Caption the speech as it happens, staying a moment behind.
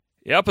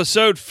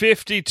Episode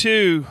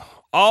 52,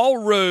 All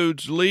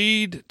Roads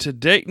Lead to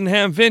Dayton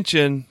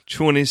Hamvention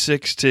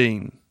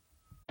 2016.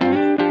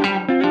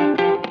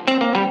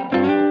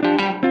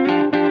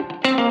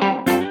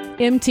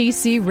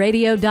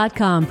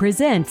 MTCRadio.com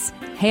presents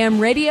Ham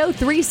Radio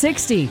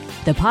 360,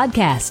 the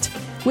podcast,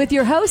 with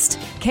your host,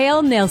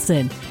 Cale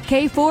Nelson,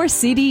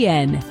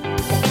 K4CDN.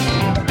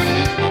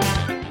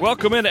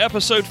 Welcome into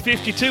episode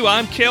 52.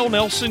 I'm Cale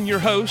Nelson, your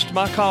host.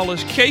 My call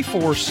is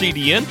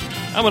K4CDN.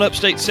 I'm in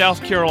upstate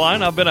South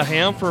Carolina. I've been a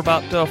ham for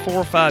about 4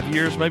 or 5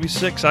 years, maybe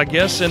 6, I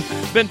guess, and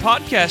been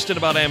podcasting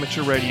about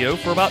amateur radio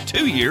for about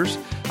 2 years.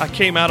 I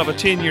came out of a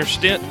 10-year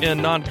stint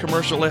in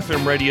non-commercial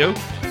FM radio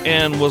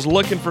and was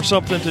looking for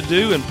something to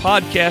do, and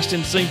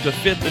podcasting seemed to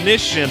fit the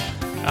niche, and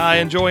I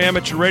enjoy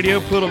amateur radio,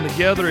 put them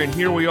together, and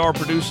here we are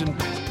producing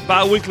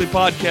bi-weekly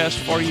podcast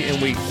for you, and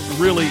we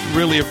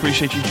really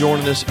appreciate you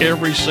joining us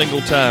every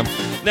single time.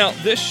 Now,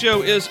 this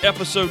show is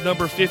episode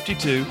number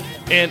 52,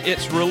 and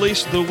it's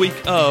released the week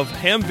of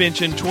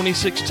Hamvention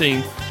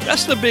 2016.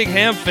 That's the big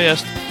Ham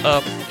Fest.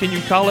 Can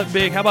you call it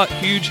big? How about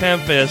huge Ham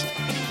Fest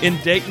in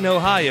Dayton,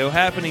 Ohio,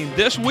 happening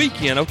this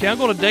weekend? Okay, I'm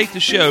going to date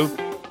the show.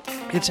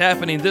 It's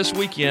happening this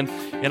weekend,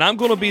 and I'm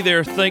going to be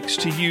there thanks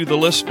to you, the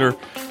listener,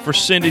 for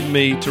sending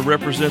me to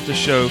represent the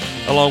show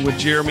along with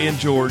Jeremy and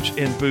George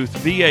in booth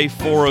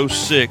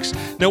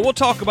VA406. Now, we'll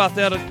talk about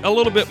that a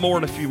little bit more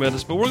in a few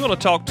minutes, but we're going to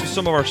talk to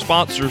some of our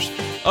sponsors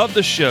of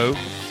the show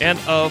and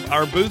of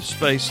our booth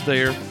space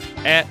there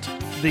at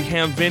the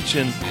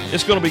Hamvention.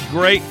 It's going to be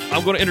great.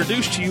 I'm going to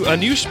introduce to you a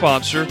new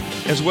sponsor,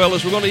 as well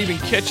as we're going to even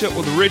catch up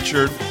with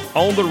Richard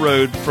on the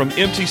road from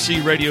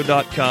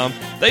MTCRadio.com.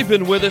 They've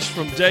been with us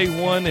from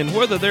day one, and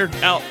whether they're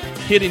out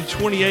hitting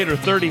 28 or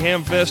 30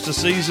 Hamfests a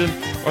season,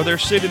 or they're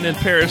sitting in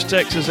Paris,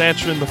 Texas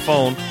answering the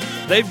phone,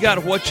 they've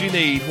got what you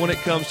need when it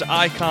comes to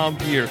ICOM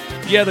gear.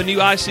 Yeah, the new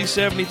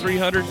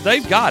IC7300,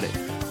 they've got it.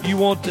 You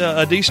want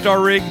a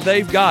D-Star rig,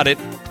 they've got it.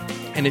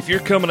 And if you're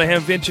coming to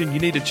Hamvention, you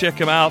need to check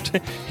him out.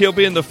 He'll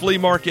be in the flea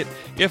market.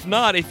 If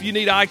not, if you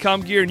need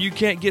ICOM gear and you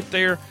can't get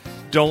there,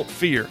 don't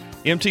fear.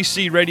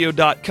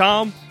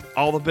 MTCRadio.com,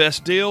 all the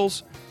best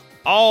deals,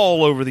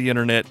 all over the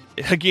internet.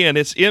 Again,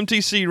 it's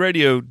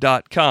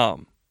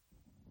MTCRadio.com.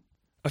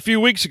 A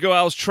few weeks ago,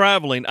 I was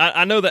traveling.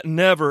 I know that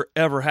never,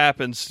 ever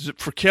happens.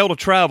 For Cale to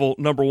travel,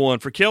 number one,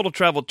 for Cale to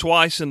travel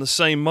twice in the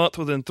same month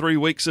within 3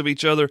 weeks of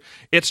each other,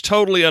 it's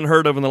totally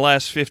unheard of in the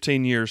last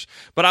 15 years.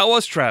 But I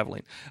was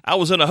traveling. I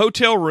was in a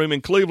hotel room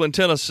in Cleveland,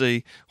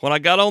 Tennessee, when I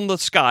got on the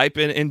Skype,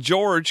 and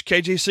George,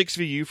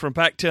 KJ6VU from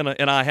Pac-10,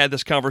 and I had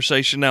this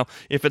conversation. Now,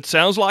 if it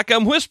sounds like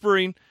I'm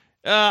whispering,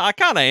 I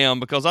kind of am,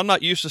 because I'm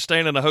not used to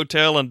staying in a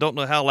hotel and don't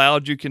know how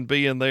loud you can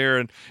be in there.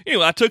 And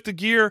anyway, I took the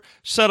gear,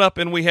 set up,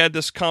 and we had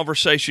this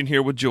conversation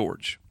here with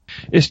George.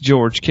 It's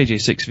George,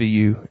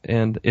 KJ6VU,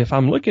 and if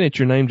I'm looking at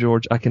your name,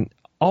 George, I can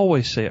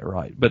always say it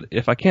right. But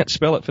if I can't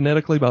spell it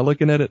phonetically by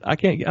looking at it, I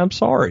can't. I'm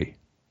sorry.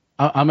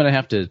 I'm going to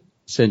have to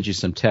send you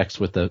some text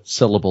with the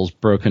syllables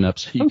broken up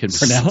so you can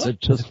pronounce it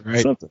just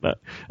right.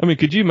 I mean,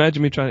 could you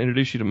imagine me trying to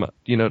introduce you to my,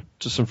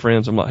 to some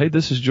friends? I'm like, hey,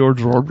 this is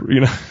George.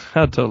 I'm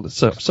totally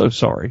so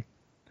sorry.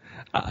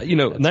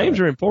 Names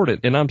are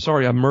important, and I'm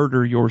sorry I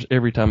murder yours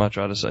every time I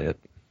try to say it.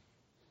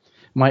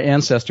 My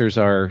ancestors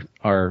are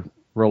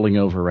rolling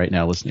over right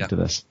now listening to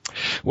this.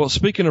 Well,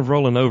 speaking of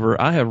rolling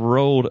over, I have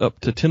rolled up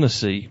to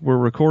Tennessee. We're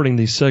recording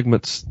these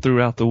segments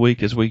throughout the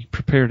week as we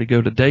prepare to go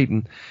to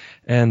Dayton,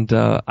 and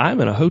I'm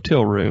in a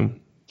hotel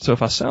room. So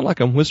if I sound like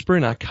I'm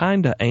whispering, I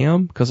kind of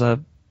am, because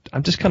I'm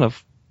just kind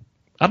of,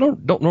 I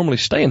don't normally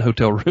stay in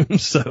hotel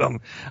rooms, so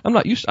I'm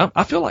not used to,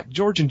 I feel like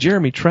George and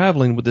Jeremy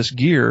traveling with this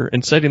gear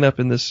and setting up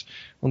on this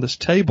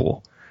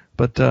table.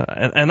 But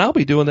and I'll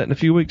be doing that in a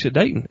few weeks at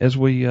Dayton as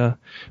we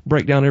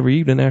break down every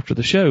evening after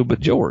the show. But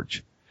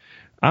George,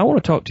 I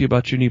want to talk to you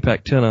about your new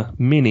Pac-10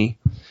 Mini.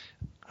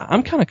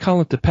 I'm kind of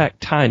calling it the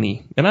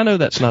Pac-Tiny, and I know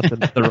that's not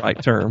the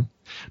right term.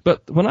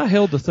 But when I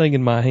held the thing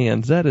in my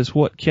hands, that is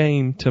what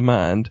came to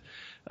mind.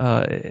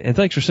 And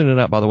thanks for sending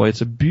it out, by the way. It's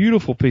a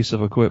beautiful piece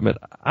of equipment.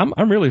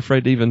 I'm really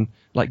afraid to even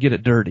get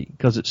it dirty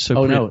because it's so.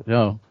 Oh,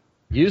 no.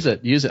 Use it.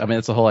 I mean,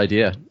 that's the whole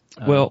idea.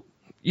 Well,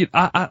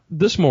 I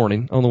this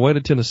morning on the way to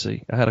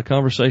Tennessee, I had a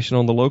conversation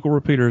on the local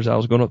repeater as I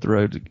was going up the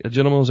road. A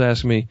gentleman was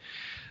asking me,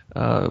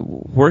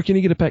 where can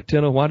you get a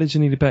Pac-10? Why did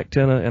you need a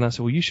Pac-10? And I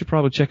said, well, you should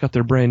probably check out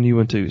their brand new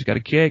one too. He's got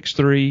a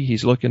KX3.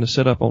 He's looking to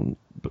set up on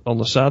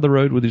the side of the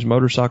road with his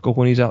motorcycle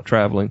when he's out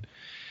traveling.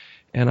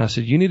 And I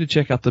said, you need to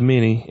check out the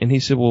Mini. And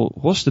he said, well,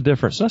 what's the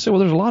difference? And I said, well,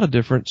 there's a lot of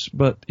difference,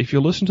 but if you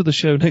listen to the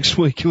show next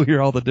week, you'll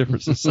hear all the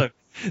differences. So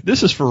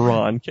this is for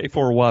Ron,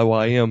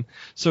 K4YYM.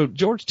 So,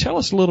 George, tell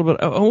us a little bit.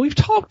 Oh, we've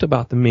talked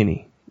about the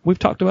Mini. We've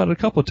talked about it a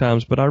couple of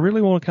times, but I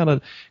really want to kind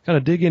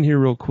of dig in here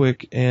real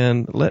quick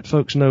and let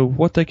folks know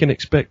what they can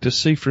expect to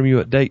see from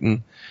you at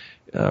Dayton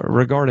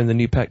regarding the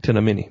new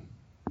Pac-10 Mini.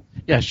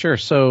 Yeah, sure.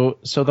 So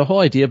the whole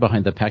idea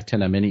behind the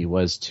Pac-10 Mini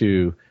was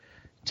to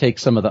take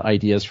some of the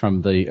ideas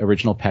from the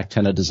original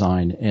Pac-10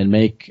 design and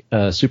make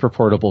a super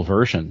portable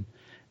version.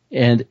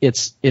 And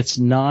it's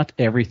not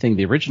everything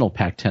the original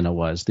Pac-10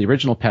 was. The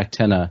original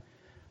Pac-10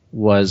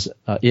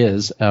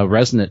 is a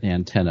resonant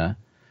antenna.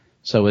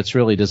 So it's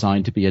really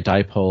designed to be a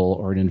dipole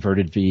or an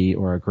inverted V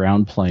or a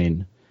ground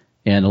plane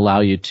and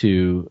allow you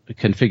to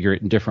configure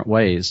it in different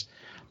ways.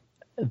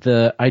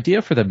 The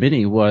idea for the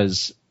Mini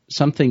was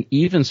something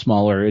even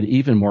smaller and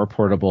even more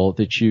portable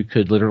that you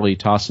could literally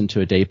toss into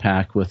a day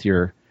pack with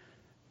your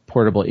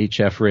portable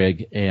HF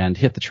rig and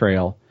hit the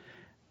trail.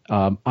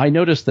 I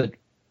noticed that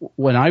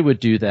when I would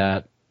do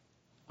that,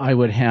 I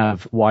would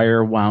have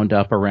wire wound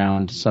up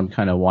around some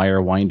kind of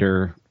wire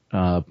winder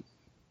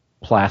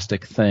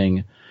plastic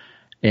thing,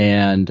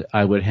 and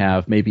I would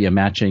have maybe a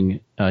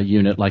matching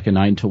unit like a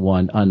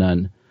 9-to-1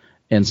 Unun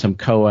and some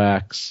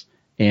coax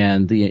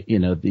and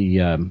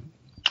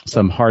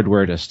some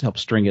hardware to help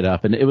string it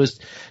up, and it was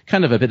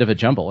kind of a bit of a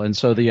jumble. And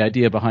so the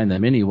idea behind the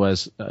Mini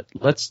was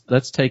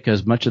let's take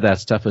as much of that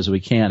stuff as we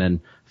can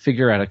and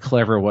figure out a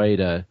clever way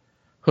to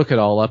hook it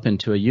all up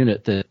into a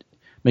unit that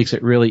makes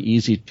it really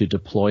easy to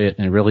deploy it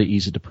and really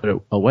easy to put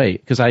it away.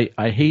 Because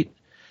I hate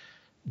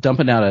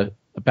dumping out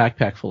a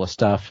backpack full of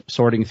stuff,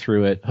 sorting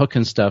through it,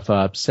 hooking stuff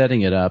up,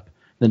 setting it up,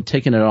 then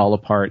taking it all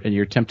apart, and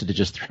you're tempted to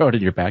just throw it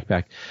in your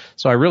backpack.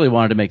 So I really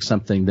wanted to make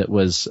something that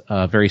was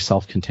very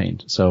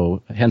self-contained.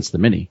 So hence the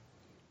Mini.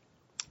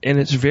 And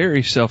it's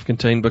very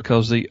self-contained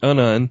because the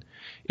Unun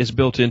is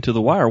built into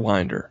the wire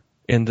winder.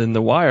 And then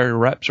the wire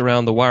wraps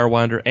around the wire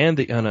winder and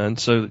the Unun,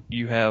 so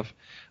you have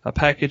a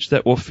package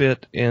that will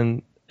fit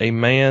in a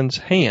man's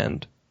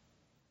hand.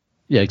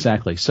 Yeah,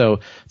 exactly. So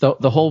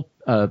the whole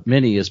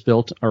Mini is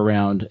built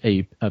around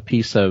a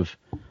piece of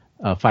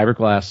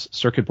fiberglass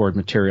circuit board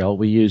material.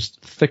 We used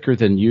thicker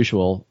than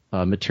usual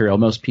material.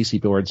 Most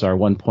PC boards are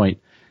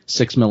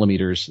 1.6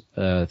 millimeters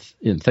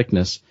in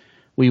thickness.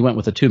 We went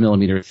with a 2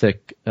 millimeter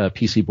thick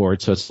PC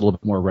board, so it's a little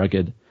bit more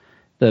rugged.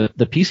 The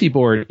PC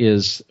board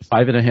is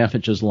 5.5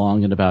 inches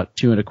long and about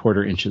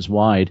 2.25 inches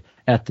wide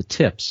at the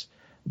tips,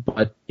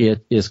 but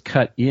it is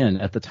cut in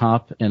at the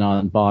top and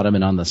on bottom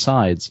and on the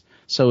sides.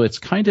 So it's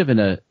kind of in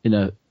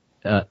a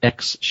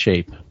X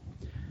shape.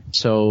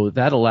 So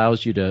that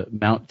allows you to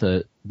mount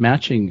the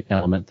matching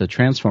element, the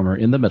transformer,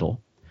 in the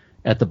middle.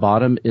 At the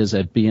bottom is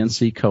a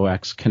BNC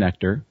coax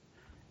connector,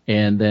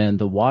 and then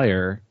the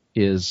wire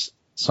is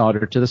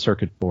soldered to the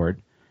circuit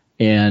board.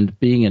 And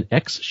being an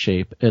X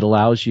shape, it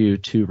allows you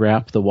to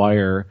wrap the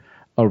wire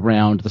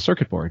around the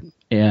circuit board.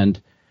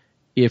 And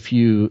if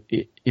you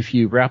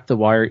wrap the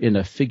wire in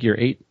a figure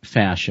 8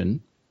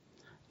 fashion,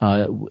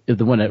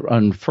 when it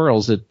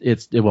unfurls,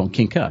 it won't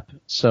kink up.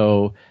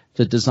 So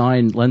the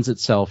design lends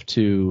itself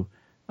to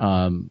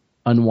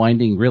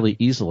unwinding really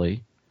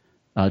easily,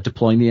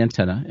 deploying the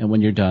antenna, and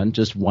when you're done,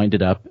 just wind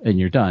it up and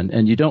you're done.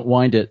 And you don't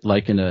wind it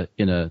like in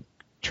a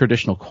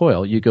traditional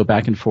coil. You go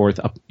back and forth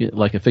up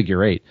like a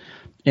figure 8,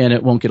 and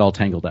it won't get all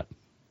tangled up.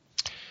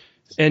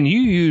 And you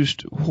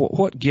used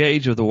what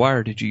gauge of the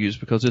wire did you use?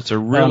 Because it's a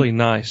really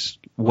nice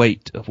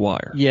weight of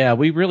wire. Yeah,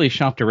 we really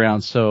shopped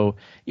around. So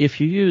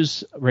if you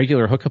use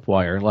regular hookup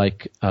wire,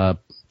 like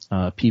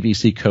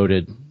PVC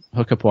coated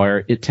hookup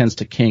wire, it tends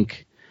to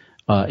kink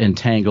and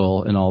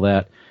tangle and all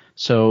that.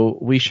 So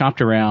we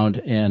shopped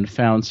around and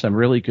found some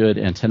really good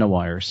antenna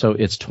wire. So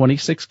it's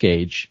 26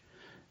 gauge.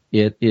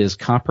 It is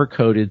copper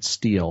coated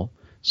steel,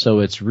 so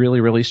it's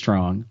really, really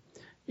strong.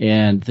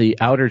 And the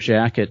outer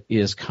jacket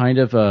is kind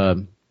of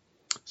a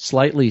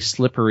slightly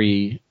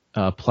slippery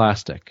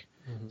plastic.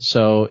 Mm-hmm.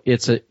 So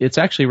it's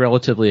actually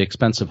relatively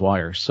expensive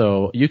wire.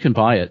 So you can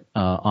buy it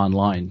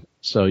online.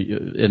 So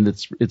and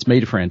it's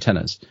made for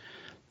antennas.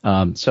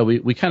 So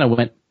we kind of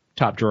went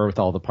top drawer with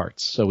all the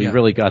parts. So we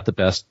really got the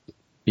best,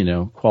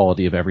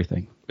 quality of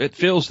everything. It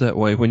feels that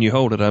way when you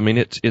hold it. I mean,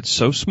 it's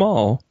so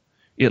small,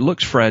 it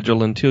looks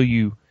fragile until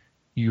you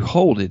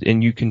hold it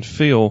and you can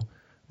feel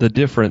the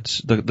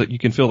difference. You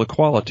can feel the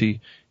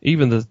quality,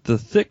 even the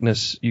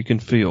thickness you can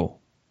feel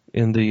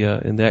in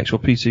the actual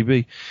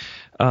PCB.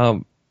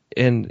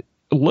 And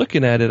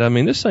looking at it, I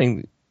mean, this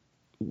thing,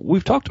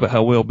 we've talked about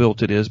how well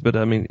built it is, but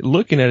I mean,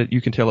 looking at it,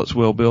 you can tell it's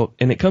well built,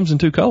 and it comes in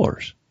 2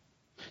 colors.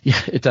 Yeah,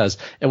 it does.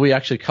 And we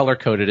actually color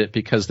coded it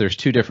because there's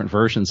 2 different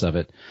versions of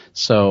it.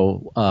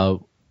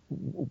 So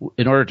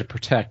in order to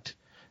protect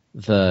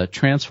the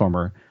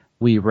transformer,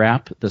 we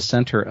wrap the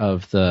center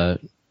of the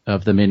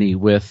Mini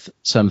with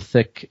some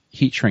thick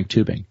heat shrink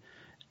tubing.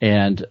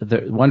 And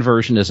one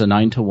version is a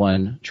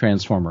 9-to-1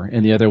 transformer,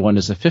 and the other one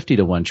is a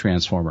 50-to-1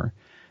 transformer.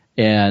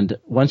 And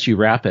once you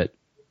wrap it,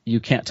 you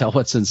can't tell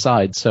what's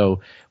inside.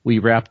 So we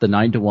wrap the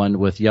 9-to-1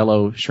 with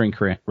yellow shrink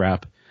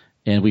wrap,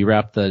 and we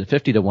wrap the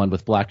 50-to-1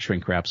 with black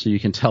shrink wrap, so you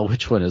can tell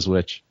which one is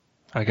which.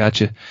 I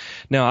got you.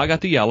 Now, I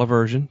got the yellow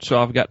version,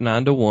 so I've got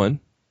 9-to-1,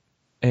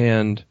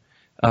 and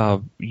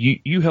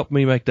you helped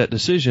me make that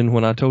decision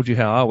when I told you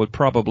how I would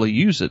probably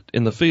use it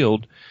in the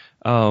field.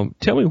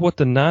 Tell me what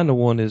the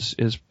 9-to-1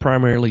 is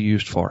primarily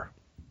used for.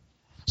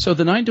 So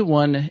the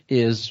 9-to-1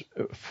 is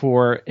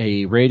for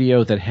a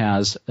radio that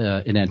has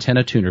an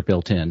antenna tuner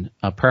built in,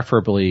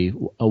 preferably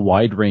a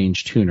wide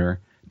range tuner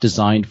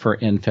designed for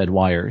end-fed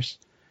wires.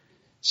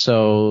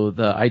 So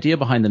the idea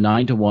behind the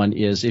 9-to-1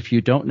 is if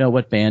you don't know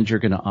what band you're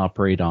going to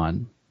operate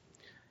on,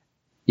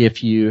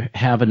 If you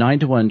have a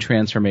 9-to-1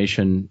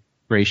 transformation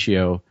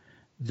ratio,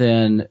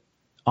 then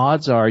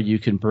odds are you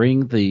can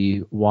bring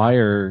the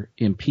wire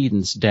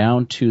impedance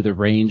down to the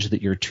range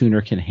that your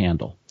tuner can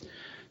handle.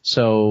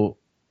 So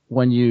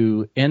when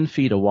you end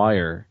feed a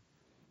wire,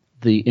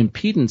 the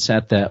impedance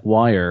at that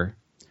wire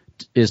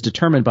is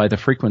determined by the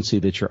frequency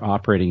that you're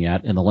operating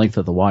at and the length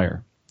of the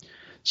wire.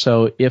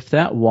 So if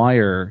that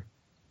wire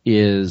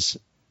is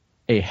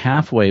a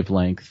half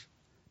wavelength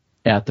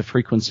at the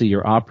frequency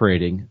you're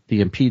operating,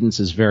 the impedance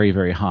is very,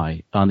 very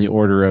high, on the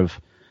order of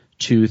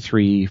 2,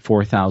 3,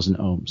 4,000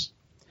 ohms.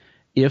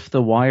 If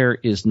the wire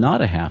is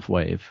not a half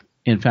wave,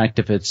 in fact,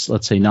 if it's,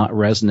 let's say, not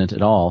resonant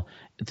at all,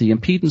 the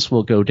impedance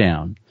will go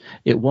down.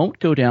 It won't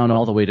go down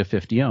all the way to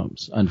 50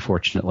 ohms,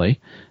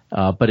 unfortunately,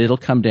 but it'll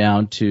come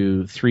down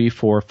to 3,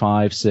 4,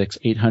 5, 6,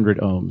 800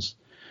 ohms.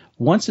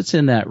 Once it's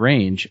in that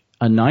range,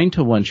 a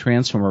 9-to-1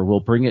 transformer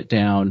will bring it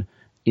down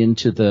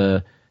into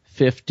the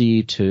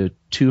 50 to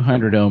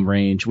 200 ohm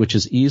range, which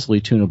is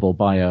easily tunable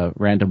by a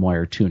random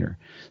wire tuner.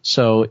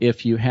 So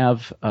if you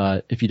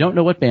don't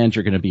know what band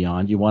you're going to be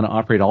on, you want to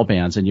operate all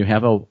bands, and you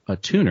have a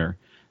tuner,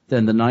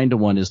 then the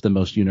 9-to-1 is the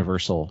most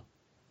universal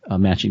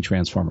matching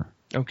transformer.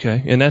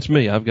 Okay, and that's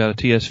me. I've got a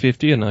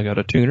TS50 and I got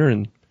a tuner,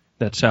 and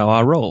that's how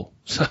I roll.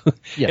 So,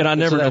 yeah, and I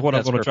never know what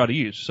I'm going to try to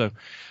use. So,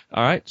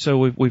 all right, so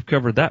we've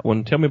covered that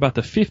one. Tell me about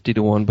the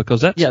 50-to-1,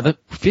 because that's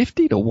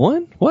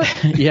 50-to-1.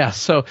 What? Yeah.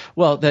 So,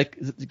 well,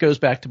 that goes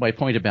back to my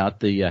point about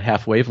the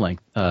half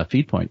wavelength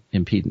feed point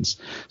impedance.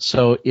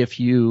 So, if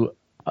you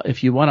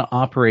want to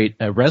operate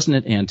a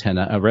resonant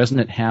antenna, a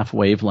resonant half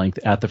wavelength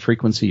at the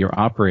frequency you're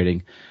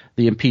operating,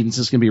 the impedance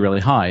is going to be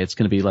really high. It's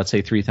going to be, let's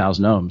say,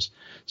 3,000 ohms.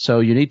 So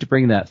you need to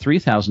bring that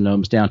 3,000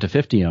 ohms down to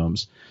 50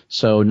 ohms.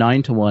 So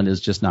 9-to-1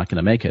 is just not going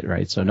to make it,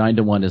 right? So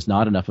 9-to-1 is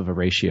not enough of a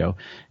ratio.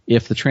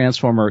 If the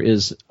transformer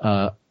is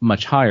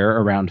much higher,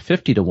 around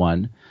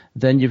 50-to-1,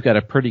 then you've got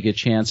a pretty good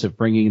chance of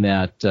bringing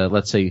that,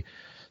 let's say,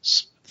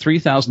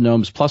 3,000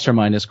 ohms plus or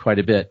minus quite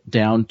a bit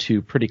down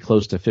to pretty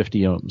close to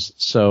 50 ohms.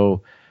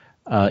 So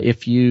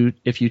if you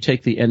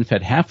take the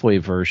end-fed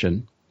half-wave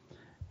version,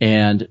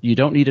 and you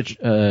don't need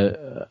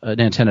an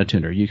antenna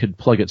tuner, you could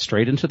plug it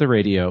straight into the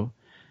radio,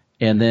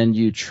 and then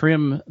you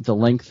trim the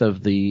length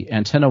of the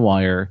antenna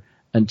wire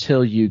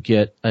until you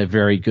get a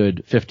very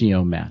good 50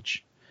 ohm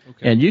match.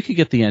 Okay. And you could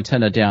get the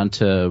antenna down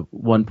to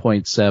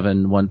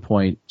 1.7,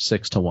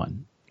 1.6 to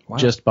 1,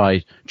 just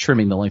by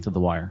trimming the length of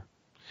the wire.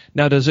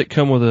 Now, does it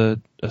come with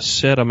a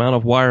set amount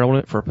of wire on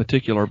it for a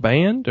particular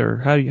band, or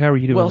how are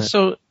you doing that?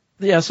 So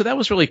that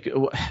was really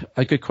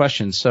a good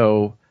question.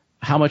 So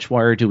how much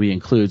wire do we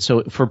include?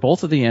 So for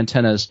both of the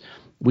antennas,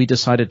 we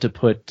decided to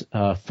put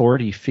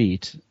 40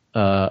 feet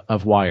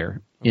of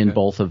wire in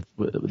both of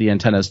the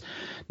antennas.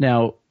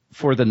 Now,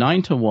 for the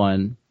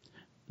 9-to-1,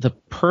 the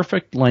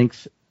perfect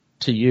length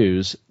to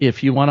use,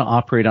 if you want to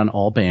operate on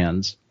all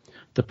bands,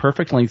 the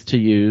perfect length to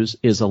use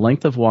is a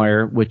length of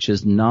wire which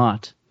is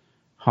not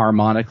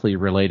harmonically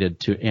related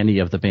to any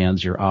of the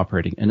bands you're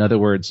operating. In other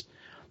words,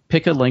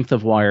 pick a length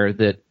of wire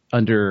that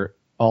under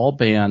all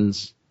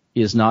bands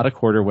is not a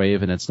quarter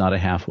wave and it's not a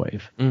half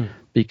wave.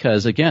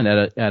 Because again,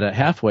 at a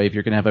half wave,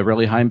 you're going to have a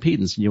really high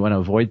impedance, and you want to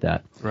avoid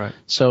that. Right.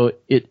 So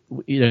if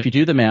you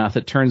do the math,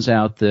 it turns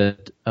out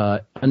that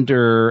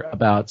under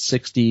about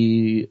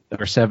 60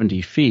 or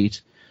 70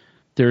 feet,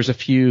 there's a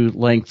few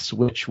lengths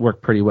which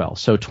work pretty well.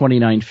 So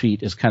 29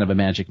 feet is kind of a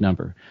magic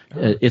number.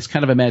 It's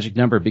kind of a magic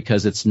number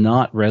because it's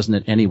not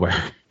resonant anywhere.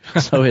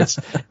 So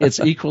it's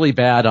equally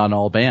bad on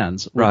all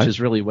bands, which is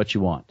really what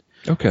you want.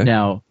 Okay.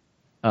 Now,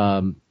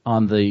 on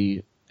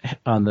the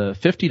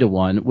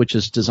 50-to-1, which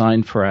is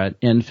designed for an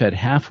end-fed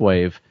half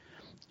wave,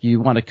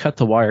 you want to cut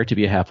the wire to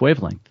be a half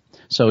wavelength.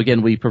 So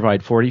again, we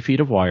provide 40 feet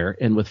of wire,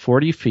 and with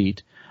 40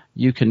 feet,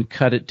 you can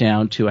cut it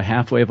down to a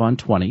half wave on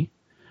 20,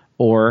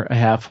 or a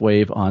half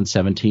wave on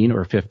 17,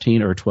 or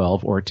 15, or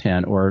 12, or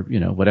 10, or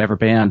whatever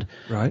band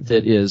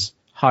that is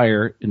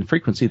higher in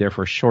frequency,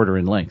 therefore shorter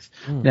in length.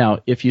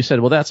 Now, if you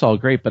said, well, that's all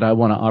great, but I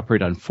want to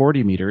operate on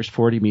 40 meters,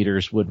 40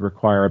 meters would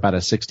require about a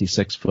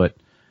 66-foot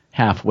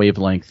half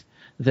wavelength,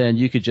 then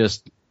you could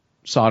just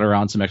solder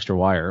on some extra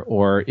wire.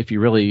 Or if you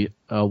really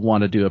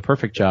want to do a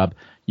perfect job,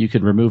 you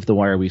could remove the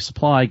wire we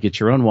supply, get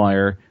your own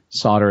wire,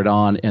 solder it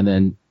on, and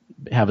then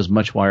have as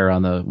much wire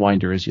on the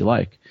winder as you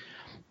like.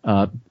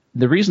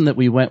 The reason that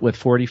we went with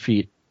 40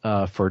 feet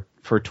for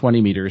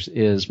 20 meters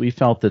is we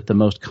felt that the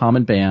most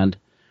common band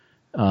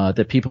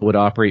that people would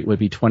operate would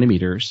be 20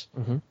 meters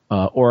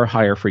or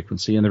higher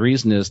frequency. And the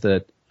reason is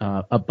that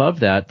above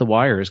that, the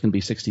wire is going to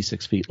be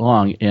 66 feet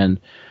long, and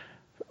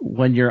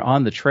when you're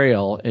on the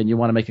trail and you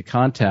want to make a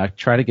contact,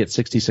 try to get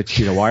 66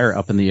 feet of wire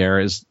up in the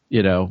air is,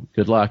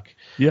 good luck.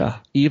 Yeah.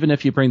 Even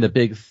if you bring the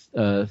big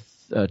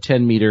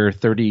 10-meter,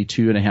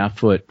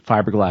 32.5-foot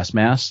fiberglass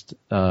mast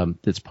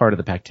that's part of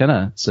the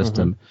Pactena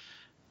system,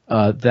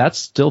 that's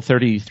still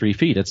 33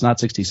 feet. It's not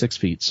 66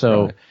 feet.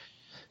 So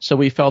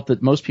we felt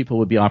that most people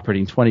would be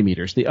operating 20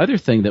 meters. The other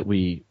thing that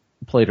we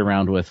played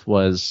around with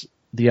was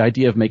the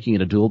idea of making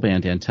it a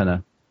dual-band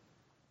antenna.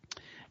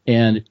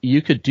 And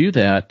you could do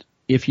that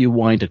if you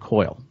wind a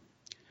coil.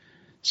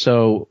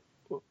 So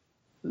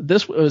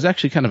this was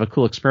actually kind of a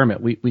cool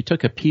experiment. We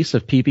took a piece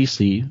of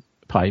PVC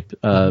pipe,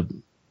 I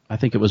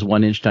think it was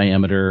 1 inch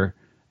diameter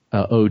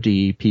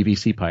OD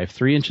PVC pipe,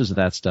 3 inches of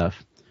that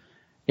stuff,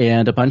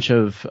 and a bunch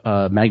of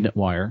magnet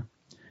wire,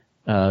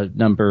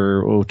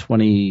 number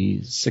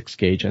 26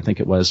 gauge, I think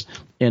it was,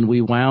 and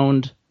we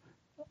wound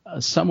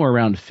somewhere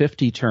around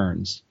 50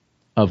 turns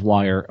of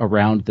wire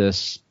around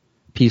this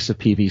piece of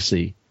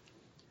PVC.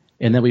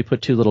 And then we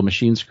put 2 little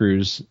machine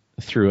screws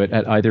through it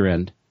at either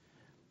end.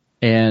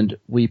 And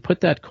we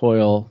put that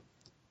coil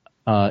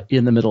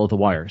in the middle of the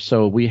wire.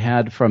 So we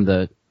had from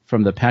the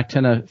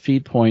Pactena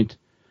feed point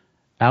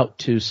out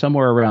to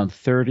somewhere around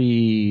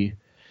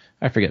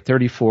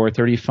 34,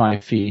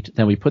 35 feet.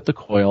 Then we put the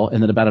coil,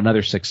 and then about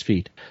another 6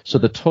 feet. So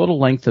the total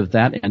length of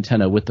that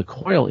antenna with the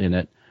coil in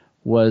it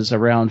was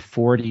around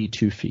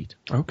 42 feet.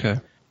 Okay.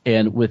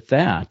 And with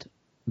that,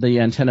 the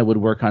antenna would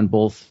work on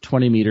both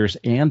 20 meters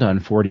and on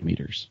 40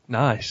 meters.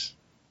 Nice.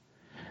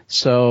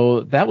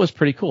 So that was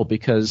pretty cool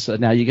because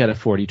now you got a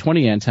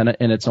 40-20 antenna,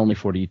 and it's only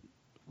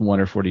 41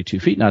 or 42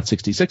 feet, not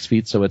 66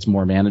 feet, so it's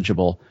more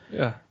manageable.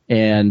 Yeah.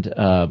 And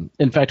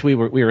in fact, we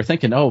were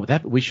thinking,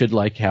 that we should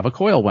have a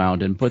coil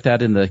wound and put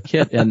that in the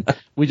kit, and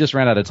we just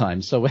ran out of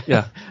time. So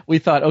we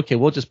thought, okay,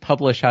 we'll just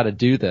publish how to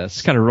do this.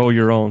 It's kind of roll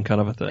your own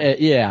kind of a thing.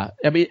 Yeah.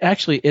 I mean,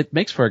 actually, it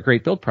makes for a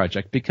great build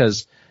project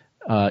because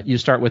you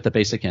start with the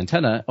basic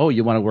antenna. Oh,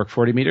 you want to work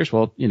 40 meters?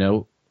 Well,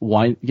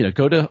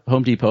 go to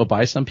Home Depot,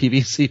 buy some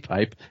PVC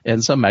pipe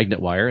and some magnet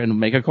wire, and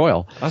make a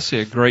coil. I see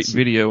a great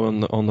video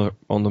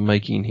on the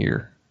making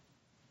here.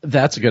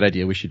 That's a good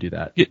idea. We should do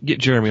that. Get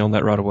Jeremy on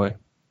that right away.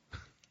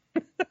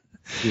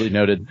 Really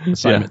noted.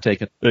 Assignment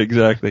taken.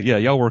 Exactly. Yeah,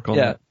 y'all work on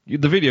that.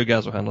 The video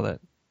guys will handle that.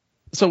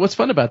 So what's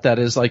fun about that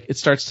is it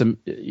starts to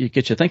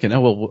get you thinking,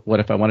 what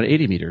if I wanted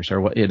 80 meters or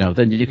what,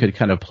 then you could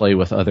kind of play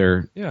with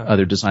other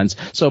designs.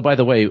 So by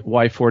the way,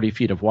 why 40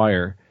 feet of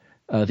wire?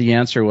 The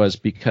answer was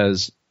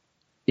because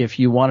if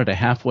you wanted a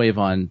half wave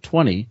on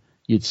 20,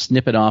 you'd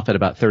snip it off at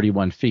about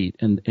 31 feet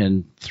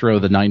and throw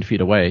the 9 feet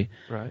away.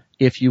 Right.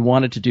 If you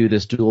wanted to do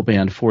this dual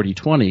band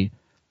 40-20,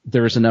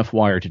 there's enough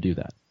wire to do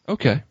that.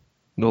 Okay.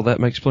 Well, that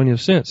makes plenty of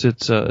sense.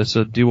 It's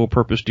a dual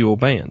purpose dual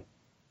band.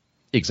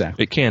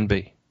 Exactly. It can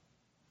be.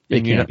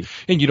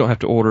 And you don't have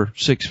to order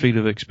 6 feet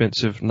of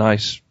expensive,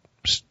 nice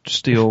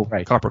steel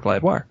copper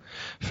clad wire.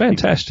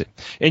 Fantastic.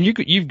 And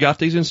you've got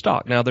these in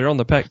stock now. They're on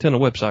the Pactena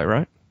website,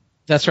 right?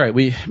 That's right.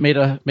 We made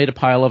a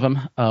pile of them.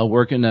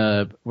 We're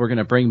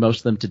gonna bring most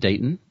of them to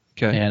Dayton.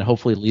 Okay. And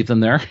hopefully leave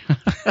them there.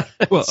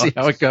 Well, see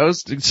how it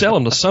goes. Sell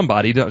them to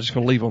somebody. You're not just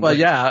going to leave them. Well,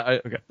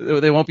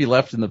 they won't be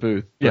left in the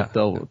booth. Yeah,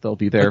 they'll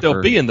be there. But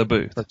they'll be in the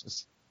booth.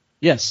 Purchase.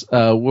 Yes,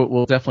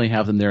 we'll definitely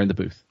have them there in the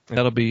booth.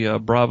 That'll be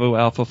Bravo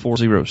Alpha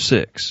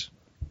 406.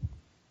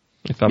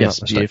 If I'm not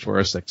mistaken.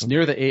 BA406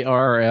 near the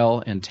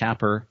ARRL and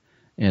Tapper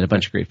and a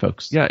bunch of great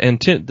folks. Yeah, and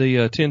the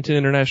 1010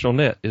 International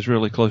Net is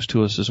really close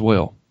to us as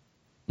well.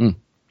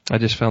 I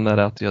just found that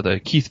out the other day.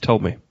 Keith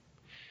told me.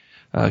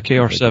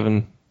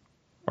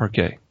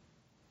 KR7RK. Is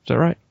that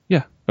right?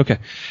 Yeah. Okay.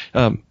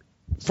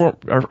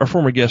 Our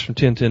former guest from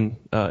 1010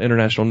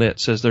 International Net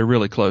says they're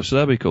really close, so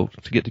that'd be cool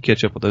to get to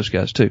catch up with those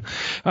guys too.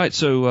 All right,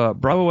 so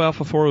Bravo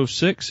Alpha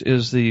 406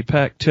 is the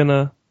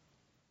Pactena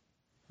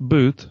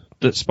booth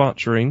that's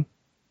sponsoring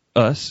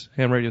us,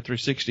 Ham Radio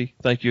 360.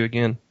 Thank you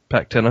again,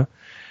 Pactena.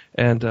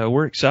 And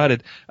we're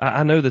excited.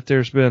 I know that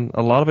there's been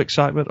a lot of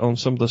excitement on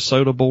some of the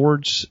SOTA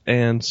boards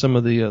and some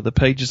of the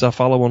pages I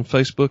follow on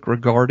Facebook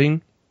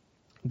regarding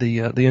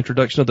the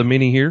introduction of the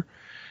Mini here,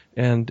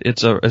 and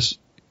it's a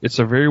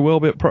very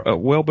well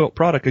built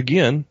product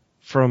again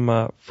from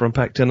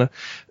Pactena.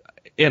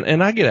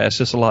 And I get asked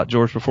this a lot,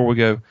 George. Before we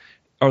go,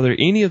 are there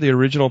any of the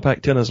original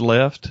Pactenas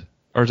left,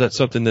 or is that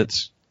something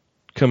that's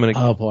coming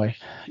again? Oh boy,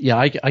 yeah,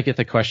 I get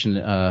the question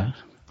a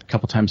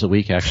couple times a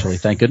week actually.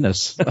 Thank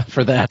goodness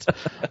for that.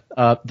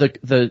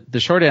 The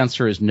short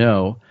answer is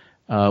no.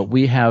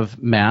 We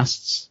have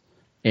masts,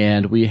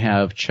 and we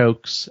have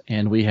chokes,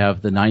 and we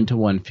have the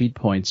 9-to-1 feed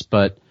points,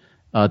 but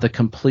the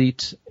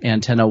complete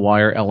antenna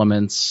wire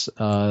elements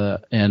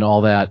and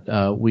all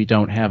that, we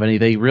don't have any.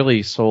 They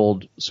really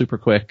sold super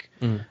quick,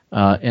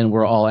 and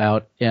we're all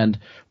out. And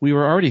we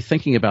were already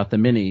thinking about the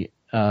Mini,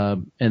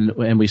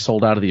 and we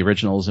sold out of the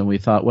originals, and we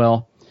thought,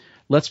 well,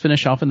 let's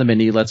finish off in the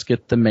Mini, let's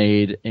get them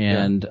made,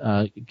 and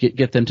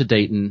get them to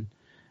Dayton.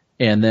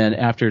 And then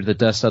after the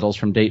dust settles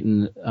from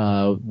Dayton,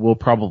 we'll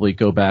probably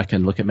go back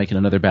and look at making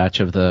another batch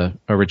of the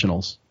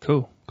originals.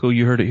 Cool.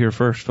 You heard it here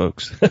first,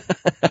 folks.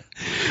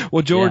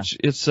 Well, George,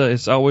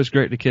 it's always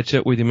great to catch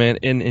up with you, man.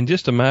 In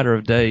just a matter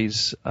of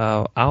days,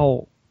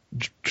 I'll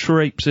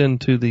traipse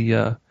into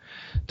the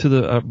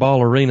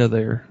ball arena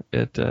there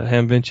at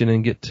Hamvention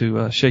and get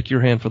to shake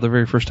your hand for the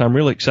very first time.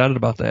 Really excited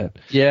about that.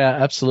 Yeah,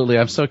 absolutely.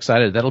 I'm so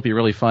excited. That'll be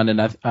really fun,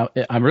 and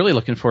I'm really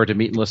looking forward to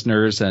meeting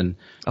listeners and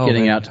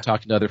getting out to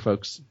talking to other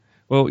folks.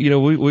 Well,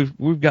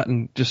 we've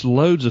gotten just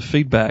loads of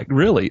feedback,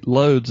 really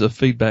loads of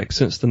feedback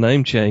since the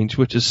name change,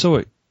 which is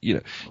so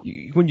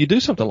when you do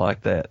something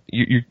like that,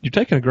 you're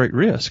taking a great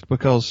risk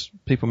because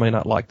people may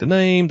not like the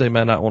name. They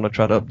may not want to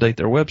try to update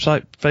their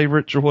website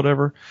favorites or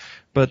whatever.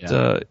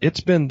 But it's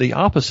been the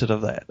opposite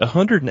of that.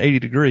 180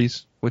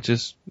 degrees, which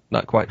is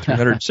not quite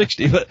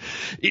 360, but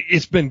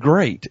it's been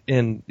great.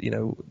 And,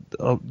 you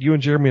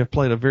and Jeremy have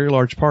played a very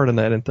large part in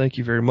that, and thank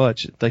you very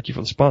much. Thank you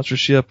for the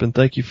sponsorship, and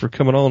thank you for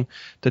coming on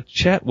to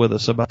chat with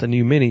us about the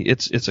new Mini.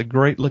 It's a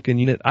great-looking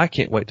unit. I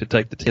can't wait to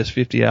take the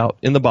TS50 out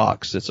in the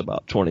box. It's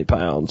about 20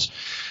 pounds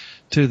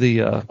to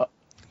the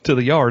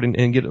yard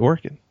and get it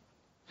working.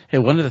 Hey,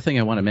 one other thing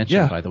I want to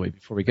mention, by the way,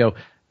 before we go.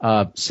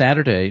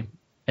 Saturday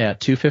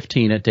at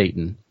 2:15 at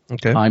Dayton,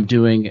 I'm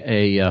doing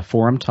a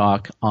forum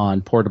talk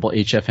on portable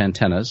HF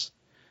antennas,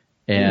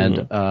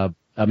 and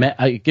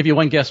I give you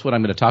one guess what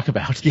I'm going to talk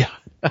about.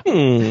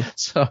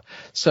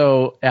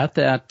 So at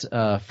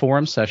that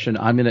forum session,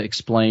 I'm going to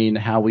explain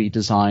how we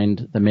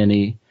designed the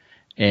Mini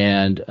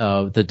and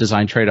the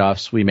design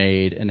trade-offs we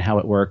made and how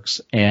it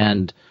works,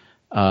 and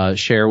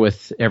share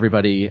with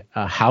everybody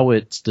how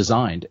it's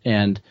designed.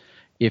 And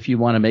if you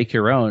want to make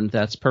your own,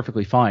 that's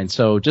perfectly fine.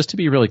 So just to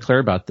be really clear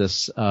about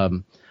this,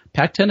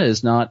 Pactena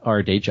is not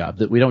our day job.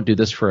 That we don't do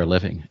this for a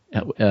living.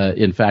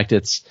 In fact,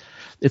 it's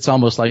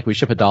almost like we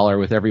ship $1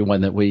 with every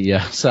one that we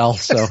sell.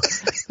 So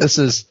this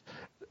is,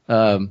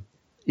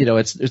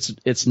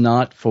 it's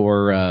not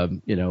for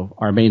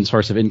our main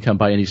source of income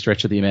by any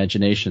stretch of the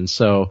imagination.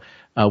 So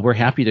we're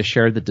happy to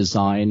share the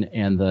design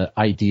and the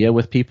idea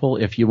with people.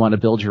 If you want to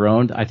build your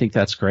own, I think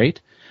that's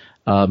great.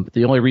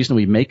 The only reason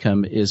we make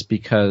them is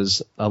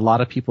because a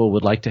lot of people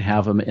would like to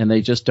have them, and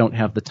they just don't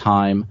have the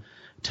time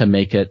to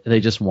make it. They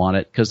just want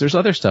it because there's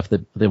other stuff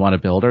that they want to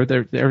build, or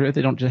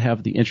they don't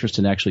have the interest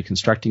in actually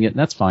constructing it, and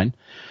that's fine.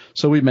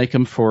 So we make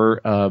them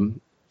for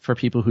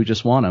people who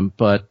just want them.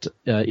 But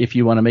if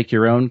you want to make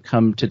your own,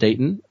 come to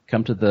Dayton,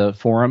 come to the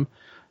forum,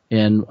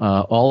 and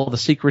all the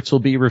secrets will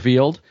be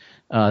revealed.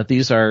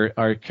 These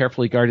are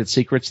carefully guarded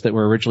secrets that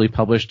were originally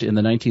published in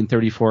the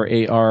 1934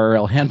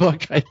 ARRL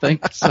handbook, I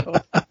think. So,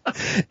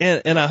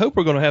 and I hope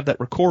we're going to have that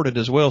recorded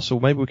as well, so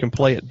maybe we can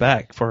play it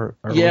back for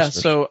our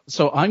listeners.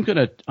 So I'm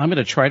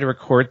gonna try to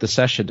record the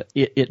session.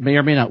 It may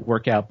or may not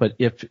work out, but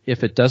if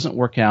it doesn't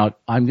work out,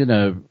 I'm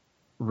gonna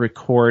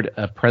record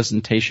a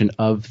presentation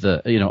of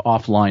the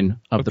offline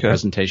of the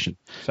presentation.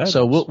 Fabulous.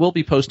 So we'll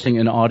be posting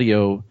an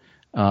audio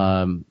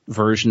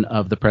version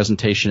of the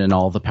presentation and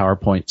all the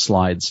PowerPoint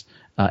slides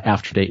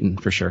after Dayton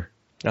for sure.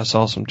 That's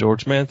awesome,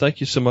 George. Man, thank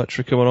you so much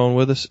for coming on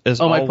with us.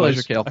 As always, my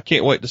pleasure, Cale. I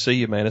can't wait to see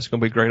you, man. It's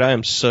going to be great. I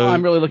am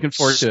I'm really looking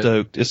forward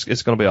stoked. to it.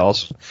 It's going to be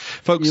awesome.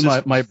 Folks, go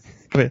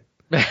ahead.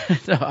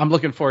 I'm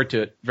looking forward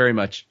to it very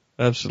much.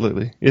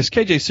 Absolutely. It's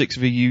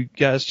KJ6VU.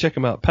 Guys, check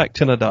them out,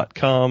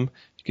 Pactena.com.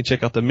 You can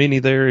check out the Mini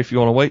there. If you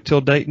want to wait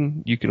till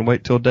Dayton, you can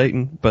wait till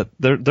Dayton. But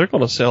they're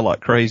going to sell like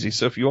crazy.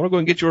 So if you want to go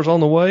and get yours on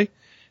the way,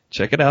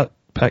 check it out,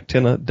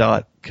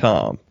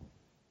 Pactena.com.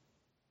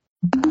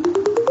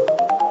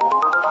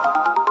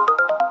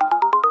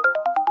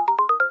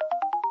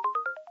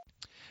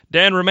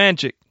 Dan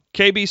Romanchik,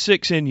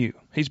 KB6NU.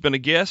 He's been a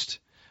guest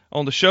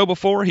on the show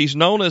before. He's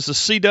known as the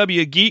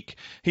CW Geek.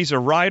 He's a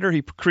writer.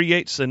 He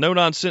creates the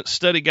no-nonsense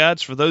study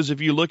guides for those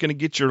of you looking to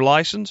get your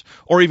license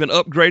or even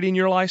upgrading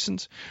your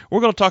license.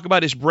 We're going to talk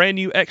about his brand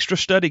new extra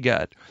study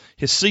guide,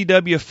 his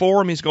CW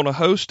forum he's going to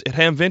host at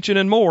Hamvention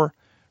and more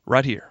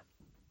right here.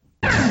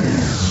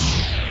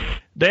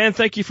 Dan,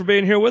 thank you for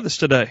being here with us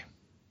today.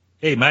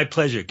 Hey, my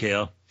pleasure,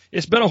 Cale.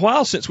 It's been a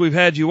while since we've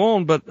had you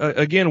on, but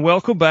again,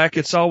 welcome back.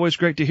 It's always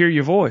great to hear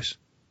your voice.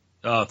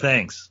 Oh,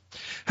 thanks.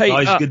 Hey, it's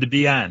always good to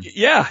be on.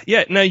 Yeah.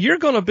 Now, you're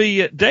going to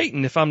be at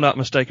Dayton, if I'm not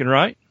mistaken,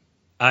 right?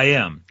 I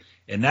am.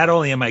 And not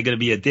only am I going to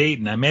be at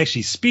Dayton, I'm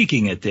actually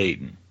speaking at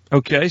Dayton.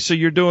 Okay, so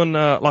you're doing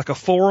like a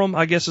forum,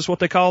 I guess is what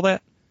they call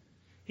that?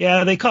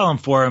 Yeah, they call them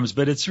forums,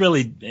 but it's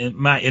really, in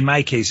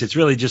my case, it's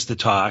really just a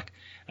talk.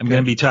 I'm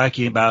going to be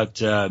talking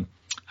about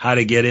how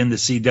to get into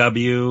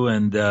CW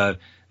and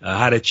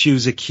how to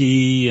choose a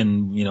key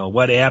and,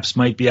 what apps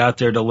might be out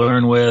there to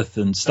learn with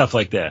and stuff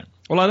like that.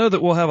 Well, I know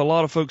that we'll have a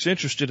lot of folks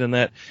interested in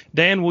that.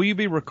 Dan, will you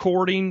be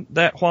recording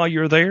that while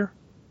you're there?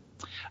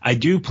 I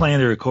do plan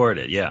to record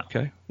it, yeah.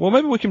 Okay. Well,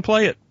 maybe we can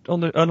play it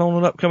on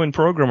an upcoming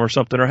program or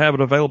something, or have it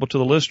available to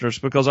the listeners,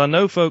 because I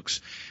know folks,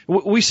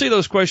 we see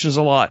those questions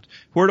a lot.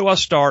 Where do I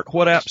start?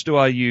 What apps do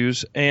I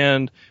use?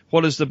 And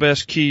what is the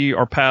best key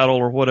or paddle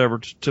or whatever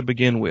to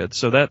begin with?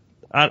 So that,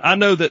 I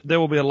know that there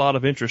will be a lot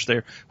of interest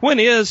there. When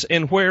is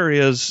and where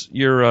is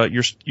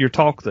your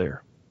talk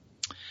there?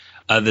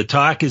 The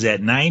talk is at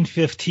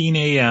 9:15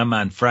 a.m.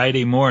 on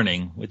Friday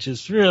morning, which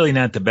is really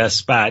not the best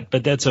spot,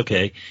 but that's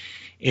okay.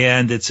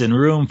 And it's in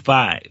room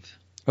 5.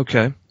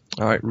 Okay.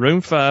 All right.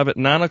 Room 5 at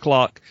 9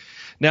 o'clock.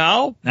 Now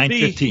I'll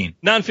 9:15.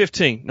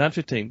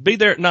 9:15. Be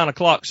there at 9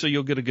 o'clock so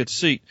you'll get a good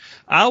seat.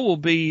 I'll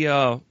be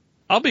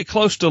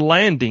close to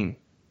landing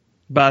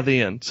by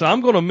then. So I'm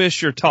going to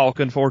miss your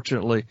talk,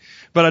 unfortunately,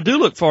 but I do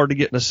look forward to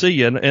getting to see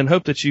you and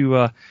hope that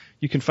you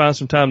can find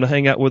some time to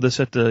hang out with us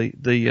at the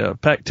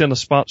Pactena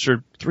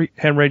sponsored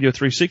Ham Radio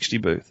 360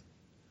 booth.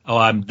 Oh,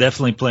 I'm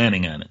definitely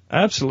planning on it.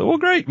 Absolutely. Well,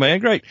 great, man.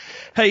 Great.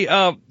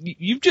 Hey,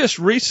 you've just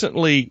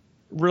recently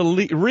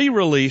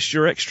re-released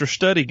your extra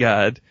study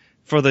guide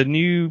for the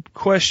new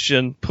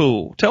question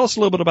pool. Tell us a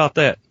little bit about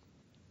that.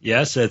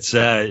 Yes, it's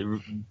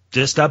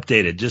just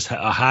updated, just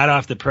hot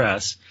off the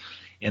press.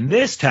 And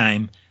this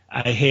time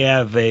I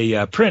have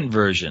a print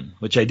version,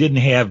 which I didn't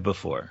have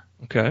before.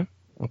 Okay.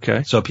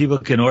 So people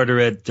can order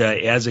it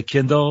as a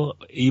Kindle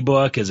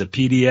ebook, as a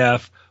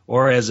PDF,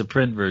 or as a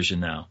print version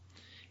now.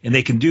 And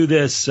they can do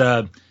this,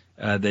 the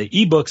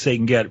ebooks they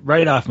can get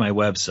right off my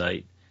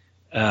website,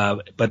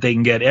 but they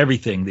can get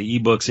everything, the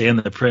ebooks and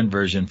the print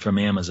version, from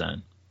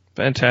Amazon.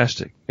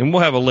 Fantastic. And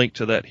we'll have a link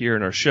to that here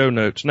in our show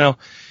notes. Now,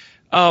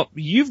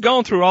 you've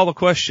gone through all the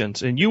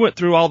questions, and you went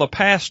through all the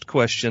past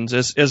questions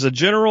as a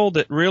general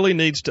that really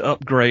needs to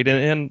upgrade,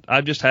 and I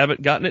just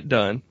haven't gotten it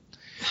done.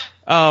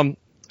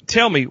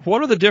 Tell me,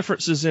 what are the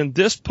differences in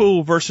this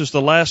pool versus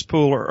the last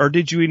pool, or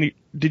did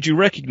you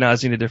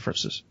recognize any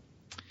differences?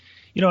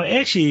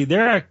 Actually,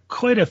 there are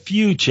quite a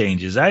few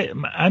changes.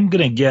 I'm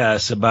going to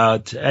guess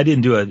about, I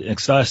didn't do an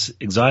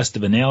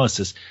exhaustive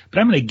analysis, but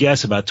I'm going to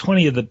guess about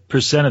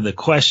 20% of the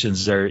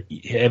questions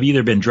have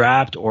either been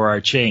dropped or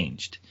are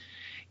changed.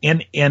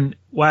 And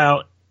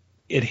while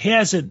it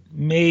hasn't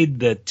made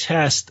the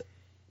test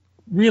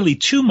really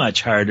too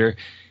much harder,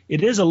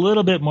 it is a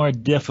little bit more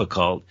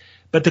difficult.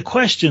 But the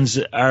questions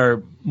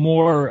are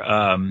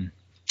more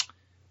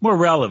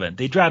relevant.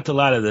 They dropped a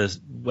lot of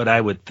what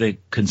I would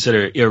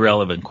consider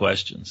irrelevant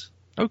questions.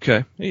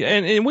 Okay.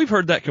 And we've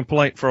heard that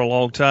complaint for a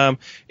long time,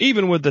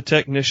 even with the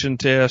technician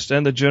test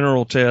and the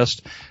general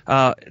test.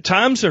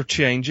 Times are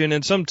changing,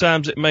 and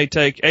sometimes it may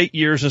take 8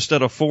 years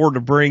instead of 4 to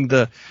bring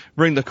the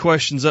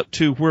questions up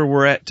to where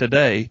we're at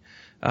today.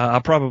 I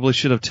probably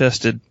should have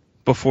tested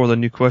before the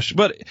new question.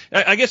 But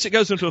I guess it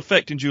goes into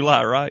effect in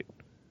July, right?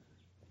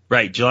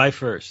 Right, July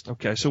 1st.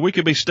 Okay, so we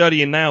could be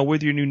studying now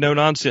with your new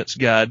no-nonsense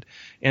guide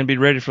and be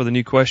ready for the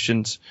new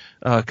questions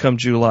come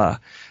July.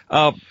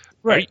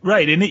 Right.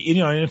 And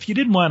if you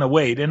didn't want to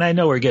wait, and I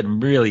know we're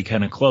getting really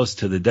kind of close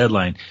to the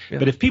deadline,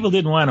 but if people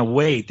didn't want to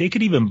wait, they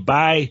could even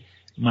buy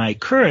the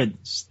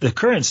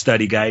current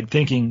study guide,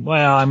 thinking,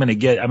 well, I'm going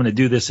to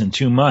do this in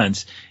 2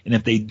 months, and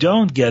if they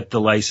don't get the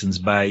license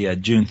by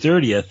June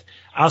 30th,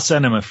 I'll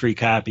send them a free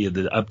copy of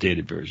the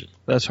updated version.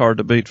 That's hard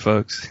to beat,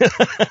 folks.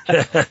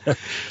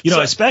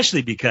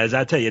 Especially because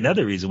I'll tell you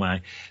another reason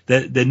why.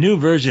 The new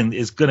version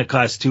is going to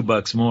cost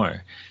 $2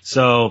 more.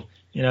 So,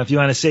 if you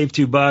want to save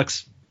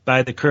 $2,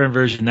 buy the current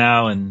version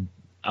now, and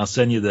I'll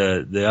send you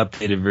the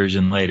updated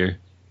version later.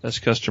 That's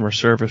customer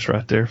service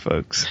right there,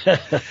 folks.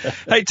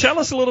 Hey, tell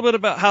us a little bit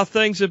about how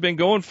things have been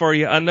going for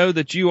you. I know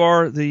that you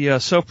are the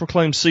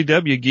self-proclaimed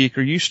CW geek.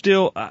 Are you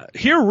still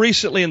here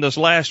recently in this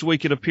last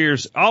week? It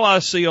appears all I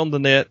see on the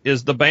net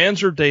is the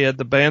bands are dead.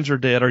 The bands are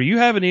dead. Are you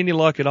having any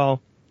luck at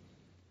all?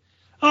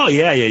 Oh,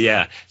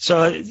 yeah.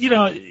 So,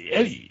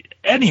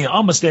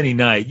 almost any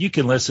night you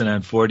can listen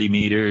on 40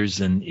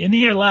 meters and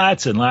hear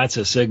lots and lots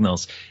of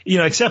signals,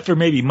 except for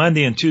maybe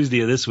Monday and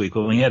Tuesday of this week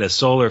when we had a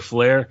solar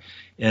flare.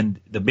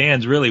 And the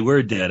bands really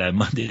were dead on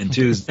Monday and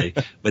Tuesday,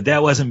 but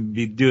that wasn't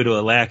due to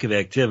a lack of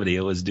activity.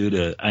 It was due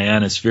to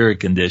ionospheric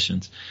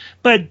conditions.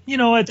 But you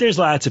know what? There's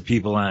lots of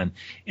people on,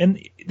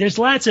 and there's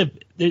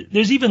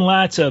even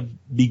lots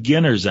of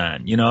beginners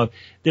on.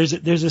 There's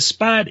a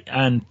spot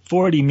on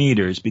 40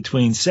 meters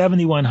between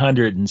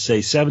 7100 and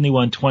say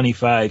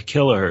 7125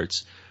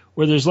 kilohertz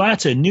where there's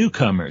lots of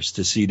newcomers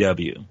to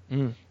CW.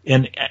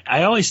 And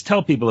I always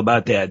tell people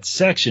about that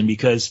section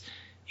because,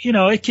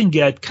 it can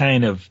get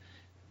kind of,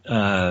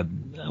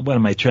 what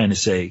am I trying to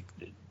say?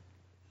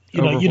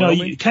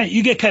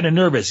 You get kind of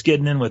nervous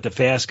getting in with the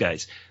fast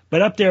guys.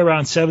 But up there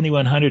around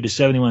 7100 to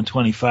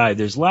 7125,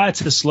 there's lots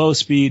of slow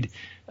speed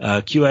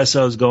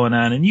QSOs going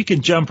on, and you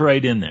can jump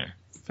right in there.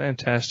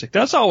 Fantastic.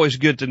 That's always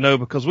good to know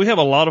because we have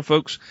a lot of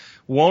folks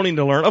wanting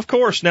to learn. Of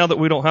course, now that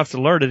we don't have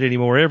to learn it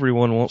anymore,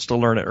 everyone wants to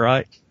learn it,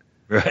 right?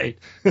 Right.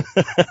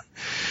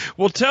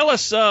 Well, tell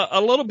us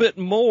a little bit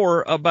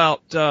more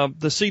about the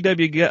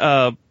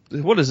CW.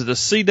 What is it? The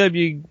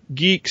CW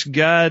Geeks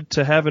Guide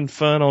to Having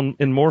Fun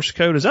in Morse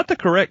Code. Is that the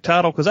correct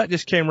title? Because that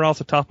just came right off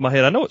the top of my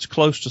head. I know it's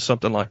close to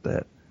something like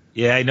that.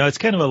 Yeah, I know it's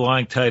kind of a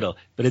long title,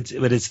 but it's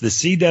the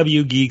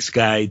CW Geeks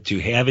Guide to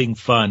Having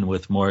Fun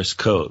with Morse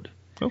Code.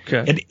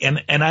 Okay.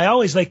 And I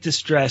always like to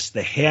stress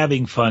the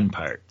having fun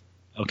part.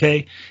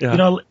 Okay.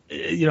 Yeah.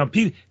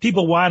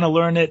 People want to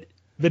learn it.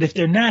 But if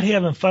they're not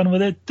having fun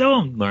with it,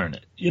 don't learn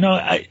it.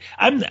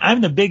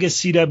 I'm the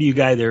biggest CW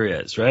guy there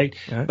is, right?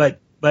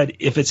 But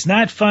if it's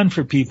not fun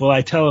for people,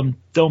 I tell them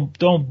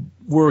don't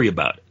worry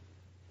about it.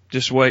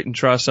 Just wait and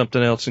try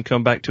something else and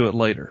come back to it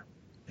later.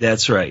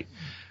 That's right.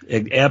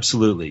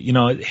 Absolutely.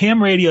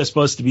 Ham radio is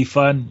supposed to be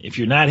fun. If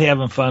you're not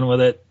having fun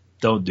with it,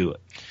 don't do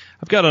it.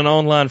 I've got an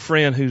online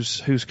friend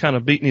who's kind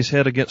of beating his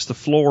head against the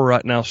floor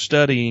right now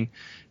studying.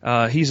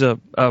 He's a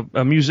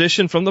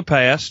musician from the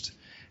past.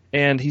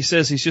 And he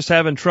says he's just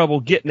having trouble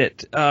getting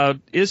it.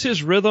 Is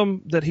his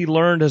rhythm that he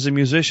learned as a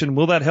musician,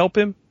 will that help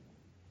him?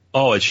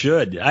 Oh, it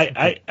should.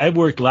 I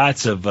worked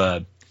lots of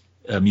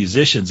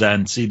musicians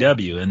on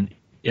CW,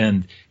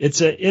 and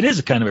it is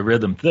a kind of a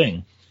rhythm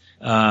thing.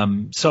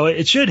 So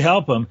it should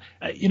help him.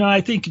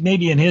 I think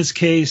maybe in his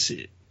case,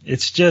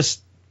 it's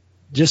just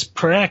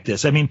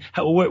practice. I mean,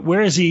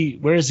 where is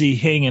he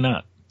hanging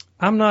up?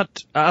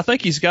 I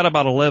think he's got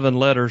about 11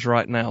 letters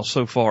right now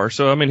so far.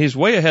 So, I mean, he's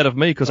way ahead of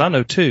me because I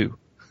know 2.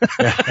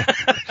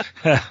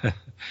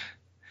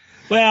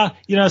 Well,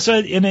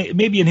 so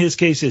maybe in his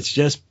case, it's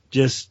just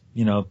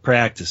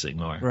practicing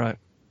more. Right.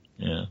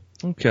 Yeah.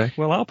 Okay.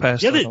 Well, I'll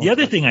pass. The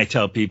other thing I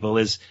tell people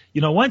is,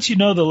 once you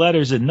know the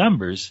letters and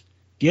numbers,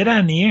 get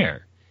on the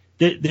air.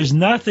 There's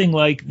nothing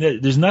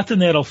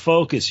that'll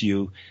focus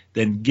you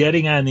than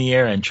getting on the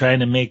air and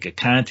trying to make a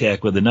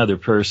contact with another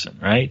person,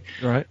 right?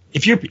 Right.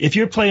 If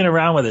you're playing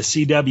around with a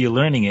CW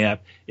learning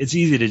app, it's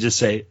easy to just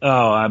say,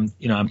 "Oh, I'm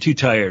too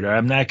tired," or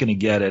 "I'm not going to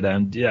get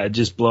it."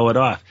 Just blow it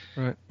off.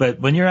 Right. But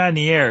when you're on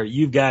the air,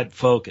 you've got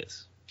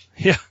focus.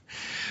 Yeah.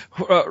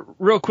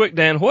 Real quick,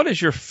 Dan, what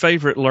is your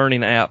favorite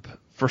learning app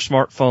for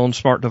smartphones,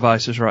 smart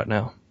devices right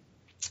now?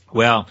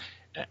 Well,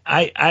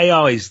 I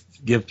always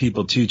give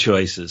people 2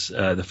 choices.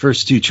 The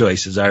first 2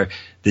 choices are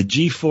the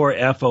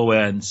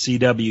G4FON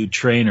CW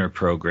Trainer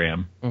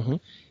Program, mm-hmm.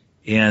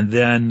 and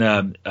then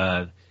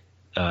the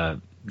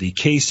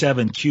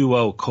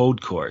K7QO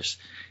Code Course.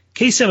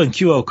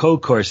 K7QO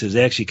Code Course is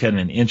actually kind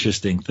of an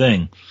interesting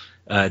thing.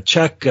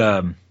 Chuck,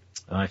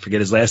 I forget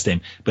his last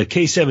name, but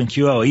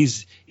K7QO,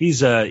 he's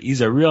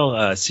a real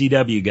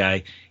CW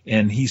guy,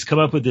 and he's come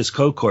up with this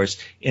code course,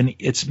 and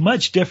it's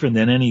much different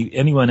than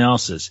anyone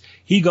else's.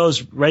 He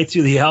goes right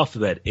through the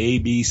alphabet, A,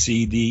 B,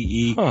 C, D,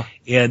 E, huh.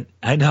 and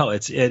I know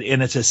it's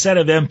a set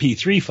of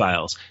MP3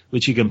 files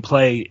which you can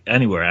play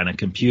anywhere on a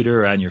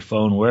computer or on your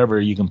phone,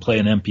 wherever you can play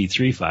an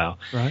MP3 file.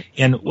 Right.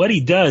 And what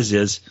he does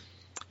is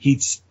he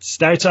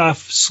starts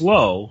off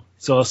slow,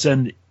 so I'll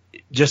send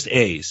just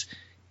A's,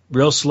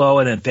 real slow,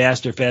 and then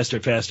faster.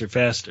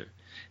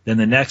 Then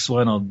the next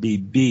one will be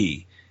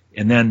B.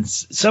 And then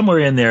somewhere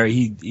in there,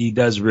 he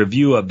does a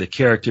review of the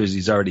characters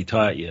he's already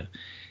taught you.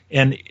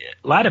 And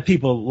a lot of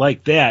people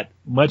like that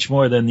much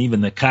more than even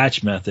the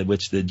Koch method,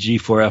 which the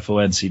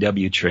G4FON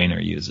CW trainer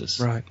uses.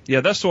 Right. Yeah,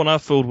 that's the one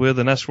I've fooled with,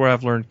 and that's where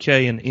I've learned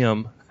K and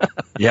M.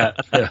 Yeah.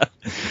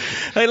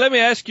 Hey, let me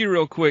ask you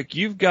real quick.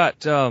 You've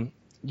got,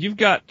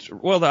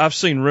 I've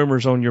seen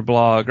rumors on your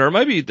blog, or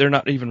maybe they're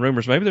not even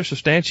rumors, maybe they're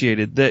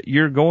substantiated, that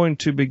you're going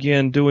to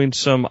begin doing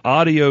some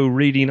audio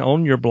reading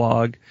on your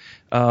blog.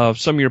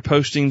 Some of your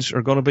postings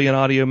are going to be in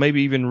audio,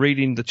 maybe even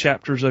reading the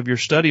chapters of your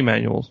study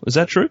manual. Is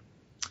that true?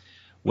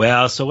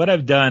 Well, so what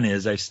I've done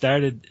is I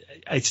started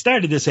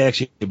this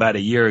actually about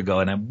a year ago,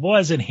 and I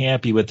wasn't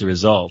happy with the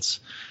results.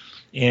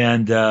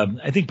 And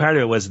I think part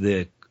of it was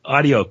the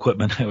audio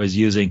equipment I was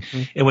using.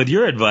 Mm-hmm. And with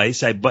your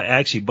advice, I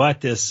actually bought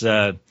this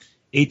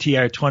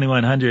ATR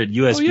 2100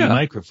 USB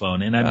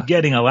microphone, and I'm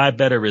getting a lot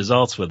better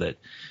results with it.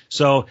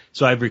 So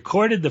I've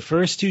recorded the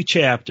first 2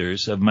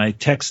 chapters of my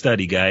tech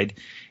study guide,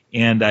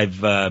 and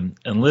I've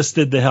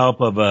enlisted the help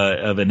of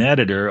an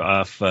editor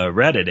off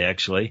Reddit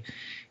actually,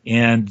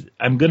 and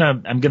I'm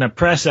gonna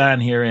press on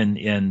here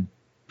and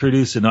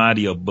produce an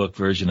audio book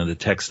version of the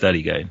tech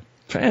study guide.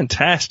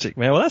 Fantastic,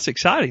 man. Well, that's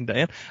exciting,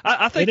 Dan.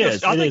 I think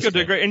you'll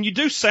do great, and you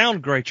do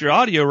sound great. Your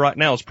audio right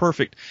now is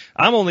perfect.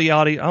 I'm on the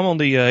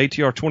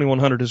ATR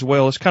 2100 as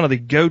well. It's kind of the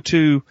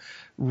go-to,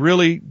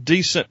 really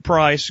decent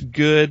price,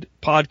 good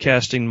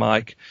podcasting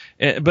mic.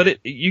 But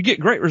you get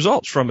great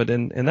results from it,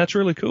 and that's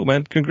really cool,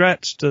 man.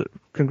 Congrats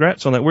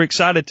on that. We're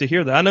excited to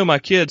hear that. I know my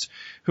kids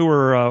who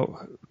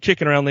are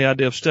kicking around the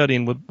idea of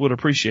studying would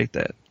appreciate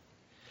that.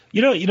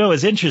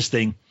 It's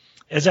interesting.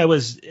 As I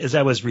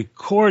was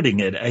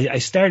recording it, I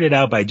started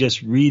out by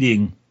just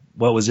reading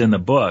what was in the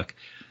book,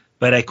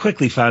 but I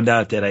quickly found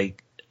out that I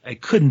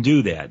couldn't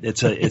do that.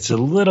 It's a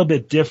little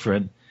bit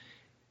different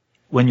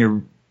when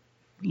you're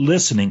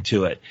listening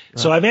to it. Right.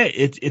 So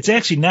it's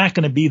actually not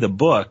going to be the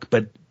book,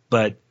 but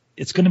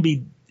it's going to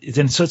be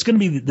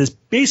this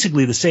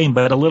basically the same,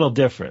 but a little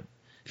different.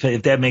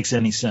 If that makes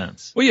any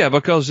sense. Well, yeah,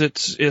 because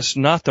it's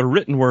not the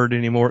written word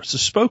anymore; it's the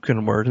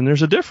spoken word, and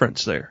there's a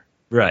difference there.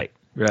 Right.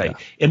 Yeah.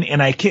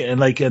 And I can't,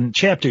 like in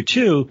chapter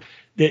 2,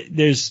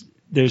 there's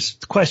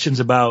questions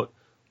about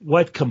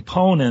what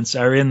components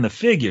are in the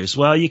figures.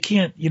 Well, you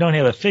don't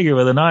have a figure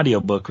with an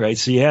audiobook, right?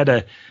 So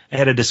I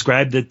had to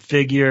describe the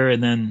figure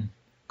and then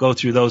go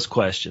through those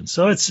questions.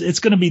 So it's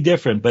going to be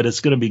different, but it's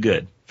going to be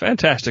good.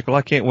 Fantastic. Well,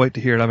 I can't wait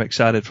to hear it. I'm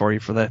excited for you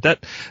for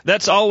that.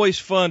 That's always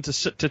fun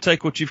to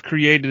take what you've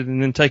created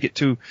and then take it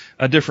to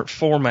a different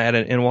format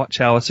and watch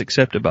how it's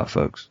accepted by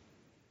folks.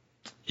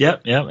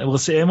 Yep. And we'll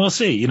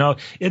see.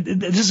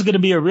 This is going to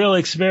be a real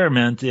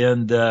experiment,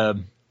 and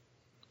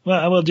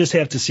we'll just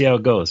have to see how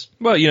it goes.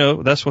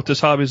 Well, that's what this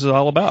hobby is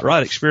all about,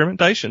 right?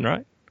 Experimentation,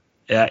 right?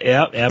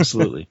 Yeah,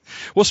 absolutely.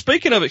 Well,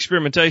 speaking of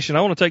experimentation,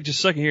 I want to take just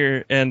a second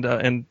here and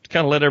kind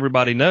of let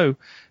everybody know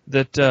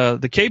that the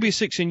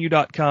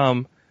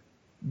KB6NU.com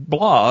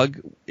blog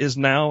is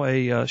now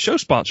a show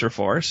sponsor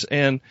for us,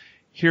 and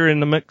here in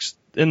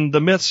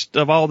the midst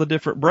of all the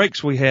different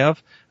breaks we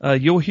have,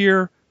 you'll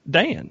hear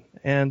Dan.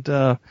 And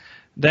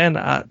Dan,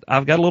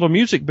 I've got a little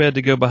music bed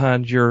to go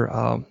behind your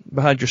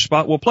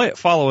spot. We'll play it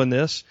following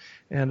this,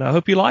 and I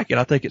hope you like it.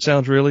 I think it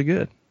sounds really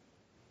good.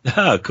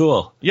 Oh,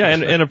 cool. Yeah,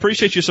 and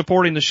appreciate you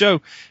supporting the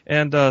show,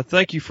 and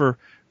thank you for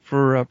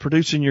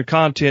producing your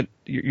content.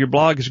 Your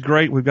blog is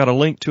great. We've got a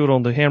link to it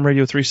on the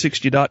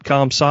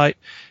hamradio360.com site,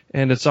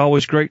 and it's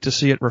always great to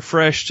see it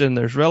refreshed, and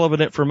there's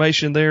relevant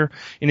information there.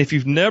 And if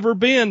you've never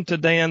been to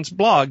Dan's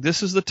blog,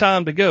 this is the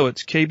time to go.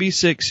 It's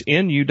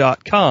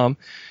kb6nu.com,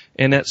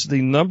 and that's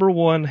the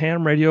 #1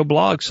 ham radio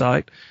blog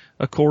site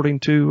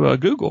according to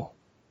Google.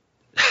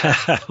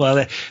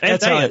 Well,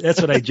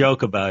 that's what I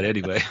joke about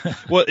anyway.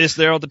 Well, it's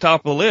there at the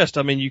top of the list.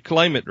 I mean, you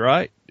claim it,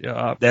 right?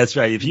 That's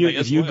right. If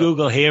you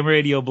Google ham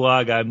radio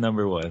blog, I'm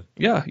 #1.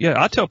 Yeah.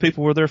 I tell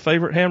people we're their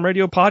favorite ham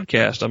radio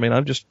podcast. I mean,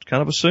 I'm just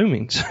kind of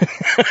assuming.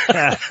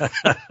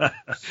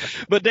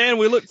 But Dan,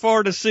 we look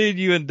forward to seeing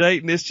you in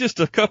Dayton. It's just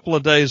a couple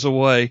of days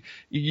away.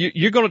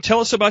 You're going to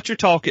tell us about your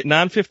talk at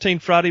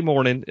 9:15 Friday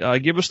morning.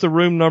 Give us the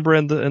room number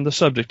and the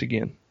subject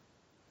again.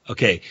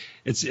 Okay.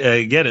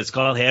 It's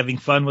called Having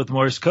Fun with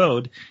Morse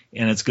Code,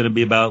 and it's going to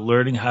be about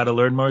learning how to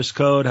learn Morse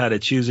code, how to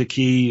choose a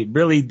key,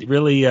 really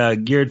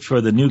geared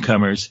for the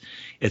newcomers.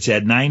 It's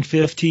at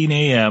 9:15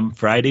 a.m.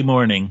 Friday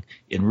morning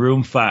in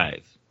room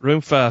 5.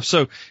 Room 5.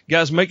 So,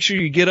 guys, make sure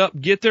you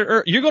get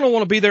there. You're going to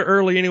want to be there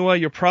early anyway.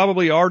 You're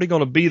probably already going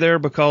to be there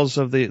because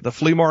of the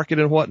flea market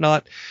and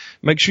whatnot.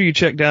 Make sure you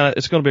check down.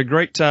 It's going to be a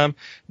great time.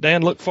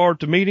 Dan, look forward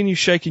to meeting you,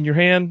 shaking your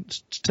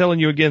hand, telling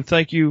you again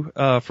thank you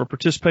for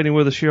participating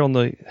with us here on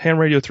the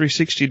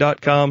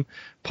hamradio360.com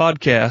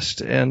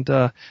podcast.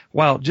 And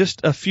wow,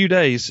 just a few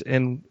days,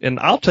 and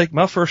I'll take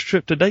my first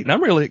trip to Dayton.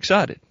 I'm really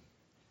excited.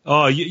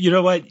 Oh, you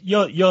know what?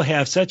 You'll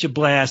have such a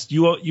blast.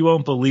 You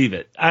won't believe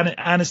it.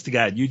 Honest to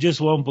God, you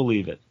just won't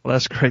believe it. Well,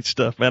 that's great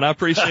stuff, man. I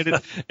appreciate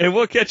it. And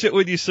we'll catch up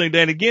with you soon,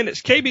 Dan. Again,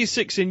 it's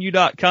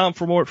kb6nu.com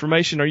for more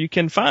information, or you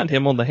can find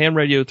him on the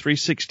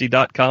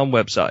hamradio360.com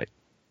website.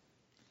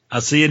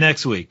 I'll see you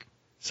next week.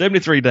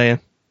 73, Dan.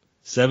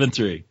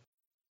 73.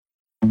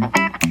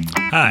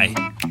 Hi,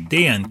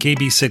 Dan,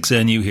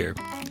 KB6NU here.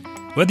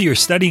 Whether you're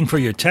studying for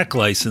your tech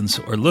license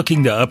or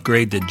looking to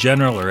upgrade to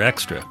general or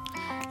extra,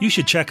 you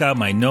should check out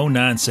my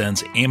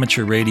no-nonsense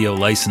amateur radio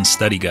license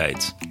study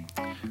guides.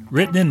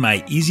 Written in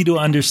my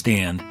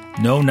easy-to-understand,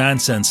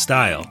 no-nonsense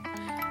style,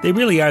 they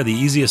really are the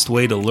easiest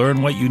way to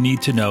learn what you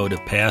need to know to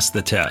pass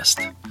the test.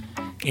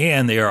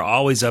 And they are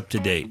always up to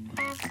date.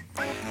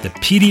 The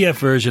PDF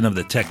version of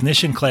the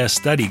Technician Class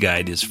Study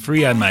Guide is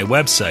free on my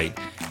website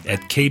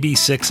at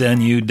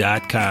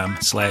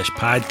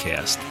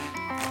kb6nu.com/podcast.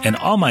 And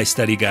all my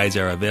study guides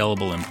are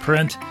available in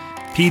print,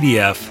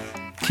 PDF,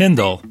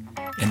 Kindle,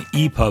 and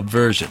EPUB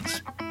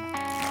versions.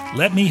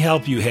 Let me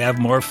help you have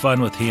more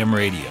fun with ham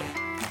radio.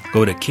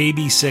 Go to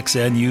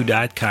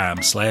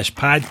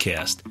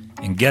kb6nu.com/podcast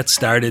and get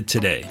started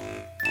today.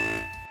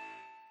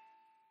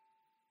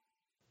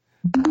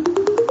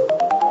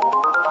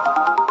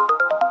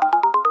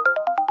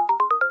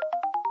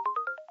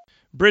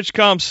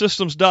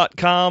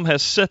 BridgeComSystems.com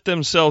has set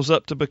themselves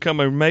up to become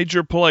a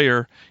major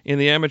player in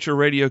the amateur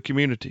radio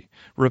community.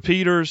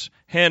 Repeaters,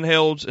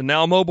 handhelds, and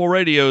now mobile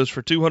radios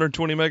for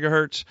 220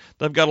 megahertz.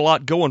 They've got a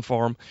lot going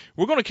for them.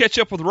 We're going to catch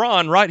up with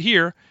Ron right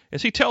here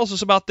as he tells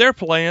us about their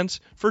plans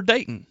for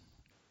Dayton.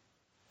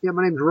 Yeah,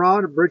 my name's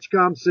Ron of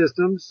Bridgecom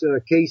Systems,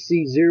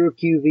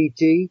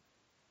 KC0QVT.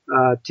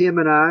 Tim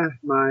and I,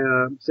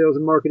 my sales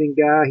and marketing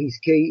guy, he's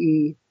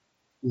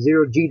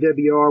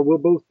KE0GWR. We'll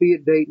both be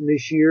at Dayton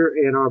this year,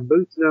 and our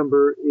booth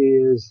number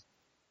is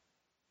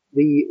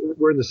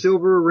we're in the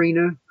Silver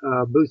Arena,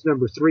 booth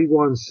number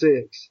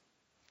 316.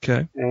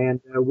 Okay.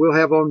 And we'll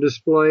have on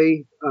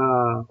display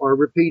our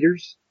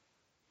repeaters,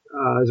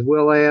 as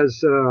well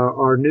as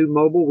our new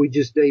mobile we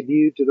just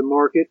debuted to the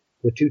market,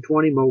 the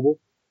 220 mobile.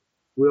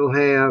 We'll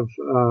have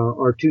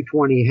our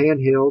 220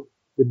 handheld,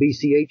 the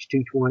BCH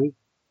 220.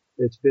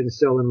 That's been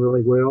selling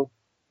really well.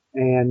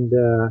 And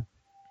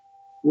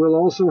we'll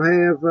also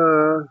have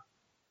a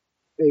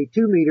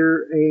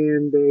 2-meter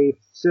and a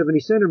 70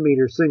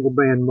 centimeter single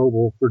band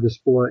mobile for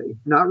display.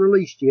 Not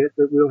released yet,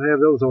 but we'll have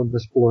those on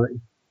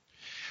display.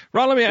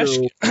 Ron, let me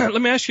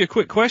ask you a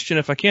quick question,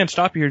 if I can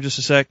stop you here just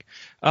a sec.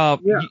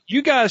 Yeah.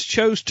 You guys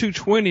chose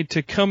 220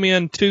 to come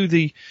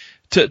into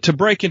to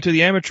break into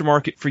the amateur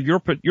market for your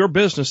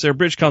business there,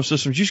 Bridgecom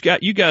Systems.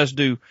 You guys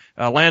do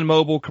land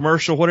mobile,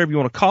 commercial, whatever you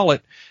want to call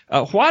it.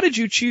 Why did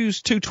you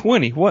choose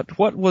 220? What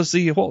was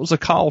the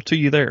call to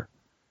you there?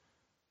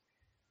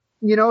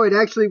 You know, it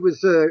actually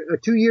was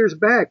 2 years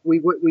back.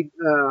 We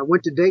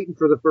went to Dayton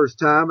for the first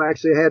time. I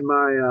actually had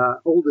my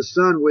oldest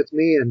son with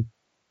me, and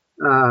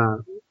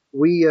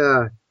we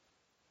had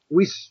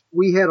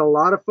a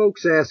lot of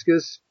folks ask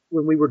us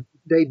when we were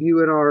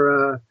debuting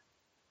our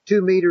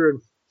 2-meter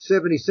and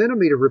 70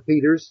 centimeter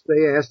repeaters.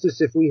 They asked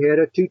us if we had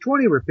a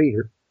 220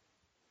 repeater,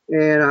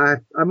 and I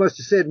must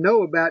have said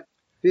no about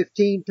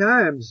 15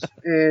 times.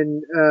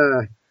 And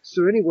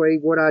so anyway,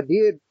 what I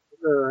did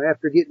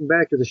after getting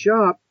back to the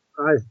shop,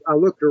 I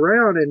looked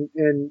around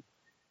and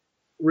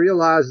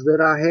realized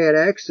that I had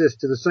access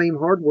to the same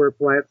hardware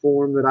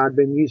platform that I'd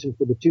been using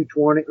for the 2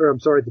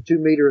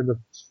 meter and the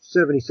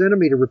 70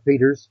 centimeter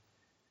repeaters.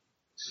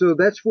 So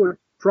that's what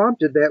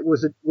prompted that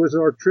was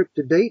our trip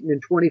to Dayton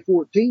in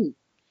 2014.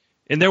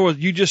 And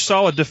you just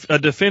saw a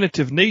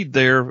definitive need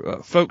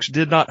there. Folks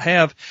did not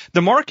have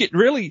the market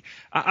really.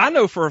 I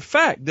know for a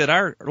fact that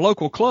our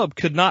local club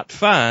could not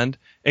find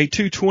a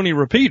 220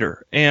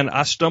 repeater. And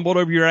I stumbled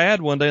over your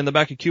ad one day in the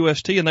back of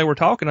QST and they were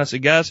talking. I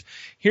said, guys,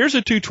 here's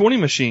a 220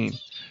 machine.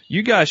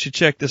 You guys should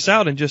check this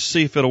out and just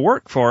see if it'll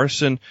work for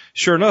us. And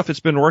sure enough,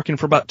 it's been working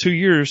for about 2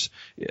 years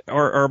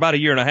or about a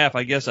year and a half,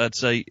 I guess I'd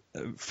say,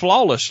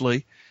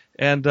 flawlessly.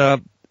 And,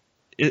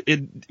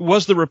 it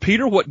was the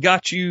repeater what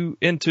got you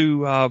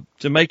into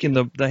to making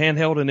the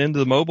handheld and into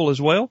the mobile as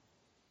well?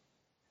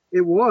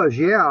 It was,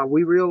 yeah.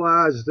 We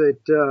realized that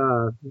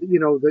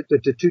that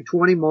the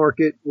 220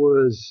 market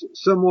was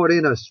somewhat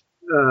in a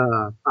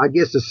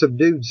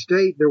subdued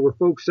state. There were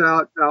folks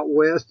out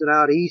west and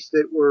out east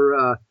that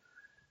were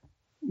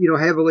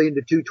heavily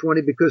into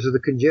 220 because of the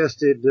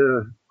congested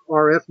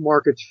RF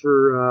markets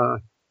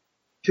for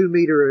 2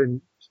 meter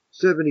and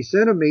 70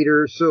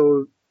 centimeter.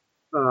 So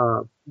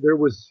there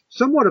was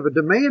somewhat of a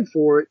demand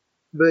for it,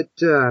 but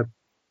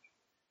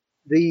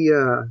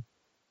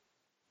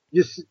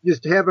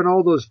just having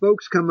all those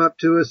folks come up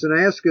to us and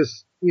ask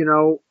us,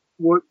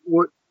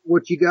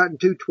 what you got in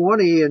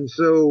 220, and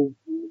so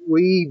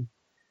we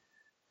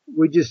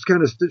just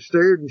kind of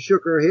stared and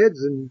shook our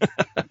heads, and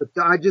but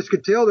I just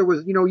could tell there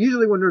was,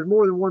 usually when there's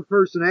more than one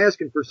person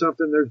asking for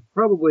something, there's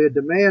probably a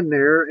demand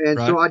there, and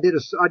right. So I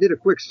did a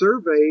quick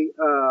survey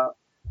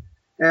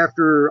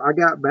after I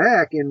got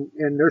back, and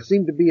there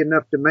seemed to be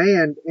enough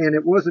demand, and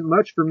it wasn't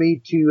much for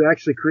me to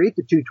actually create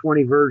the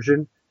 220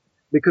 version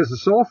because the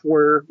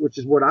software, which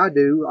is what I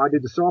do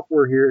the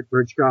software here at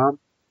Bridgecom,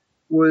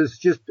 was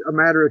just a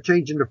matter of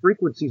changing the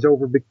frequencies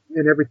over,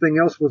 and everything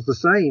else was the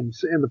same.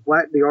 And the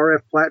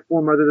RF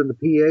platform, other than the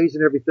PAs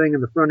and everything in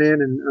the front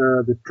end and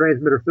the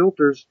transmitter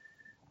filters,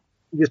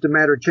 just a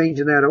matter of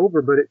changing that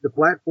over. But the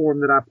platform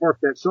that I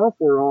parked that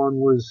software on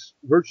was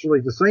virtually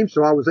the same.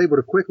 So I was able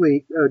to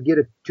quickly get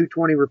a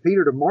 220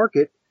 repeater to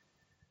market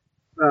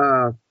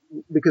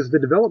because the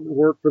development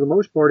work for the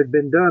most part had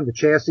been done. The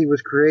chassis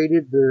was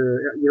created.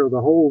 The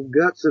whole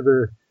guts of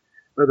the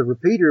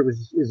repeater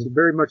is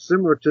very much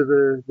similar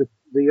to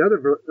the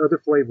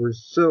other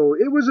flavors. So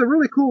it was a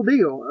really cool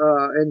deal.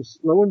 And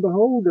lo and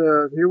behold,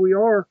 here we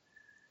are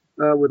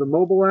with a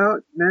mobile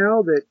out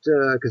now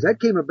because that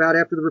came about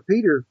after the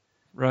repeater.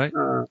 Right.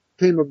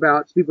 Came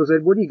about. People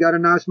said, "Well, you got a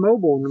nice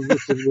mobile," and we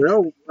said,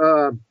 "Well,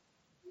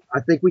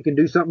 I think we can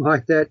do something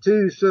like that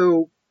too."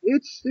 So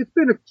it's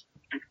been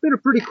a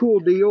pretty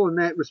cool deal in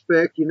that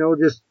respect.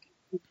 You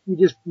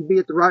just be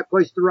at the right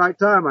place at the right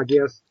time, I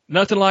guess.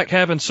 Nothing like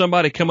having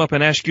somebody come up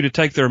and ask you to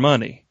take their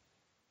money.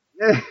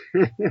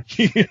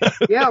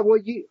 Yeah. Well,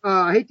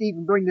 I hate to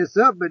even bring this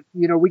up, but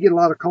we get a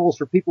lot of calls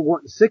for people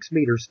wanting 6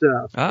 meter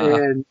stuff,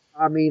 and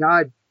I mean,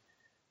 I'd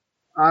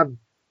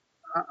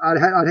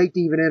hate to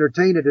even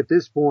entertain it at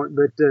this point,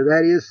 but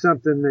that is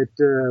something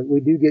that we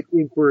do get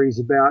inquiries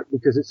about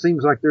because it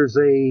seems like there's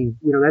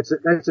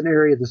that's an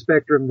area of the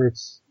spectrum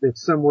that's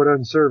somewhat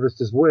unserviced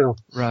as well.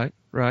 Right.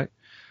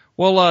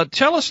 Well,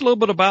 tell us a little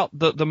bit about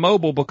the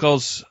mobile,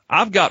 because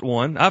I've got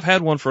one. I've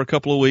had one for a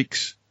couple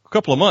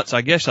of months,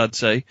 I guess I'd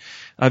say.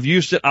 I've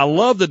used it. I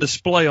love the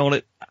display on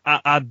it.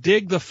 I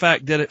dig the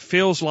fact that it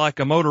feels like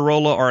a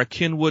Motorola or a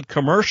Kenwood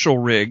commercial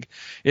rig.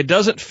 It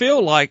doesn't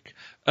feel like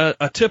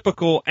a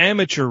typical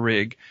amateur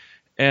rig,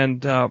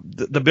 and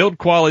the build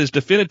quality is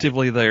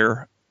definitively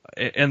there,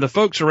 and the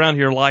folks around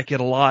here like it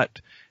a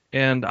lot,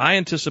 and I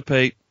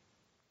anticipate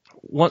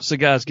once the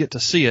guys get to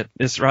see it,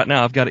 it's right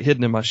now I've got it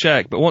hidden in my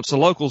shack, but once the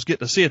locals get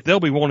to see it, they'll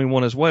be wanting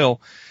one as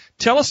well.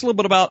 Tell us a little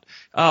bit about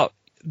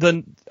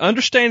the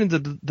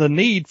understanding the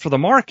need for the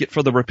market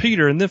for the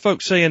repeater, and then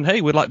folks saying,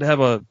 hey, we'd like to have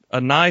a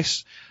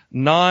nice,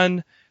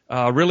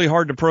 really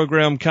hard to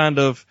program kind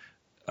of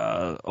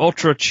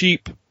ultra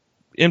cheap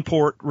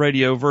import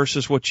radio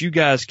versus what you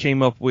guys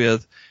came up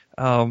with.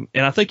 And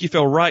I think you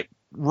fell right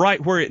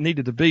where it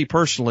needed to be.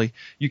 Personally,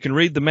 you can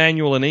read the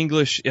manual in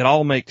English. It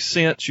all makes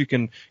sense. You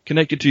can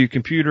connect it to your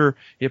computer.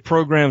 It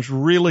programs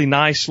really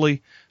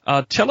nicely.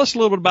 Tell us a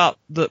little bit about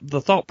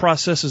the thought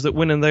processes that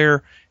went in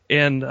there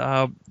and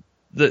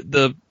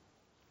the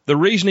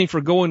reasoning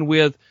for going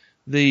with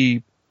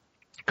the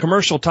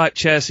commercial type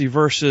chassis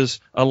versus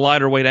a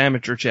lighter weight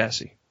amateur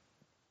chassis.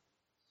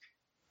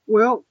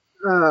 Well,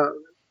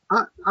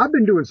 I've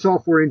been doing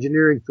software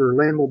engineering for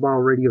land mobile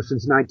radio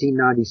since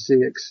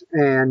 1996,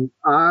 and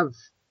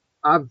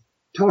I've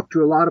talked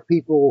to a lot of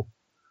people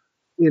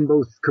in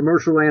both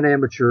commercial and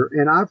amateur,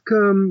 and I've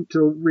come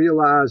to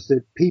realize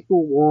that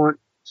people want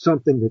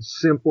something that's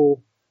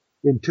simple,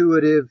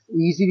 intuitive,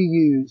 easy to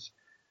use.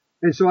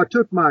 And so I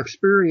took my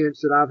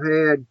experience that I've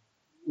had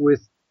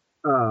with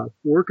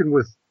working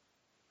with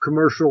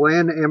commercial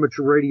and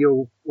amateur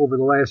radio over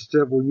the last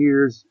several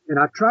years, and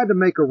I tried to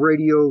make a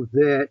radio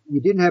that you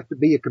didn't have to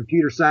be a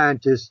computer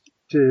scientist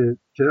to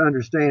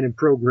understand and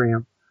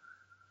program.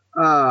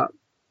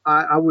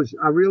 I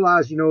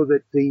realized,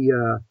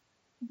 that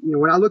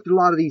when I looked at a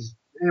lot of these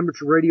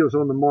amateur radios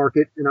on the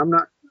market, and I'm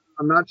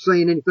not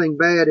saying anything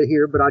bad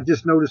here, but I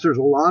just noticed there's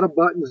a lot of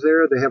buttons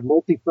there. They have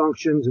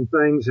multi-functions and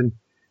things, and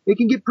it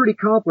can get pretty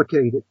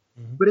complicated.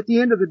 Mm-hmm. But at the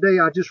end of the day,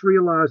 I just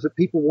realized that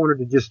people wanted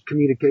to just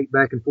communicate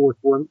back and forth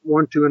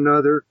one to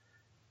another.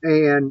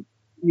 And,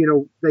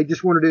 they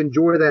just wanted to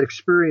enjoy that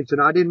experience.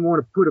 And I didn't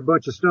want to put a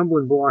bunch of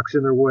stumbling blocks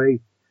in their way.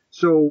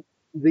 So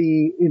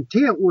the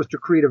intent was to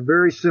create a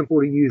very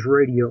simple to use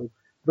radio,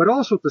 but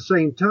also at the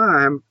same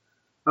time,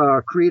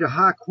 create a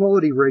high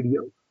quality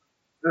radio.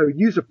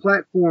 Use a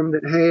platform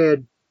that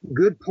had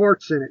good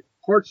parts in it,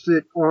 parts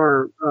that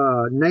are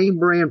name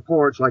brand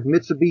parts like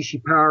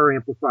Mitsubishi Power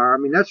Amplifier. I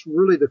mean, that's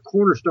really the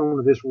cornerstone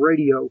of this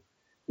radio.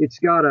 It's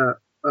got a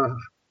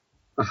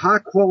high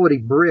quality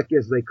brick,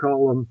 as they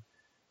call them,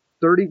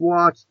 30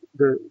 watts.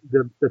 The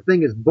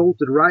thing is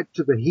bolted right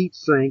to the heat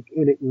sink,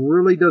 and it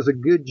really does a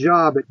good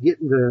job at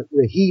getting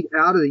the heat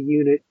out of the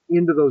unit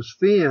into those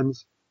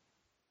fins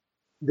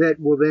that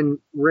will then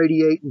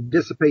radiate and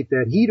dissipate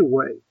that heat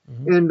away.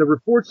 Mm-hmm. And the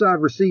reports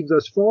I've received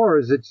thus far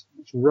is it's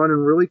running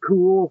really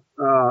cool.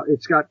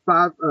 It's got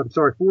 4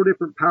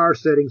 different power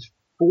settings,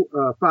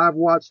 5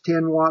 watts,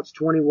 10 watts,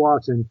 20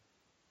 watts, and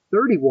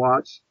 30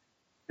 watts.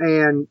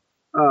 And,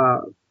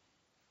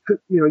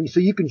 so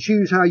you can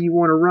choose how you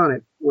want to run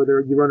it, whether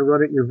you want to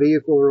run it in your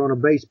vehicle or on a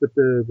base, but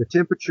the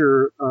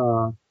temperature,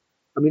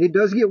 it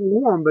does get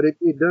warm, but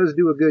it does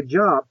do a good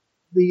job.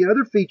 The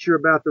other feature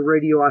about the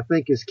radio I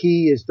think is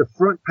key is the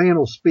front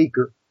panel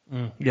speaker.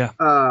 Yeah.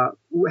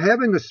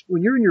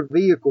 When you're in your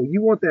vehicle,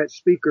 you want that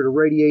speaker to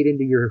radiate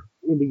into your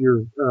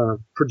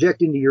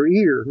project into your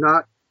ear,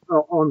 not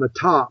on the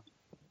top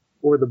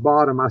or the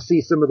bottom. I see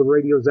some of the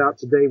radios out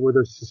today where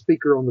there's a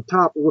speaker on the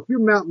top. Well, if you're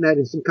mounting that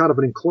in some kind of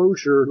an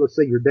enclosure, let's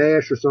say your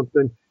dash or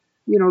something,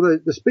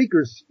 the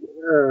speakers,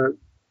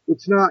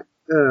 it's not,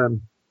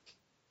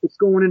 it's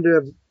going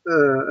into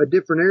a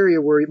different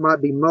area where it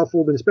might be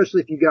muffled, and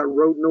especially if you got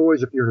road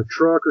noise, if you're in a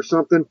truck or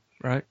something.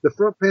 Right. The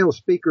front panel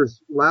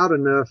speaker's loud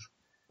enough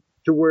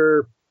to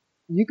where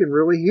you can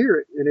really hear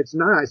it, and it's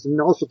nice.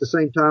 And also at the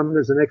same time,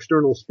 there's an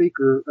external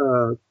speaker,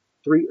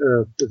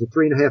 there's a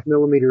 3.5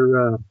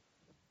 millimeter,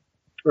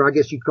 or I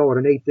guess you'd call it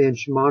an 1/8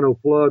 inch mono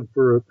plug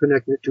for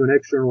connecting it to an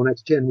external, and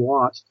that's 10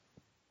 watts.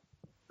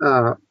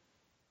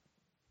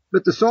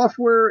 But the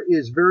software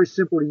is very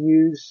simple to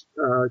use,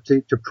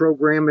 to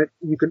program it.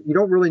 You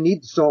don't really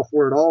need the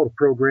software at all to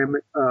program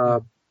it.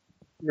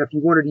 If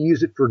you wanted to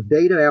use it for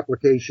data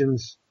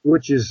applications,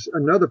 which is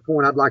another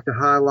point I'd like to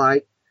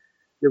highlight,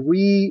 that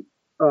we,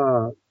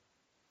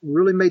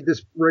 really made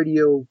this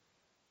radio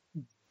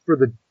for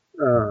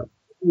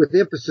with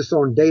emphasis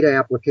on data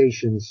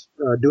applications,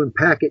 doing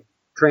packet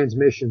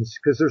transmissions,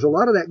 because there's a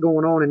lot of that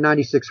going on in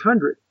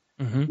 9600.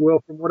 Mm-hmm.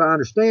 Well, from what I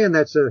understand,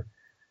 that's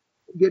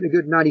getting a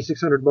good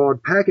 9600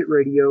 baud packet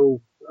radio,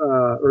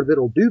 or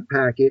that'll do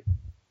packet,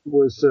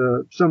 was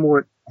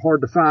somewhat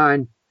hard to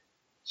find.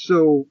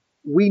 So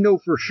we know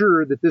for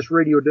sure that this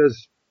radio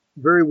does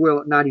very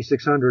well at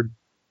 9600,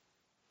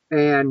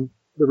 and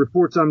the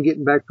reports I'm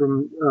getting back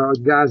from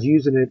guys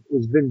using it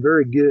has been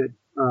very good.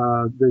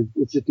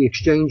 It's just the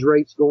exchange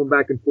rates going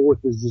back and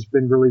forth has just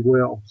been really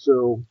well.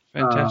 So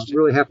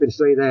really happy to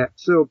say that.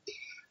 So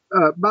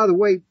by the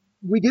way,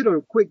 we did a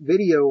quick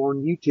video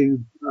on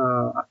YouTube,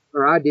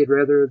 or I did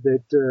rather,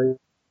 that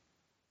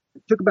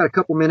took about a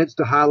couple minutes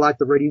to highlight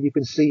the radio. You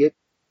can see it.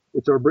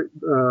 It's our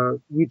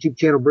YouTube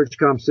channel,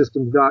 Bridgecom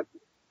Systems.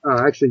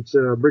 Actually, it's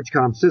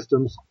Bridgecom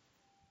Systems.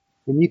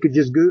 And you could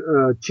just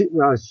I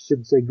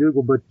shouldn't say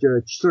Google, but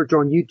search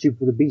on YouTube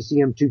for the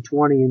BCM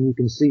 220, and you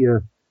can see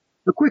a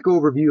quick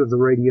overview of the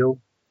radio.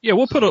 Yeah,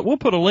 we'll put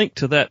a link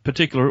to that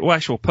particular. Well,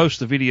 actually, we'll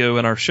post the video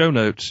in our show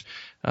notes.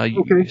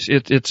 Okay.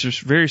 It's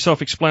just very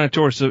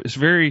self-explanatory. So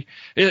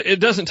it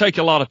doesn't take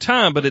a lot of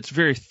time, but it's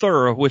very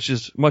thorough, which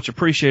is much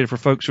appreciated for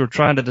folks who are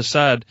trying to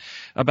decide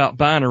about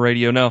buying a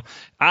radio. Now,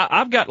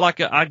 I've got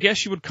I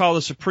guess you would call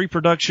this a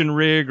pre-production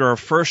rig or a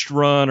first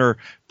run or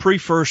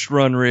pre-first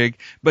run rig,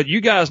 but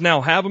you guys now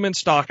have them in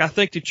stock. I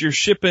think that you're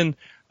shipping,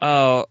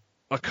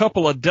 a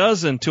couple of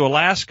dozen to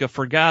Alaska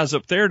for guys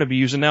up there to be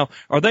using. Now,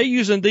 are they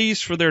using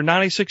these for their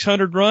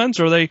 9600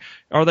 runs, or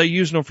are they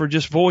using them for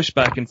just voice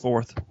back and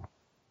forth?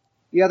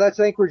 Yeah, that's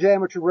Anchorage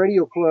Amateur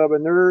Radio Club,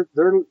 and they're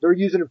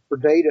using it for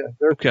data.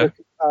 Okay.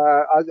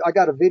 I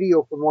got a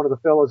video from one of the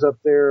fellows up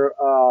there.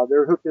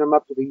 They're hooking them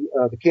up to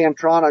the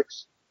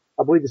Camtronics.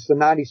 I believe it's the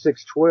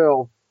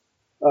 9612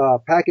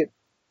 packet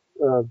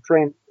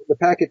the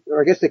packet,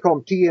 or I guess they call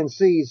them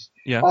TNCs.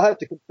 Yeah. I'll have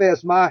to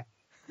confess my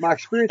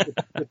experience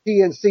with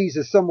TNCs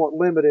is somewhat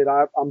limited.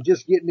 I'm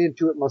just getting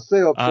into it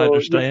myself. So I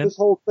understand. This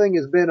whole thing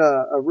has been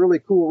a really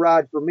cool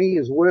ride for me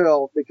as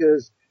well,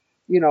 because,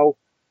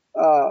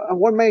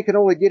 one man can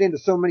only get into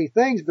so many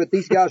things, but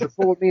these guys are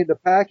pulling me into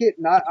packet,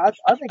 and I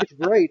think it's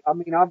great. I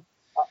mean, I'm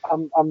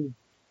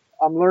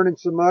learning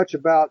so much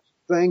about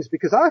things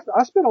because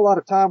I spend a lot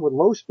of time with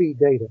low speed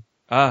data.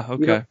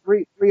 Okay.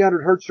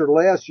 300 hertz or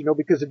less,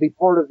 because it'd be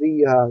part of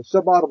the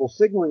subaudible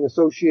signaling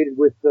associated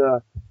with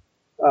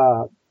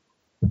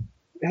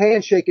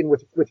handshaking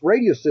with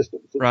radio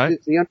systems. Right.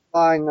 It's the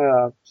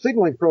underlying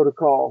signaling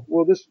protocol.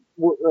 Well, this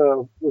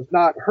was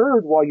not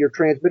heard while you're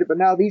transmitting, but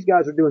now these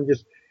guys are doing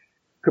just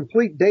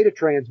complete data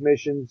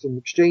transmissions and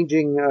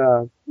exchanging,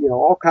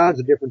 all kinds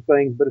of different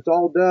things, but it's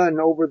all done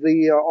over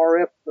the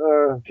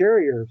RF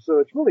carrier. So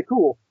it's really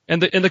cool.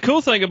 And the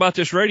cool thing about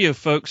this radio,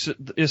 folks,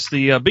 is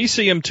the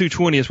BCM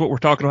 220 is what we're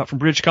talking about from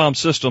Bridgecom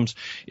Systems.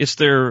 It's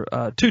their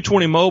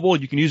 220 mobile.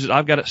 You can use it.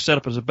 I've got it set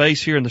up as a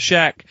base here in the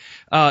shack.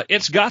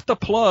 It's got the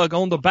plug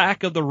on the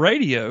back of the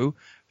radio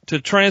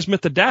to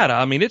transmit the data.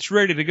 I mean, it's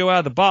ready to go out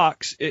of the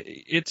box.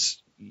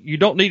 You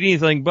don't need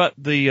anything but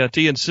the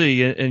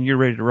TNC, and you're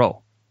ready to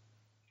roll.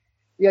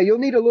 Yeah, you'll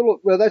need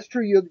well, that's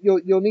true.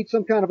 You'll need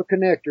some kind of a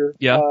connector.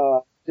 Yeah.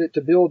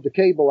 To build the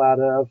cable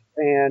out of,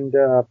 and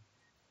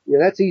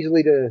that's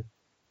easily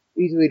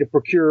to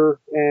procure,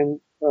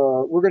 and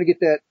we're going to get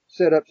that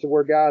set up so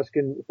where guys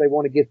can, if they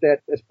want to get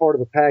that as part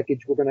of a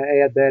package, we're going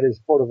to add that as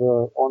part of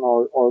on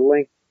our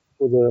link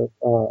for the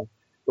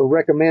or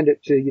recommend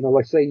it to,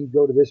 like say you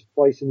go to this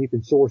place and you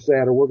can source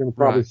that, or we're going to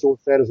probably source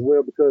that as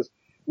well, because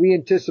we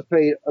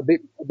anticipate a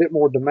bit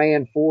more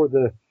demand for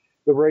the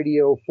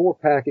radio for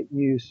packet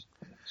use.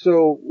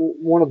 So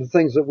one of the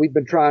things that we've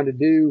been trying to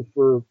do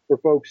for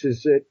folks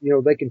is that,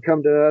 they can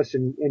come to us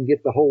and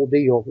get the whole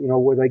deal,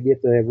 where they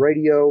get the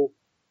radio,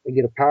 they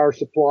get a power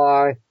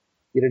supply,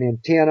 get an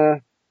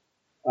antenna,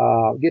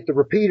 get the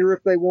repeater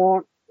if they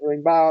want, or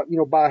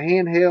buy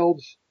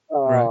handhelds.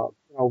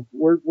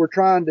 We're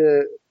trying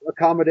to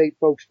accommodate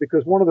folks,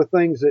 because one of the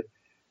things that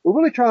we're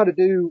really trying to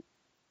do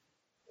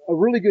a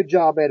really good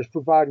job at is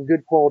providing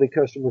good quality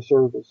customer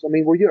service. I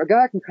mean, where a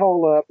guy can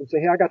call up and say,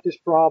 hey, I got this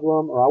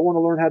problem, or I want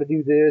to learn how to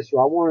do this,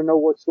 or I want to know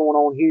what's going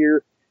on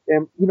here.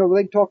 And,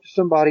 they can talk to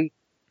somebody,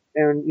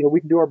 and, we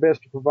can do our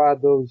best to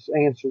provide those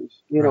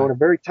answers, in a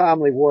very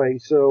timely way.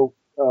 So,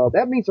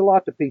 that means a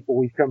lot to people,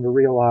 we've come to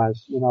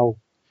realize, Well,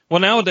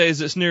 nowadays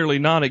it's nearly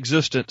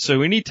non-existent,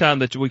 so anytime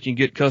that we can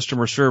get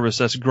customer service,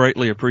 that's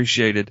greatly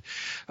appreciated.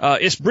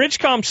 It's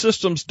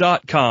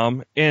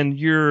bridgecomsystems.com, and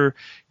you're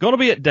going to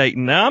be at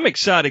Dayton. Now, I'm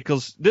excited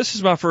because this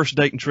is my first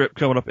Dayton trip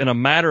coming up in a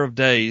matter of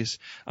days.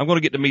 I'm going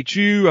to get to meet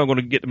you. I'm going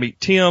to get to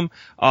meet Tim,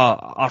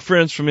 our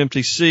friends from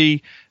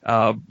MTC,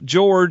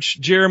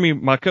 George, Jeremy,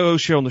 my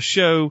co-host here on the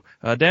show,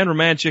 Dan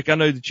Romanchik. I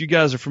know that you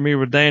guys are familiar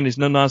with Dan. He's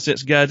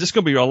no-nonsense guy. It's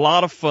going to be a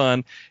lot of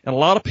fun, and a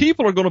lot of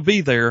people are going to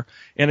be there.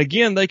 And,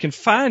 again, they can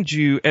find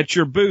you at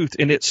your booth,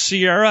 and it's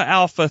Sierra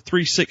Alpha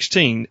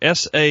 316,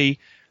 SA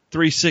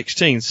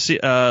 316,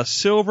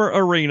 Silver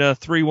Arena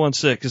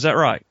 316. Is that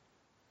right?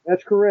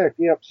 That's correct.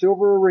 Yep,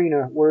 Silver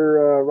Arena.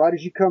 We're right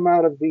as you come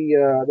out of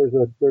the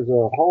there's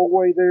a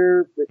hallway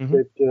there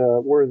where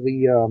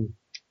the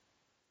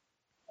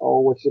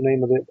what's the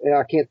name of it?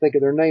 I can't think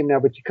of their name now,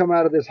 but you come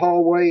out of this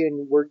hallway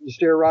and you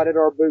stare right at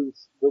our booth.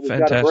 But we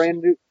got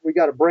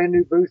a brand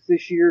new booth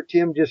this year.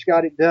 Tim just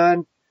got it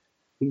done.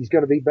 He's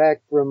going to be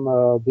back from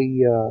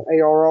the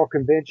ARL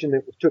convention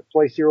that took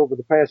place here over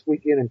the past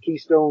weekend in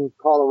Keystone,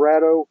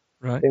 Colorado.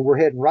 Right. And we're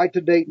heading right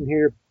to Dayton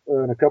here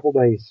in a couple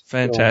days.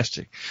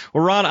 Fantastic.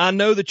 Well, Ron, I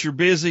know that you're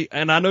busy,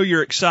 and I know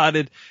you're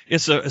excited.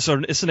 It's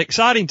an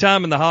exciting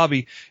time in the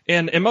hobby,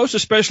 and most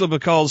especially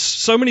because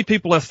so many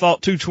people have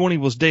thought 220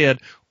 was dead,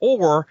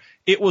 or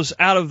it was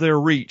out of their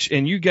reach,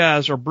 and you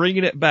guys are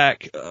bringing it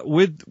back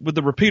with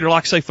the repeater.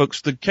 Like I say,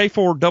 folks, the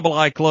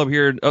K4II Club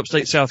here in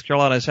upstate South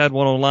Carolina has had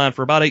one online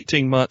for about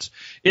 18 months.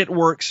 It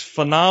works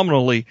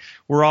phenomenally.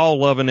 We're all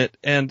loving it,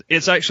 and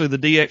it's actually the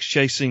DX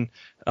chasing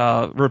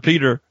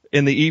repeater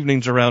in the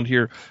evenings around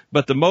here.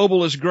 But the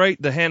mobile is great.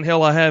 The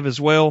handheld I have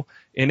as well,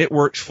 and it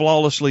works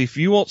flawlessly. If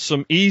you want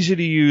some easy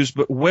to use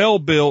but well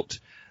built,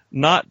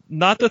 not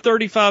the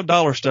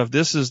 $35 stuff.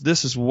 This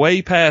is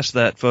way past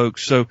that,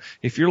 folks. So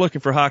if you're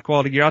looking for high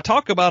quality gear, I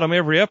talk about them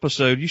every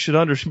episode. You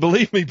should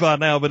believe me by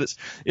now, but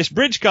it's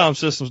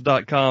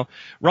bridgecomsystems.com.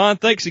 Ron,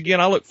 thanks again.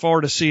 I look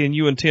forward to seeing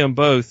you and Tim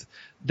both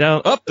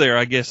up there,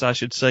 I guess I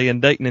should say,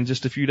 in Dayton in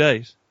just a few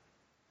days.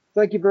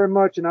 Thank you very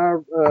much, and I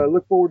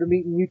look forward to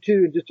meeting you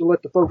too. And just to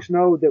let the folks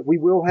know that we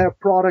will have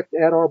product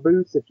at our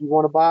booth. If you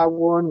want to buy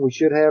one, we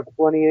should have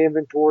plenty of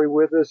inventory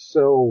with us.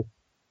 So,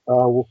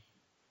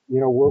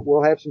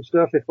 we'll have some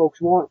stuff if folks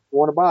want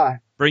to buy.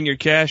 Bring your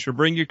cash or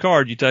bring your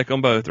card. You take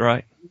them both,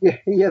 right?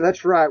 Yeah,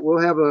 that's right.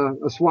 We'll have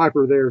a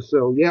swiper there.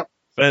 So, yep.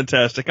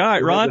 Fantastic. All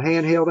right, Ron. The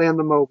handheld and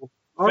the mobile.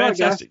 All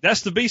Fantastic. Right,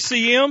 that's the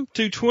BCM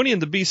 220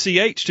 and the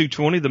BCH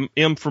 220. The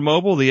M for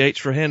mobile, the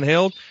H for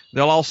handheld.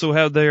 They'll also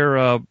have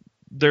their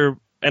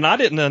and I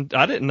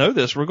didn't know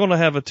this. We're going to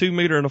have a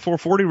 2-meter and a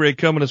 440 rig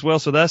coming as well,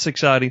 so that's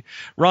exciting.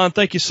 Ron,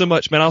 thank you so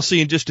much, man. I'll see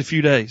you in just a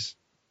few days.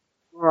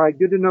 All right,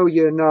 good to know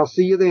you, and I'll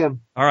see you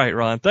then. All right,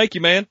 Ron. Thank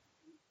you, man.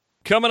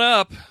 Coming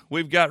up,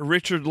 we've got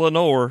Richard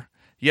Lenore.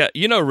 Yeah,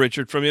 you know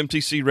Richard from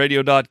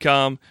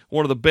MTCRadio.com,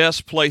 one of the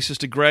best places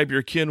to grab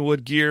your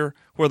Kenwood gear,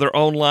 whether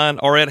online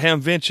or at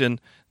Hamvention.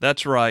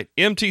 That's right,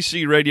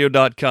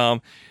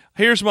 MTCRadio.com.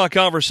 Here's my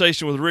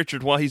conversation with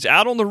Richard while he's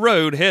out on the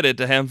road headed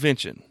to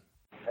Hamvention.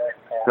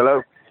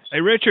 Hello.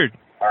 Hey, Richard.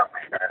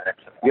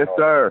 Yes,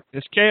 sir.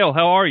 It's Cale.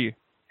 How are you?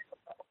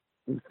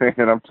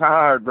 Man, I'm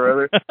tired,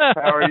 brother.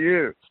 How are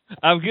you?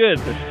 I'm good.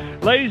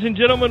 Ladies and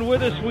gentlemen,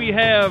 with us we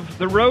have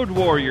the road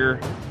warrior,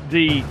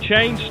 the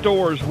chain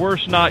store's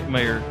worst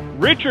nightmare,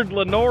 Richard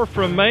Lenore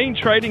from Main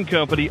Trading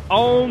Company,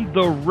 on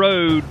the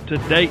road to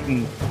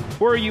Dayton.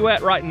 Where are you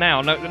at right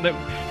now?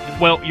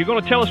 Well, you're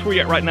going to tell us where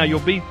you're at right now. You'll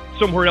be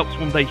somewhere else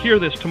when they hear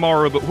this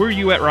tomorrow, but where are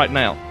you at right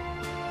now?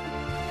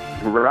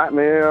 Right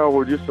now,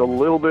 we're just a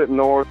little bit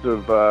north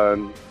of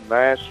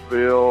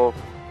Nashville,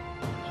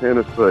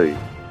 Tennessee.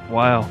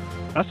 Wow.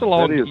 That's a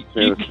long... That is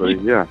Tennessee,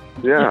 yeah.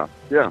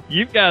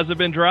 You guys have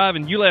been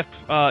driving. You left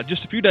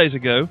just a few days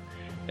ago,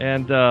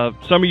 and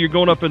some of you are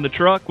going up in the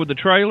truck with the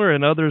trailer,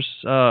 and others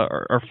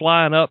are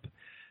flying up.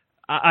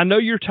 I know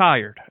you're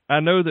tired. I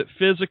know that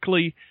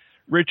physically,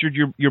 Richard,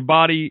 your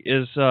body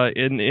is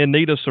in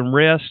need of some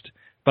rest,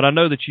 but I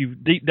know that you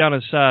deep down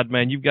inside,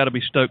 man, you've got to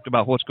be stoked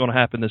about what's going to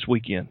happen this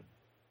weekend.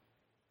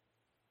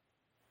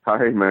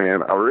 Hey,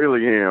 man, I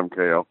really am,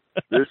 Cal.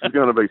 This is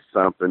going to be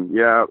something.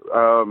 Yeah,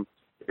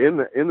 in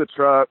the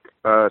truck,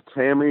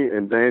 Tammy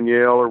and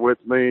Danielle are with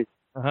me,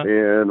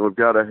 and we've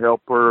got a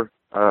helper.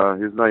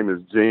 His name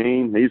is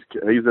Gene. He's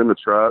in the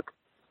truck,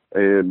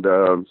 and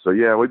so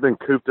yeah, we've been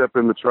cooped up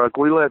in the truck.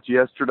 We left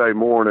yesterday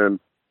morning.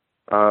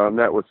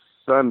 That was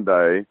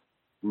Sunday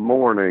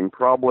morning.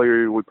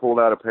 Probably we pulled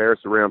out of Paris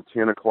around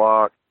 10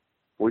 o'clock.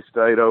 We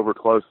stayed over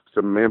close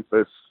to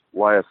Memphis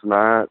last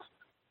night,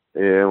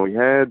 and we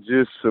had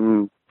just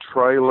some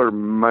trailer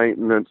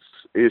maintenance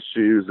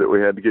issues that we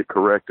had to get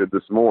corrected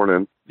this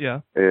morning.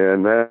 Yeah.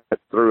 And that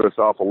threw us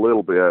off a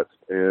little bit.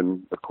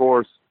 And, of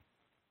course,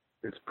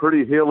 it's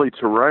pretty hilly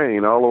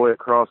terrain all the way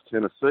across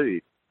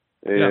Tennessee.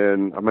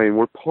 And, I mean,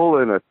 we're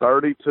pulling a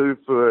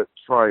 32-foot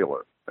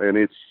trailer, and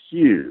it's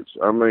huge.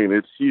 I mean,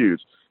 it's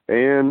huge.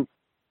 And,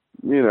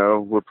 you know,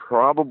 we're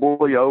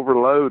probably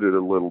overloaded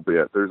a little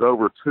bit. There's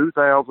over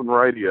 2,000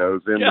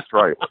 radios in the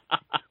trailer.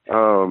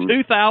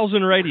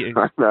 2,000 radios.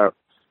 I know.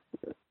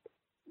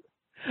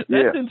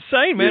 That's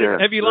insane, man. Yeah.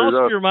 Have you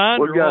lost your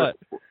mind or what?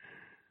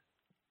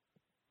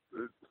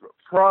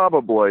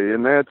 Probably,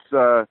 and that's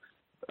that's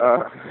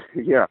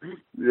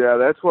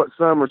what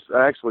some are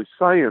actually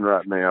saying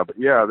right now. But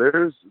yeah,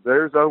 there's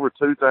over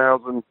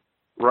 2,000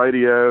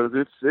 radios.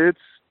 It's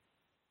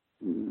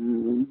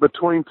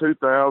between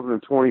 2,000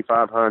 and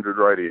 2,500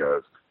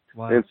 radios.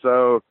 Wow. And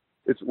so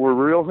we're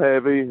real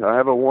heavy. I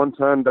have a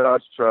 1-ton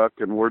Dodge truck,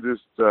 and we're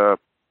just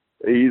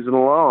easing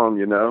along,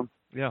 you know.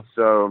 Yeah.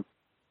 So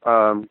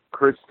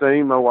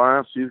Christine, my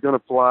wife, she's going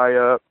to fly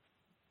up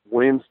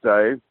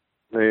Wednesday,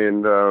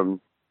 and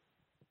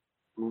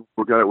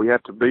we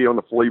have to be on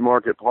the flea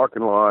market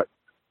parking lot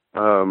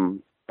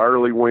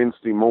early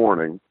Wednesday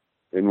morning,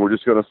 and we're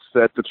just going to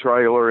set the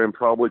trailer and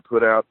probably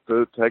put out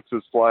the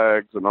Texas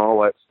flags and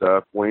all that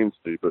stuff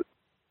Wednesday. But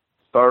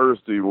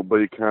Thursday will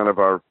be kind of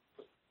our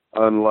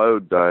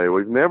unload day.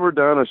 We've never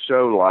done a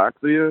show like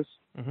this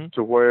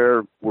to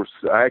where we're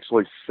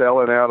actually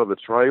selling out of the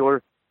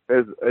trailer.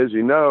 As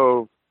you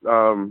know,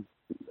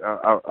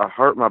 I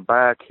hurt my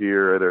back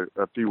here at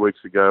a few weeks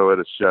ago at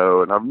a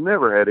show, and I've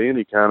never had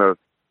any kind of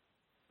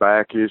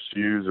back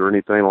issues or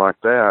anything like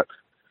that.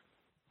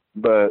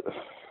 But,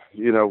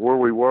 you know, where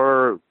we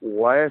were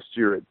last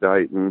year at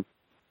Dayton,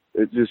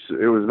 it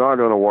was not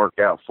going to work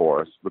out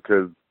for us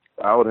because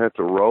I would have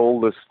to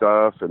roll this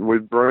stuff, and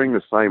we'd bring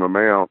the same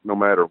amount no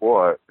matter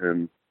what,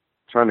 and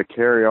trying to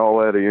carry all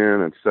that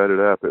in and set it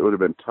up, it would have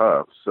been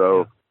tough.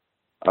 So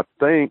I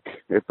think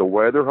if the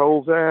weather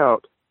holds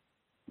out,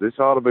 this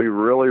ought to be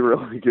really,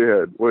 really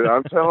good. Well,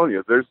 I'm telling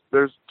you,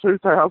 there's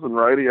 2,000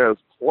 radios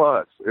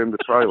plus in the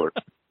trailer.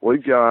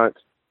 We've got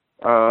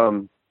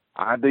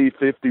ID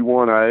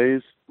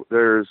 51As.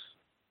 There's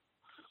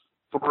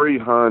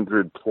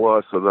 300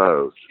 plus of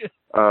those,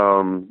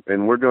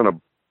 and we're going to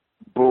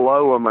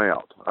blow them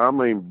out. I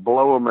mean,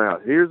 blow them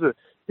out. Here's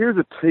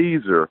a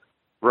teaser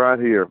right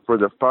here for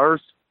the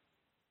first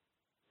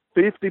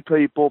 50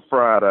 people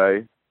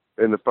Friday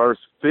and the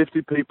first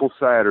 50 people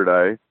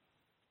Saturday.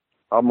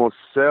 I'm going to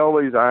sell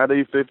these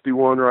ID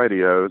 51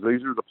 radios.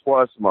 These are the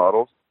plus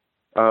models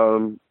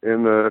in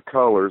the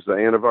colors, the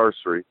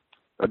anniversary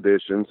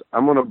editions.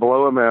 I'm going to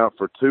blow them out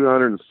for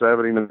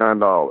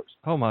 $279.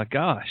 Oh, my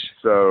gosh.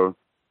 So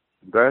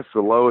that's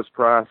the lowest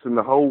price in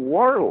the whole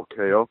world,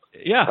 Cale.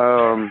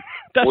 Yeah.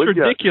 That's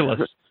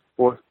ridiculous.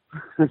 Well,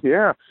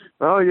 yeah.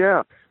 Oh,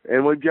 yeah.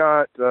 And we've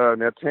got,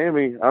 now,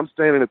 Tammy, I'm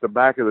standing at the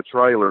back of the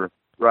trailer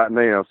right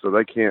now, so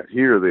they can't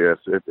hear this.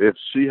 If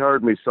she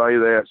heard me say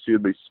that,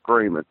 she'd be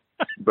screaming.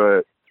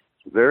 But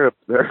they're up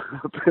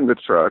in the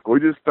truck. We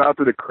just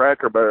stopped at a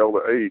Cracker Barrel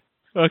to eat.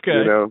 Okay.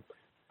 You know.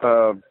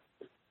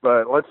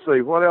 But let's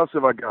see, what else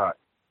have I got?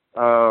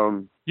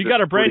 You got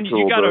a brand new.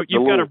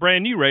 You've got a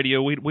brand new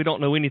radio we don't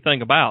know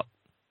anything about.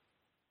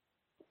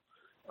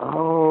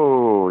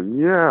 Oh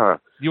yeah.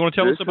 You want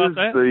to tell us about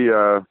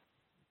that?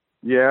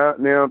 Yeah.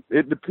 Now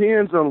it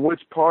depends on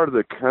which part of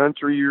the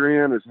country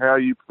you're in, is how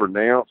you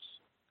pronounce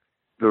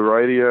the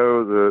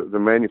radio, the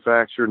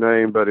manufacturer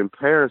name. But in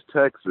Paris,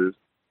 Texas,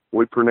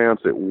 we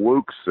pronounce it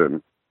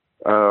Wuxen.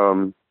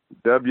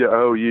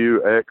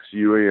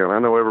 Wouxun. I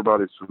know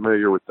everybody's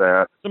familiar with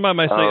that. Somebody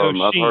may say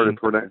I've heard it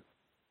pronounced.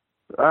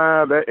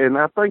 And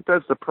I think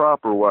that's the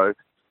proper way.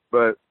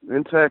 But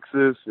in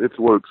Texas, it's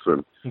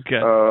Wouxun.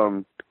 Okay.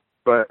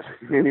 But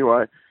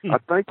anyway, I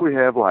think we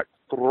have like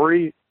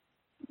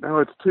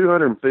it's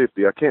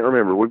 250. I can't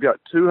remember. We've got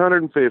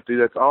 250.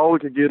 That's all we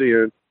could get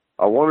in.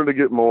 I wanted to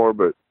get more,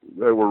 but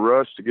they were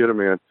rushed to get them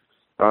in.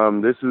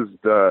 This is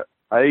the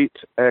 8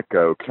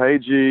 Echo,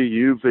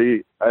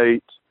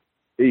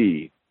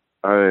 KGUV8E.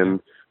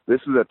 And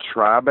this is a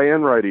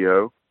tri-band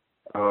radio,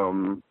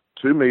 2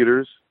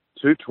 meters,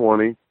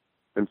 220,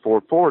 and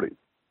 440.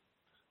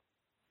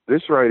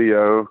 This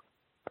radio,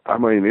 I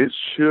mean, it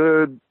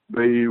should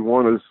be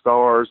one of the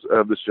stars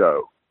of the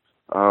show.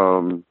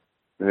 And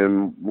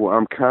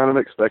I'm kind of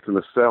expecting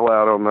to sell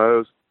out on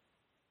those.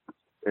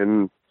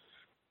 And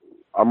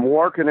I'm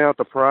working out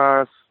the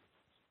price.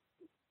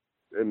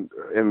 And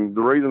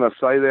the reason I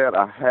say that,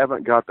 I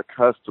haven't got the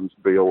customs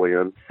bill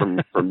in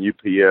from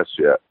UPS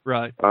yet.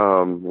 Right.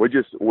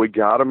 We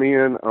got them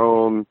in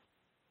on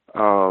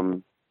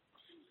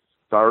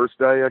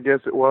Thursday, I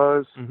guess it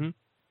was. Mm-hmm.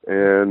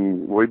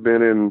 And we've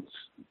been in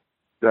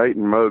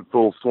Dayton mode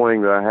full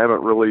swing that I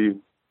haven't really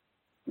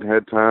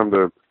had time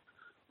to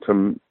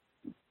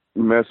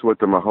mess with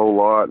them a whole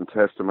lot and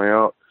test them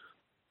out,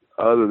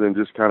 other than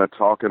just kind of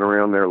talking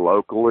around there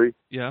locally.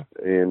 Yeah.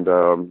 And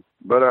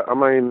but I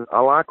mean, I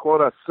like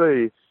what I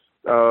see.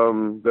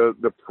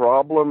 The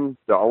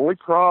only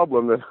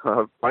problem that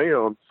I've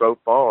found so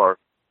far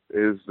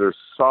is their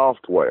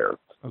software.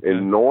 Okay.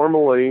 And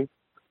normally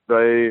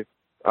I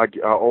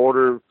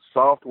order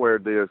software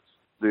discs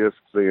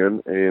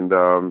in, and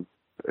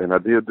I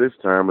did this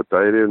time, but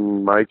they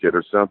didn't make it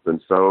or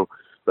something. So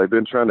they've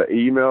been trying to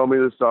email me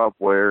the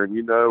software, and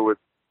with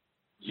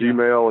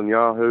Gmail and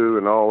Yahoo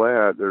and all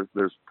that,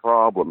 there's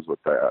problems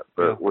with that.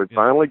 But we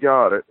finally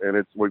got it,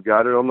 and we've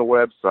got it on the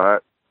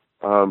website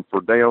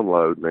for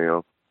download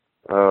now.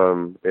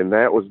 And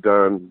that was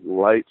done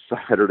late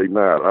Saturday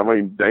night. I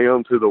mean,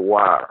 down to the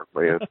wire,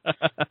 man.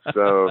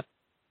 So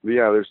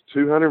yeah, there's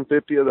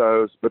 250 of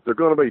those, but they're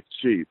going to be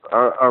cheap.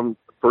 I'm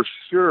for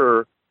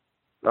sure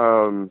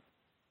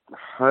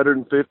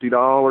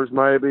 $150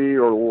 maybe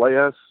or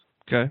less.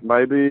 Okay.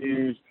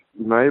 Maybe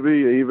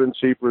even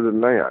cheaper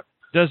than that.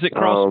 Does it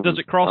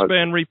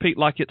crossband repeat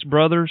like its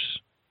brothers?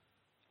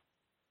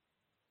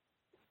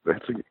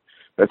 That's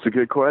a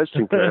good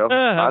question, Cal.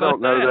 I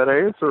don't know that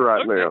answer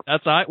right now.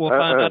 That's all right. We'll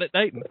find out at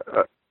Dayton.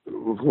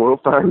 We'll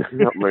find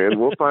out, man.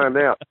 We'll find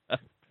out.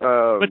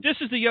 But this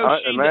is the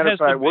Yoshi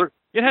that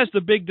it has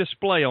the big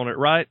display on it,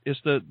 right?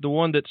 It's the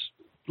one that's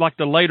like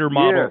the later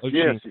model.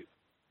 Yes.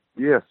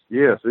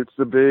 It's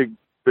the big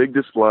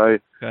display.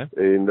 Okay.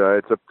 And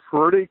it's a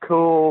pretty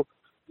cool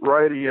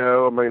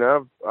radio. I mean,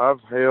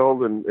 I've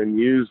held and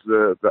used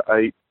the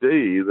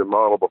 8D, the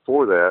model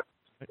before that,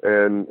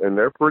 and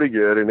they're pretty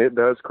good, and it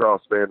does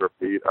crossband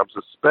repeat. I'm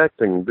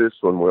suspecting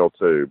this one will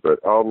too, but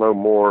I'll know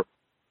more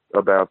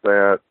about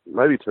that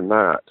maybe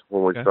tonight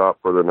when we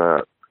stop for the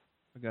night.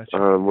 I got you.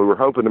 We were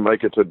hoping to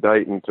make it to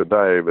Dayton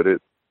today, but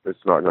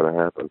it's not going to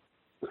happen.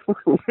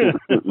 Well,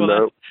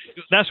 no.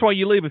 That's why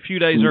you leave a few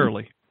days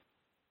early.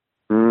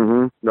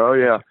 Mm-hmm. Oh,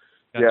 yeah.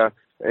 Gotcha. Yeah.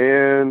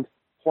 And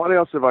what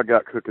else have I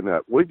got cooking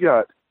up? We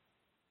got,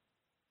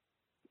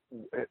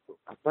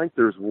 I think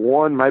there's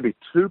one, maybe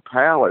 2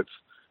 pallets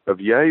of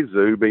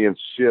Yazoo being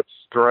shipped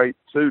straight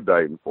to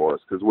Dayton for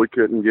us because we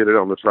couldn't get it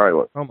on the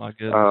trailer. Oh, my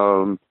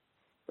goodness.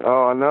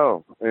 I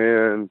know.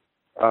 And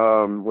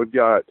we've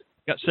got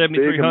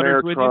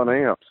 7,300 with you?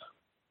 amps.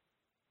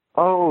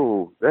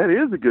 Oh, that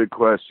is a good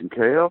question,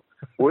 Cal.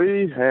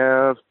 We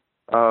have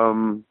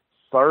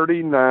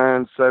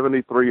 39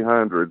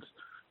 7300s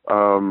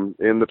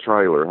in the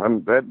trailer.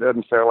 That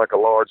doesn't sound like a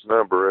large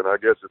number, and I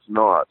guess it's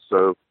not.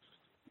 So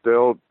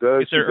they'll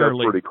ship that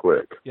pretty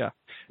quick. Yeah.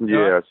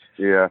 Yes,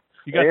 yeah.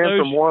 You got and those?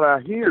 From what I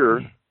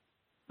hear,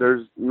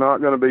 there's not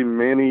going to be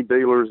many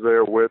dealers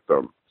there with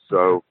them.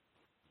 So,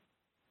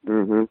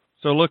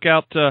 So look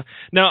out.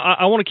 Now,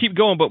 I want to keep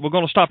going, but we're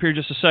going to stop here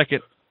just a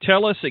second.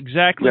 Tell us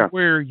exactly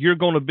where you're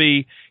going to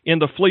be in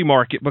the flea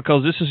market,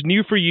 because this is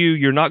new for you.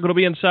 You're not going to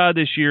be inside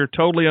this year.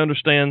 Totally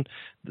understand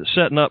the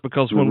setting up,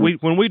 because when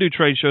we do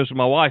trade shows with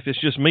my wife, it's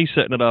just me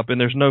setting it up,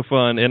 and there's no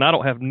fun, and I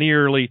don't have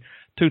nearly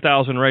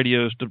 2,000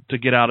 radios to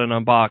get out and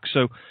unbox.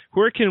 So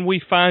where can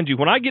we find you?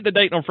 When I get to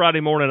Dayton on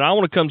Friday morning, I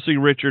want to come see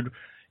Richard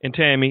and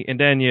Tammy and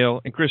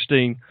Danielle and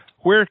Christine.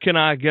 Where can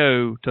I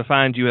go to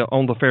find you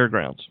on the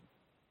fairgrounds?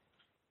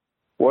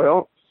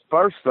 Well,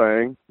 first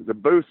thing, the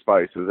booth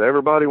spaces.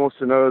 Everybody wants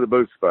to know the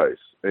booth space.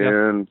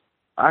 And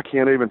I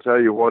can't even tell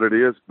you what it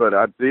is, but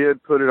I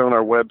did put it on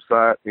our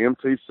website,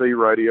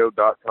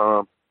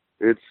 mtcradio.com.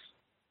 It's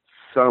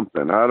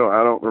something. I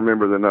don't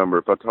remember the number.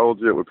 If I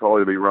told you, it would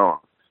probably be wrong.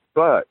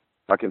 But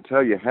I can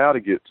tell you how to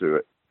get to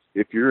it.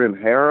 If you're in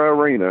Hara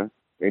Arena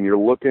and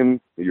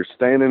you're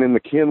standing in the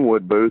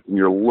Kenwood booth and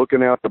you're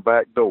looking out the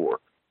back door,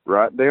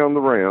 right down the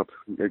ramp,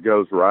 it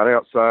goes right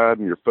outside,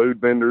 and your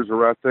food vendors are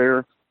right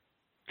there.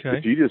 Okay.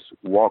 If you just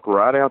walk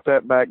right out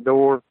that back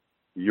door,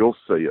 you'll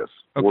see us.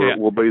 Okay.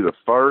 We'll be the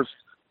first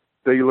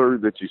dealer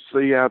that you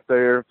see out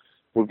there.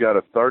 We've got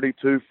a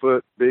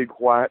 32-foot big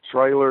white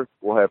trailer.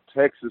 We'll have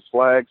Texas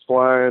flags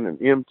flying and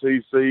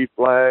MTC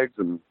flags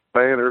and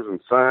banners and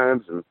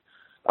signs. And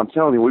I'm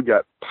telling you, we've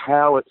got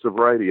pallets of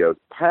radios,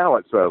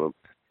 pallets of them.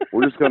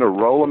 We're just going to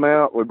roll them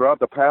out. We brought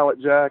the pallet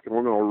jack, and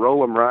we're going to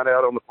roll them right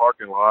out on the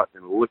parking lot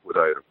and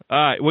liquidate them. All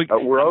right.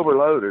 We're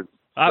overloaded.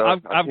 So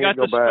I've got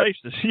the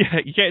spaces.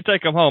 Yeah, you can't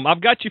take them home.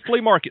 I've got you flea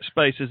market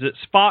spaces. It's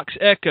Fox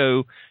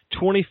Echo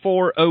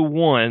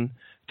 2401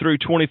 through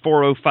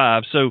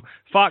 2405. So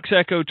Fox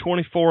Echo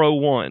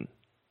 2401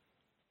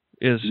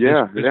 is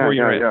where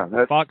you're at.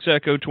 That's, Fox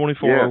Echo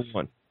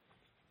 2401. Yes.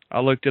 I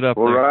looked it up.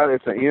 Well, there. Right,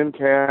 it's an end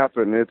cap,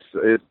 and it's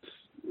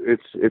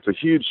a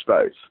huge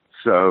space.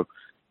 So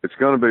it's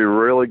going to be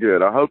really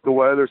good. I hope the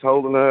weather's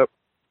holding up.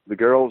 The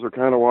girls are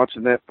kind of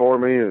watching that for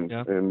me, and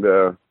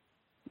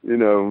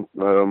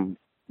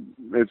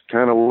it's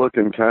kind of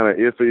looking kind of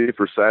iffy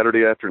for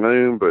Saturday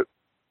afternoon, but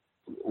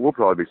we'll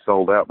probably be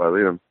sold out by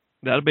then.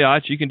 That'll be all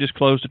right. You can just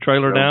close the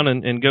trailer down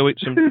and go eat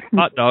some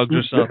hot dogs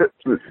or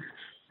something.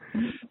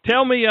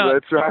 Tell me,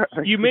 that's right.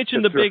 You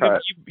mentioned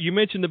you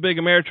mentioned the big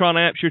Ameritron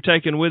amps you're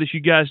taking with us.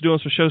 You guys doing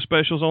some show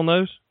specials on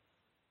those?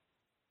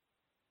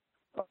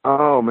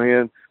 Oh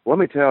man, let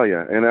me tell you,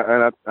 and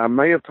I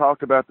may have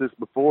talked about this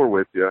before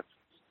with you.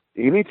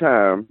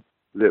 Anytime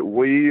that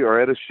we are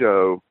at a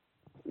show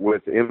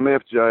with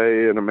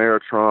MFJ and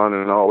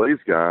Ameritron and all these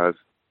guys,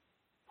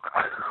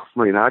 I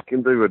mean, I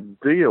can do a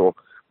deal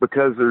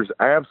because there's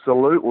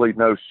absolutely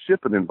no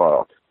shipping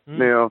involved.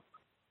 Now,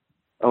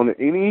 on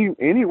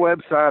any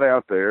website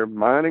out there,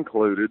 mine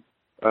included,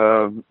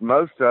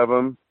 most of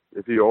them,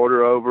 if you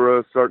order over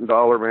a certain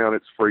dollar amount,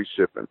 it's free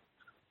shipping.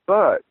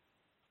 But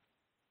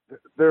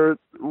there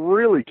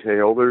really,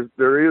 Cale,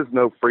 there is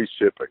no free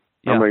shipping.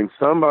 Yeah. I mean,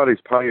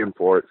 somebody's paying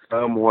for it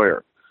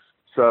somewhere.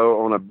 So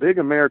on a big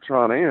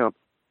Ameritron amp,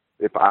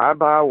 if I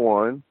buy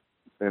one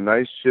and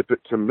they ship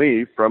it to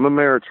me from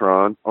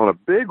Ameritron, on a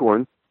big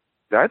one,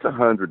 that's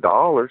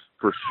 $100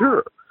 for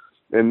sure.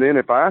 And then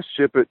if I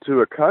ship it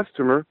to a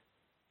customer,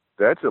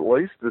 that's at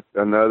least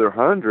another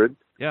 $100.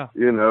 Yeah.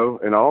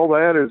 And all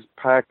that is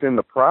packed in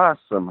the price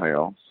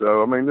somehow.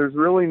 So, I mean, there's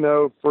really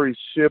no free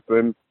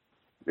shipping.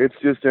 It's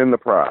just in the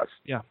price.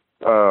 Yeah.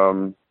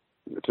 To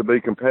be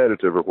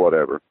competitive or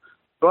whatever.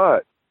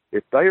 But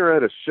if they are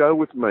at a show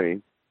with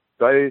me,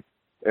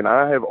 and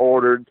I have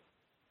ordered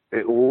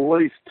at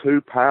least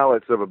 2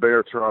 pallets of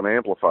Ameritron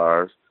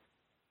amplifiers,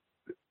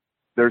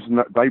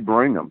 they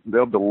bring them.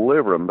 They'll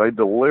deliver them. They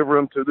deliver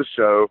them to the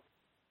show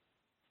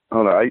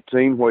on an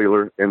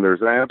 18-wheeler, and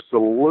there's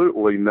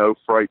absolutely no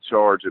freight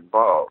charge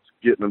involved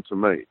getting them to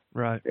me.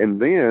 Right.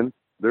 And then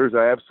there's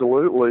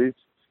absolutely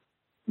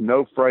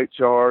no freight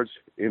charge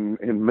in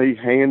me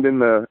handing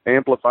the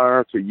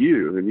amplifier to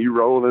you and you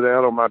rolling it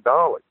out on my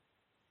dolly.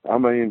 I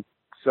mean,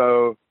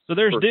 so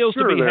there's deals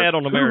to be had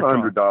on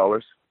Ameritron.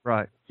 $200.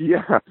 Right.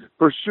 Yeah,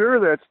 for sure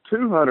that's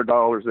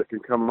 $200 that can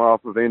come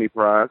off of any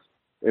price.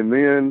 And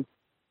then,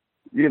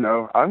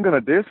 I'm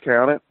going to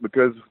discount it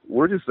because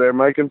we're just there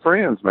making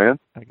friends, man.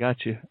 I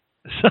got you.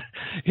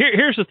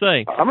 Here's the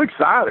thing. I'm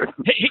excited.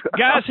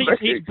 Guys,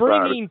 he's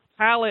bringing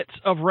pallets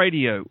of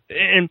radio.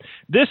 And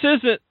this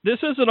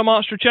isn't a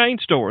monster chain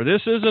store.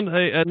 This isn't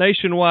a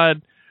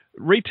nationwide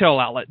retail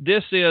outlet.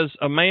 This is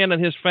a man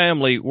and his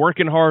family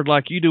working hard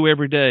like you do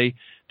every day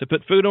to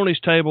put food on his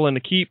table and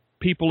to keep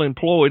people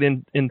employed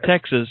in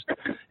Texas.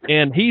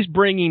 And he's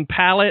bringing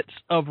pallets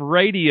of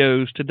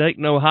radios to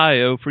Dayton,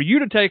 Ohio for you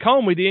to take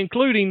home with you,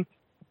 including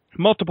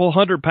multiple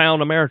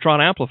 100-pound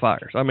Ameritron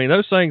amplifiers. I mean,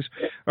 those things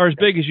are as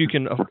big as you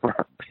can.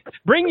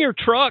 Bring your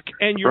truck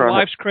and your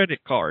wife's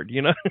credit card,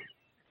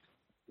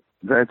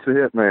 That's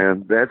it,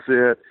 man. That's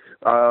it.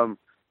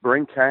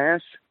 Bring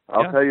cash.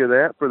 I'll tell you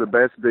that for the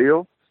best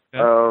deal.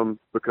 Yeah.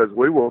 Because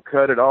we will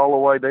cut it all the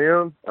way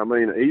down. I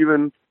mean,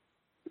 even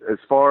as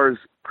far as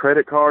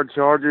credit card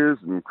charges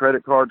and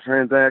credit card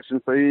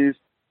transaction fees,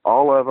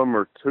 all of them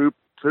are 2%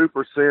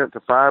 to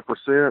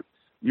 5%.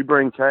 You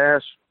bring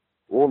cash,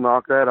 we'll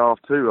knock that off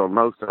too on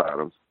most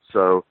items.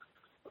 So,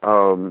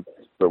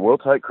 but we'll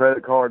take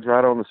credit cards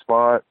right on the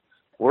spot.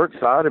 We're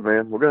excited,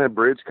 man. We're going to have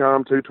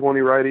Bridgecom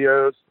 220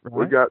 radios. Right.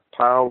 We've got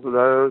piles of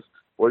those.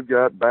 We've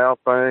got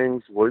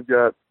Baofangs. We've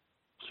got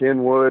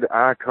Kenwood,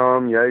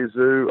 ICOM,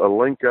 Yaesu,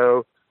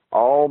 Alinco.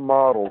 All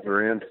models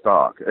are in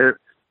stock,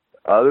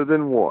 other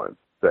than one,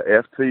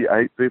 the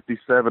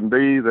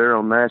FT857B. They're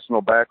on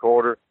national back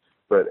order,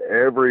 but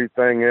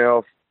everything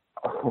else.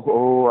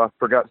 Oh, I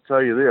forgot to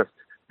tell you this.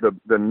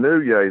 The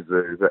new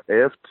Yaesu, the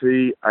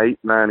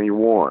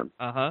FT891.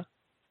 Uh-huh.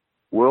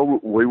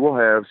 We will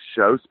have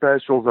show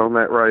specials on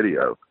that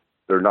radio.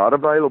 They're not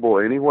available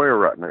anywhere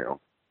right now.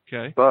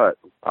 Okay. But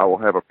I will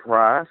have a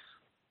price,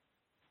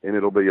 and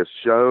it'll be a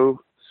show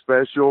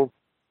special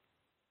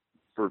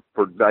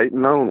for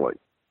Dayton only.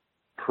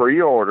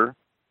 Pre-order,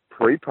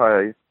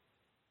 prepay,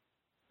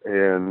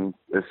 and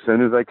as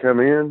soon as they come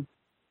in,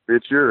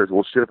 it's yours.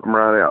 We'll ship them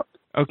right out.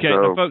 Okay,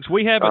 So, now, folks,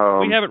 we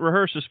haven't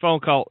rehearsed this phone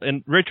call,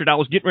 and Richard, I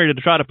was getting ready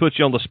to try to put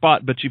you on the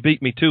spot, but you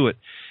beat me to it.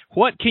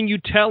 What can you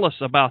tell us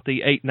about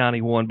the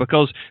 891?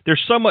 Because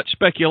there's so much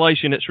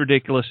speculation, it's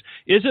ridiculous.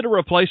 Is it a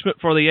replacement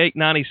for the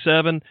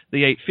 897,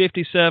 the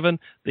 857,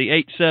 the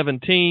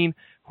 817?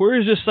 Where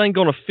is this thing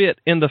going to fit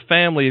in the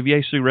family of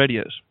Yaesu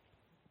radios?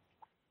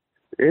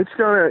 I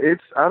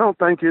don't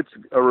think it's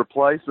a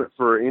replacement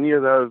for any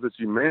of those that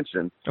you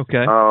mentioned.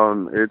 Okay.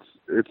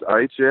 It's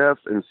HF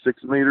and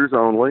 6 meters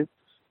only.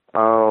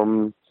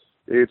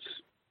 It's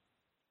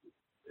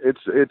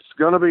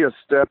going to be a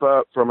step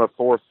up from a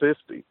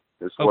 450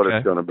 is what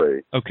it's going to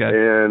be. Okay.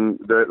 And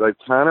they've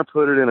kind of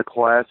put it in a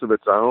class of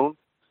its own.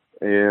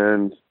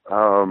 And,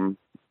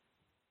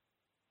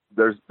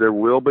 there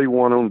will be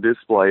one on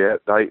display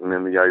at Dayton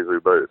in the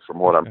Yaesu booth from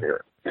what I'm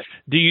hearing.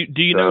 Do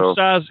you know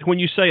size when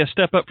you say a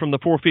step up from the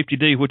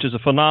 450D, which is a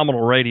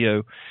phenomenal radio?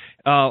 Is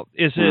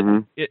it? Mm-hmm.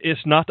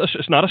 It's not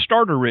a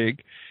starter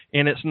rig,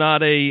 and it's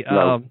not a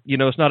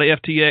it's not a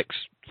FTX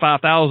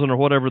 5000 or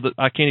whatever. That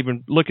I can't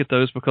even look at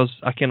those because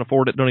I can't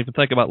afford it. Don't even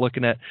think about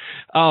looking at.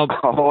 I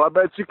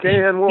bet you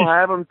can. We'll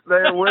have them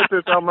there with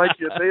us. I'll make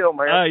you a deal,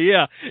 man.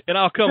 Yeah, and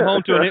I'll come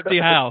home to an empty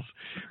house.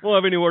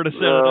 Won't have anywhere to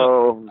set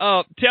it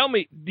up. Tell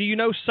me, do you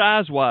know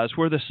size-wise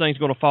where this thing's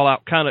going to fall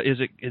out? Kind of, is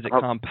it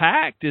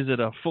compact? Is it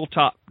a full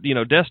top,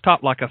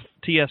 desktop like a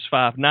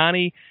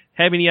TS590?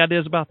 Have any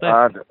ideas about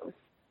that?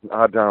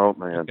 I don't,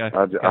 man.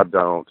 Okay. I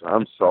don't.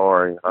 I'm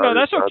sorry. No,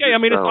 that's okay. I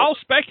mean, it's all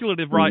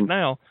speculative right Mm-hmm.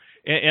 now.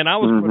 And I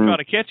was going to try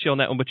to catch you on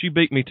that one, but you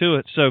beat me to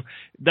it. So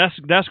that's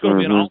going to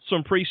be an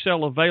awesome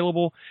pre-sale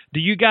available.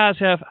 Do you guys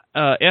have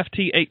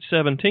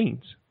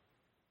FT817s?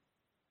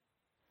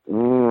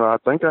 I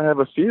think I have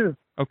a few.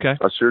 Okay.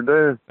 I sure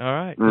do. All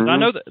right. 'Cause I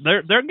know that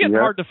they're getting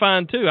hard to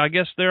find too. I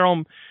guess they're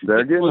getting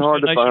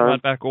hard to nationwide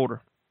find. back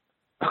order.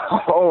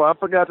 Oh, I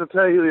forgot to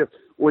tell you this.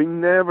 We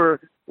never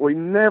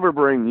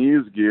bring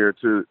used gear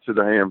to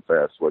the Ham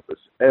Fest with us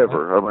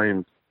ever. I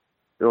mean,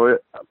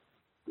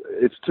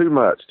 it's too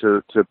much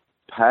to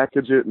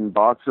package it and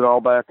box it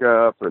all back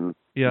up and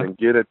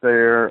get it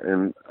there.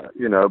 And,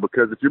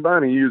 because if you're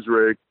buying a used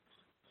rig,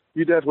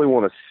 you definitely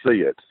want to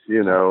see it,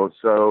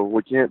 so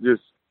we can't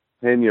just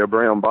hand you a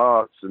brown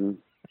box and,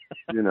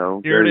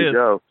 there you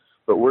go.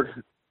 But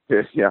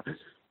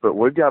but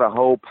we've got a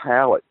whole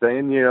pallet.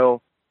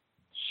 Danielle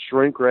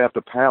shrink wrapped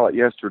a pallet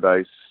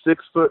yesterday,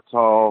 6 foot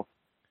tall,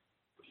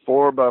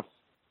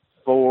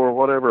 4x4,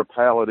 whatever a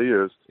pallet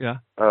is. Yeah.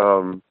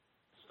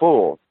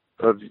 Full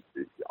of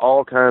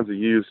all kinds of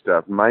used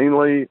stuff,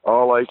 mainly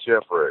all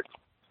HF rigs.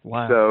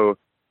 Wow. So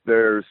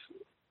there's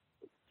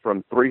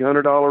from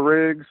 $300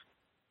 rigs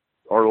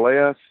or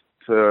less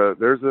to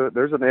there's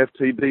an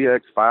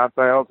FTDX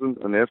 5000,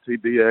 an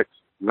FTDX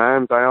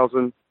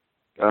 9000.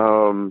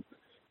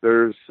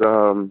 There's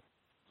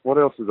what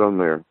else is on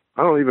there?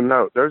 I don't even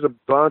know. There's a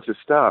bunch of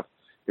stuff,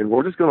 and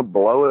we're just going to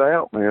blow it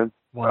out, man.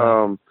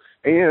 Wow.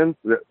 And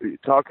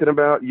talking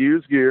about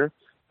used gear,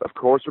 of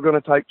course, we're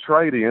going to take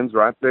trade-ins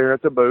right there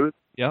at the booth.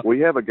 Yep. We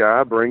have a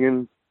guy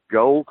bringing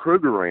gold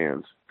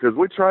Krugerrands because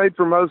we trade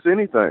for most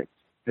anything.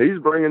 He's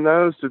bringing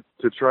those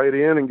to trade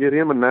in and get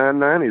him a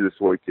 990 this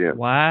weekend.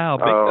 Wow,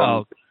 big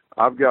dog.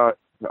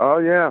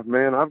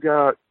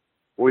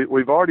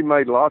 We've already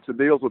made lots of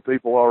deals with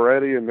people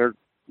already, and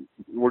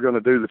we're going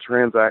to do the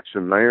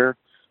transaction there.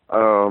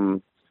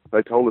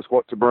 They told us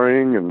what to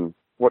bring and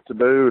what to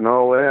do and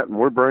all that, and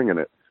we're bringing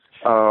it.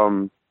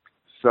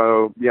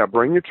 So yeah,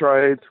 bring your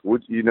trades.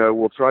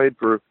 We'll trade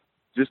for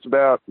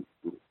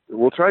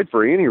we'll trade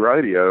for any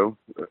radio,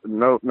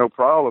 no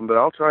problem, but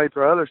I'll trade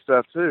for other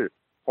stuff too.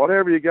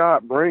 Whatever you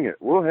got, bring it.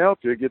 We'll help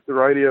you get the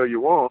radio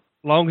you want.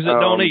 As long as it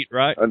don't eat,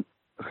 right?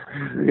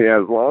 Yeah,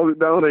 as long as it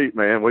don't eat,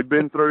 man. We've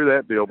been through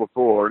that deal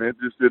before, and it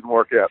just didn't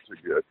work out so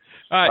good.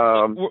 All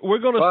right, we're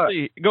going to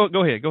see. Go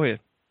ahead.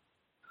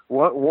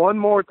 One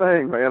more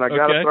thing, man. I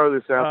got to throw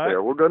this out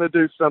there. We're going to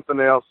do something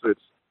else that's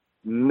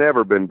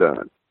never been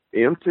done.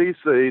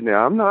 MTC.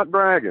 Now, I'm not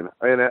bragging,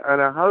 and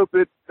I hope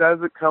it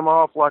doesn't come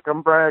off like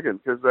I'm bragging,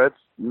 because that's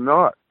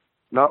not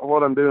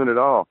what I'm doing at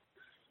all.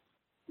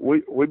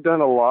 We've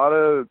done a lot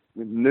of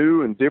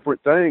new and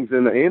different things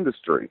in the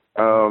industry.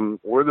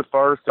 We're the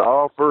first to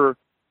offer,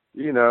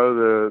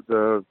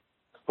 the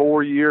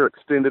 4-year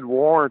extended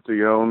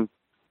warranty on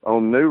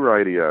new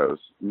radios.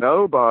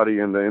 Nobody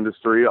in the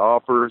industry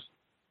offers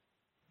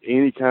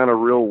any kind of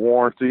real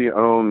warranty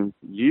on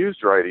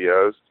used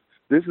radios.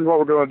 This is what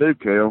we're going to do,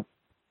 Kel.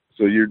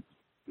 So you're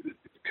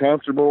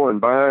comfortable in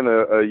buying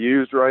a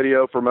used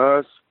radio from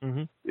us.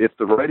 Mm-hmm. If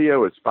the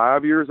radio is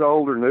 5 years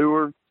old or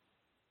newer,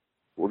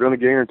 we're going to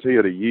guarantee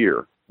it a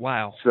year.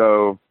 Wow.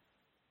 So,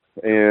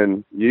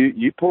 and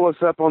you pull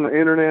us up on the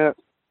internet,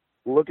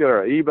 look at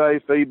our eBay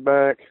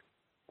feedback.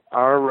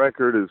 Our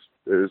record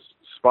is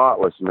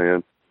spotless,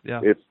 man.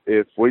 Yeah.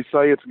 If we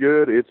say it's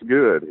good, it's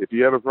good. If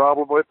you have a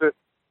problem with it,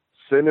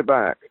 send it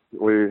back.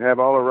 We have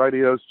all our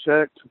radios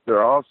checked.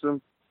 They're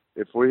awesome.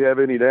 If we have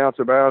any doubts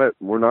about it,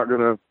 we're not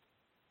gonna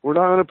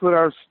put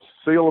our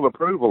seal of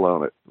approval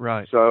on it.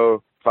 Right.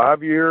 So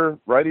 5-year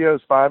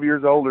radios, 5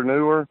 years old or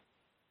newer,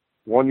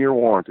 1-year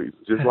warranties,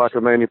 just like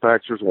a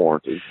manufacturer's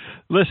warranty.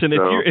 Listen,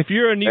 if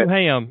you're a new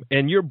ham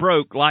and you're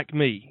broke like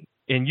me,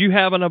 and you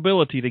have an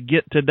ability to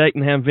get to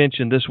Dayton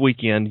Hamvention this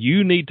weekend,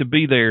 you need to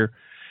be there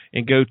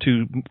and go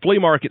to Flea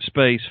Market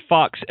Space,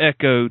 Fox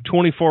Echo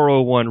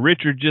 2401.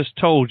 Richard just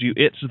told you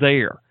it's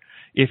there.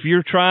 If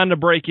you're trying to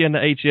break into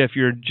HF,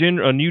 you're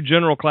a new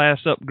general class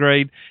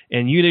upgrade,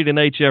 and you need an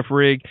HF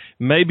rig,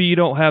 maybe you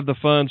don't have the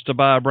funds to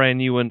buy a brand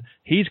new one,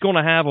 he's going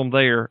to have them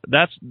there.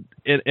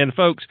 And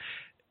folks,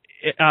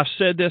 I've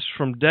said this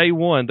from day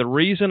one. The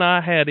reason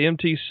I had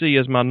MTC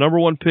as my number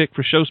one pick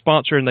for show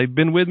sponsor, and they've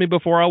been with me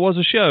before I was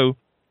a show,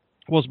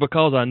 was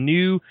because I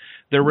knew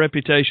their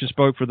reputation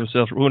spoke for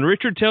themselves. When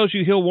Richard tells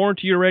you he'll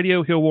warranty your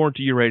radio, he'll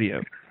warranty your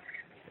radio.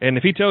 And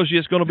if he tells you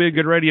it's going to be a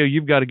good radio,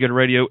 you've got a good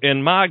radio.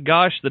 And my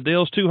gosh, the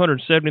deal's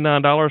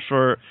 $279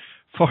 for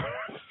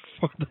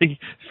the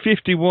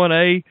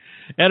 51A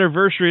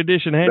anniversary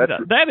edition.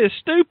 That is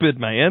stupid,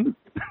 man.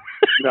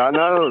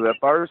 No, the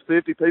first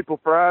 50 people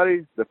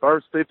Friday, the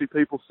first 50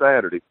 people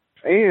Saturday.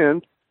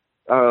 And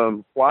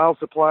while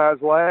supplies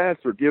last,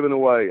 we're giving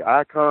away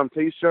ICOM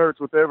T-shirts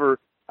with every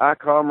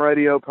ICOM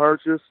radio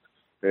purchase,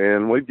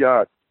 and we've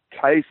got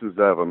cases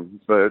of them.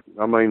 But,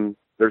 I mean,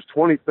 there's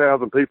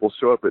 20,000 people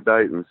show up at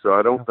Dayton, so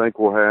I don't think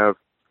we'll have,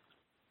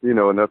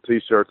 enough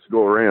T-shirts to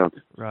go around.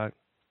 Right.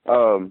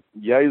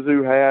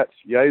 Yazoo hats,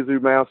 Yazoo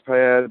mouse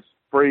pads,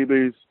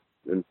 freebies,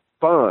 and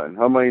fun.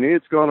 I mean,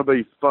 it's going to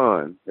be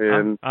fun.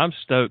 And I'm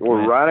stoked.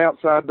 We're right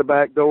outside the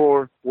back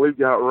door. We've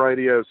got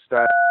radio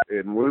stacked,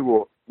 and we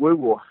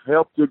will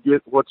help you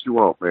get what you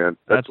want, man.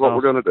 That's what awesome.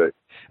 We're going to do.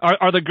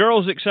 Are the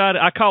girls excited?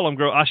 I call them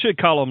girls. I should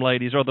call them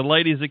ladies. Are the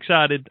ladies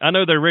excited? I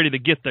know they're ready to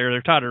get there.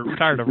 They're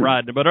tired of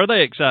riding, but are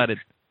they excited?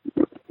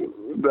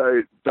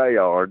 They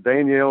are.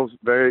 Danielle's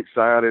very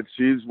excited.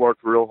 She's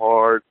worked real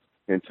hard,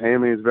 and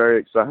Tammy is very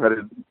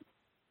excited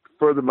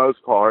for the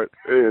most part,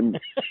 and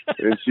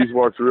she's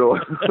worked real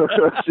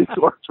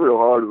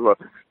hard as well.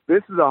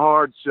 This is a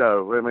hard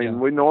show. I mean,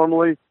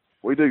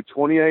 we do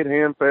 28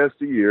 ham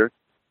fests a year,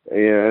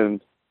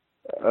 and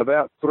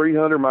about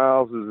 300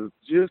 miles is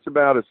just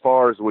about as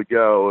far as we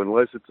go,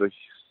 unless it's a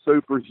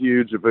super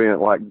huge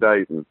event like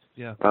Dayton.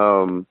 Yeah.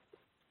 And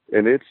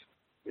it's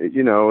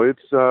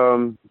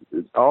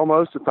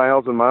almost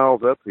 1,000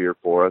 miles up here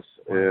for us,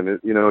 and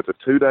it's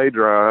a 2-day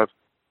drive,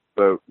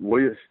 but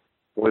we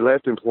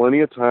left him plenty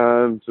of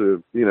time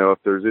to, if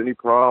there's any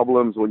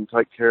problems, we can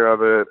take care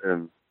of it,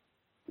 and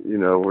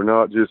we're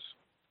not just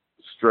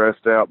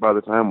stressed out by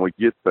the time we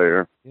get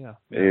there. Yeah.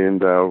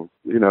 And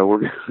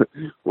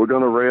we're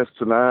going to rest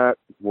tonight.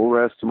 We'll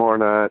rest tomorrow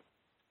night,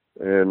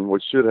 and we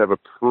should have a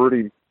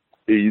pretty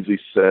easy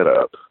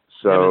setup.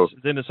 So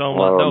then it's on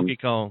like Donkey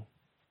Kong.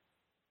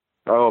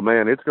 Oh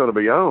man, it's going to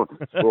be on.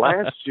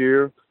 Last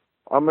year,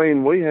 I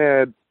mean, we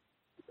had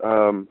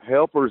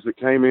helpers that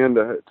came in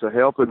to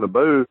help in the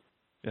booth,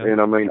 yep.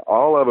 And I mean,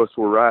 all of us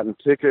were writing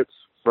tickets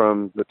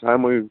from the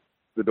time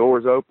the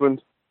doors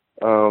opened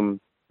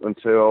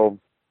until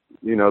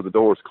the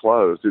doors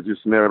closed. It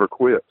just never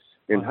quit.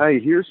 And hey,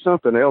 here's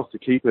something else to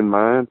keep in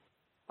mind.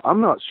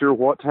 I'm not sure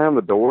what time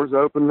the doors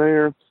open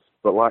there,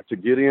 but like to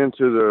get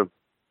into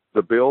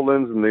the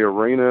buildings and the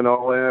arena and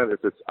all that,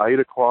 if it's 8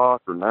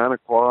 o'clock or 9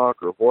 o'clock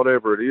or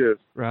whatever it is.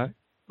 Right.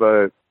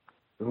 But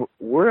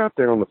we're out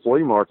there on the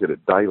flea market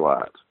at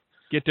daylight.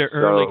 Get there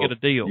early, get a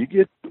deal. You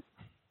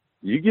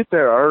get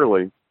there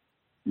early,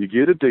 you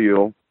get a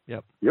deal.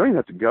 Yep. You don't even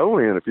have to go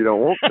in if you don't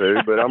want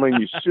to, but I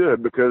mean you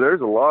should, because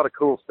there's a lot of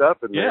cool stuff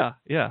in there.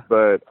 Yeah.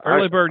 But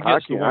early bird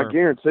gets the worm. I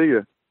guarantee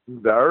you,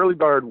 the early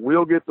bird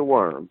will get the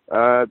worm.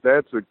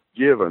 That's a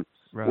given.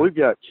 Right. We've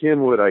got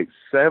Kenwood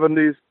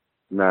 870s,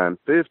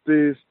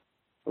 950s.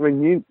 I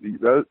mean,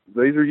 these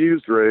are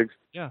used rigs.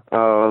 Yeah.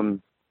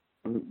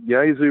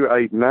 Yazoo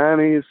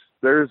 890s.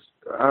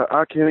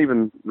 I can't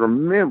even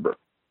remember.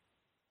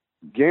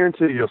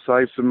 Guarantee you'll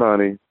save some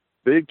money.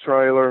 Big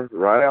trailer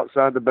right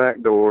outside the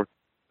back door.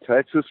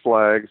 Texas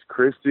flags.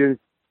 Christy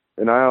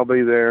and I'll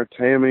be there.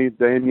 Tammy,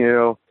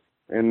 Danielle,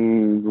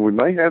 and we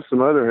may have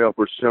some other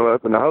helpers show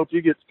up. And I hope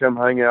you get to come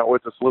hang out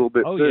with us a little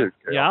bit too.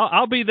 Yeah,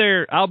 I'll be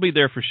there. I'll be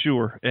there for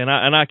sure. And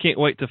I can't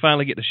wait to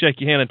finally get to shake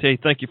your hand and tell you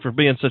thank you for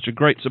being such a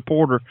great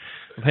supporter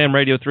of Ham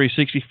Radio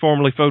 360,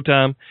 formerly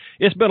Photime.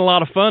 It's been a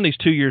lot of fun these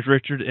 2 years,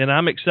 Richard, and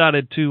I'm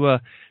excited to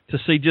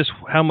see just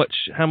how much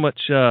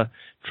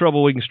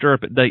trouble we can stir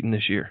up at Dayton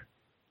this year.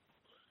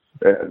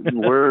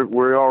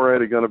 We're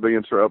already going to be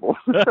in trouble.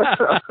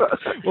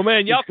 Well,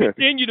 man, y'all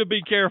continue to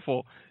be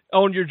careful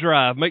on your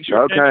drive. Make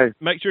sure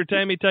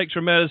Tammy takes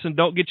her medicine.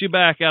 Don't get your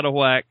back out of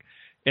whack.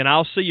 And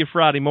I'll see you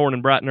Friday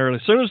morning bright and early.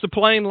 As soon as the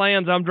plane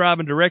lands, I'm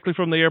driving directly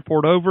from the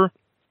airport over.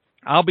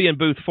 I'll be in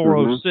booth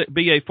 406,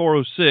 BA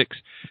 406.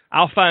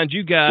 I'll find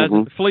you guys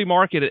at the flea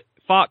market at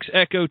Fox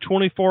Echo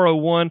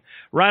 2401,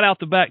 right out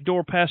the back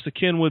door past the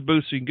Kenwood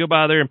booth, so you can go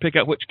by there and pick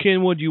out which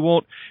Kenwood you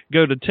want.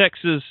 Go to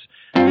Texas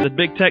The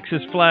Big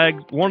Texas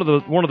Flag, one of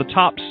the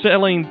top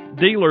selling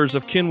dealers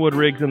of Kenwood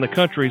rigs in the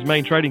country, his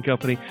main trading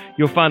company.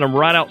 You'll find them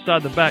right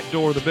outside the back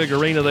door of the big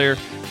arena there.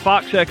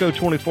 Fox Echo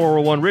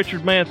 2401.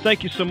 Richard, man,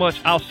 thank you so much.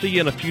 I'll see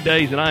you in a few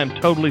days, and I am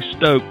totally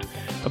stoked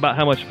about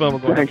how much fun we're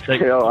going to have.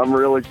 Thanks, Kel. I'm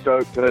really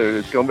stoked too.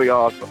 It's going to be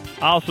awesome.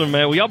 Awesome,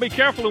 man. Well, y'all be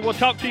careful, and we'll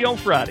talk to you on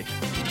Friday.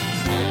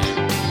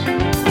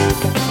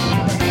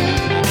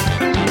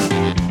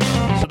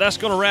 So that's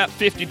going to wrap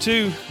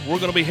 52. We're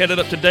going to be headed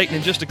up to Dayton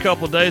in just a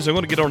couple of days. I'm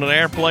going to get on an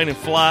airplane and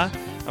fly.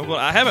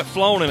 I haven't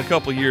flown in a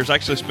couple of years.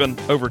 Actually, it's been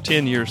over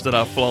 10 years that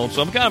I've flown,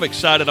 so I'm kind of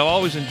excited. I've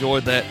always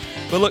enjoyed that.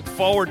 But look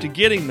forward to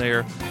getting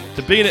there,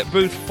 to being at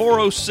booth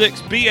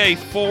 406, BA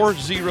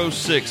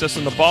 406. That's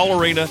in the Ball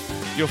Arena.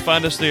 You'll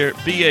find us there at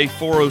BA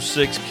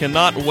 406.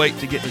 Cannot wait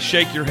to get to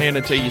shake your hand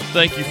and tell you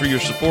thank you for your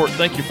support.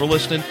 Thank you for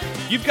listening.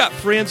 You've got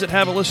friends that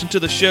haven't listened to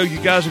the show.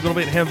 You guys are going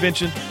to be at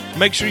Hamvention.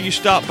 Make sure you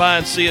stop by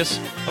and see us.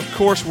 Of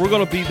course, we're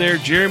going to be there.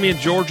 Jeremy and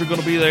George are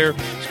going to be there.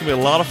 It's going to be a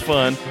lot of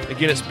fun.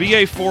 Again, it's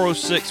BA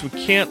 406. We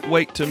can't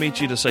wait to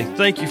meet you, to say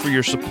thank you for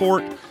your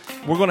support.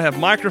 We're going to have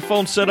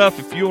microphones set up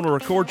if you want to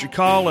record your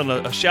call and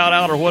a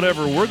shout-out or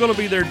whatever. We're going to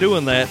be there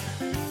doing that,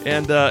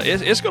 and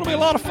it's going to be a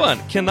lot of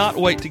fun. Cannot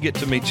wait to get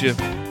to meet you.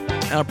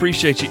 I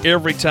appreciate you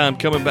every time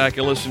coming back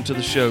and listening to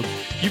the show.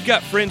 You've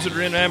got friends that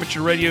are in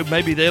amateur radio.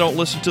 Maybe they don't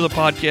listen to the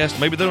podcast.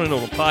 Maybe they don't even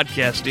know what a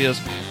podcast is.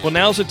 Well,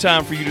 now's the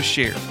time for you to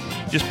share.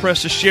 Just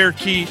press the share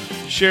key.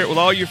 Share it with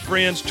all your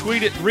friends.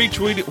 Tweet it,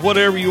 retweet it,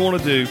 whatever you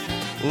want to do.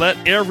 Let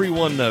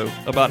everyone know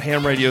about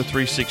Ham Radio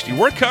 360.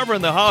 We're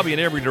covering the hobby in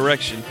every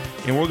direction,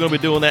 and we're going to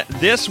be doing that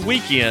this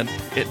weekend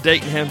at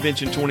Dayton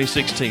Hamvention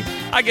 2016.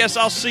 I guess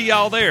I'll see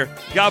y'all there.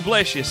 God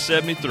bless you,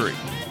 73.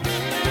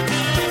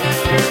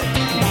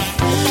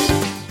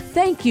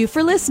 Thank you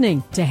for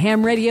listening to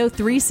Ham Radio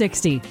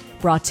 360,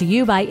 brought to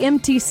you by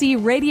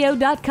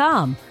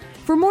mtcradio.com.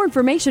 For more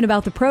information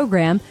about the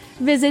program,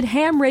 visit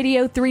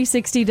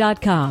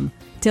hamradio360.com.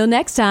 Till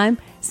next time,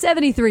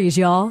 73s,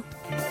 y'all.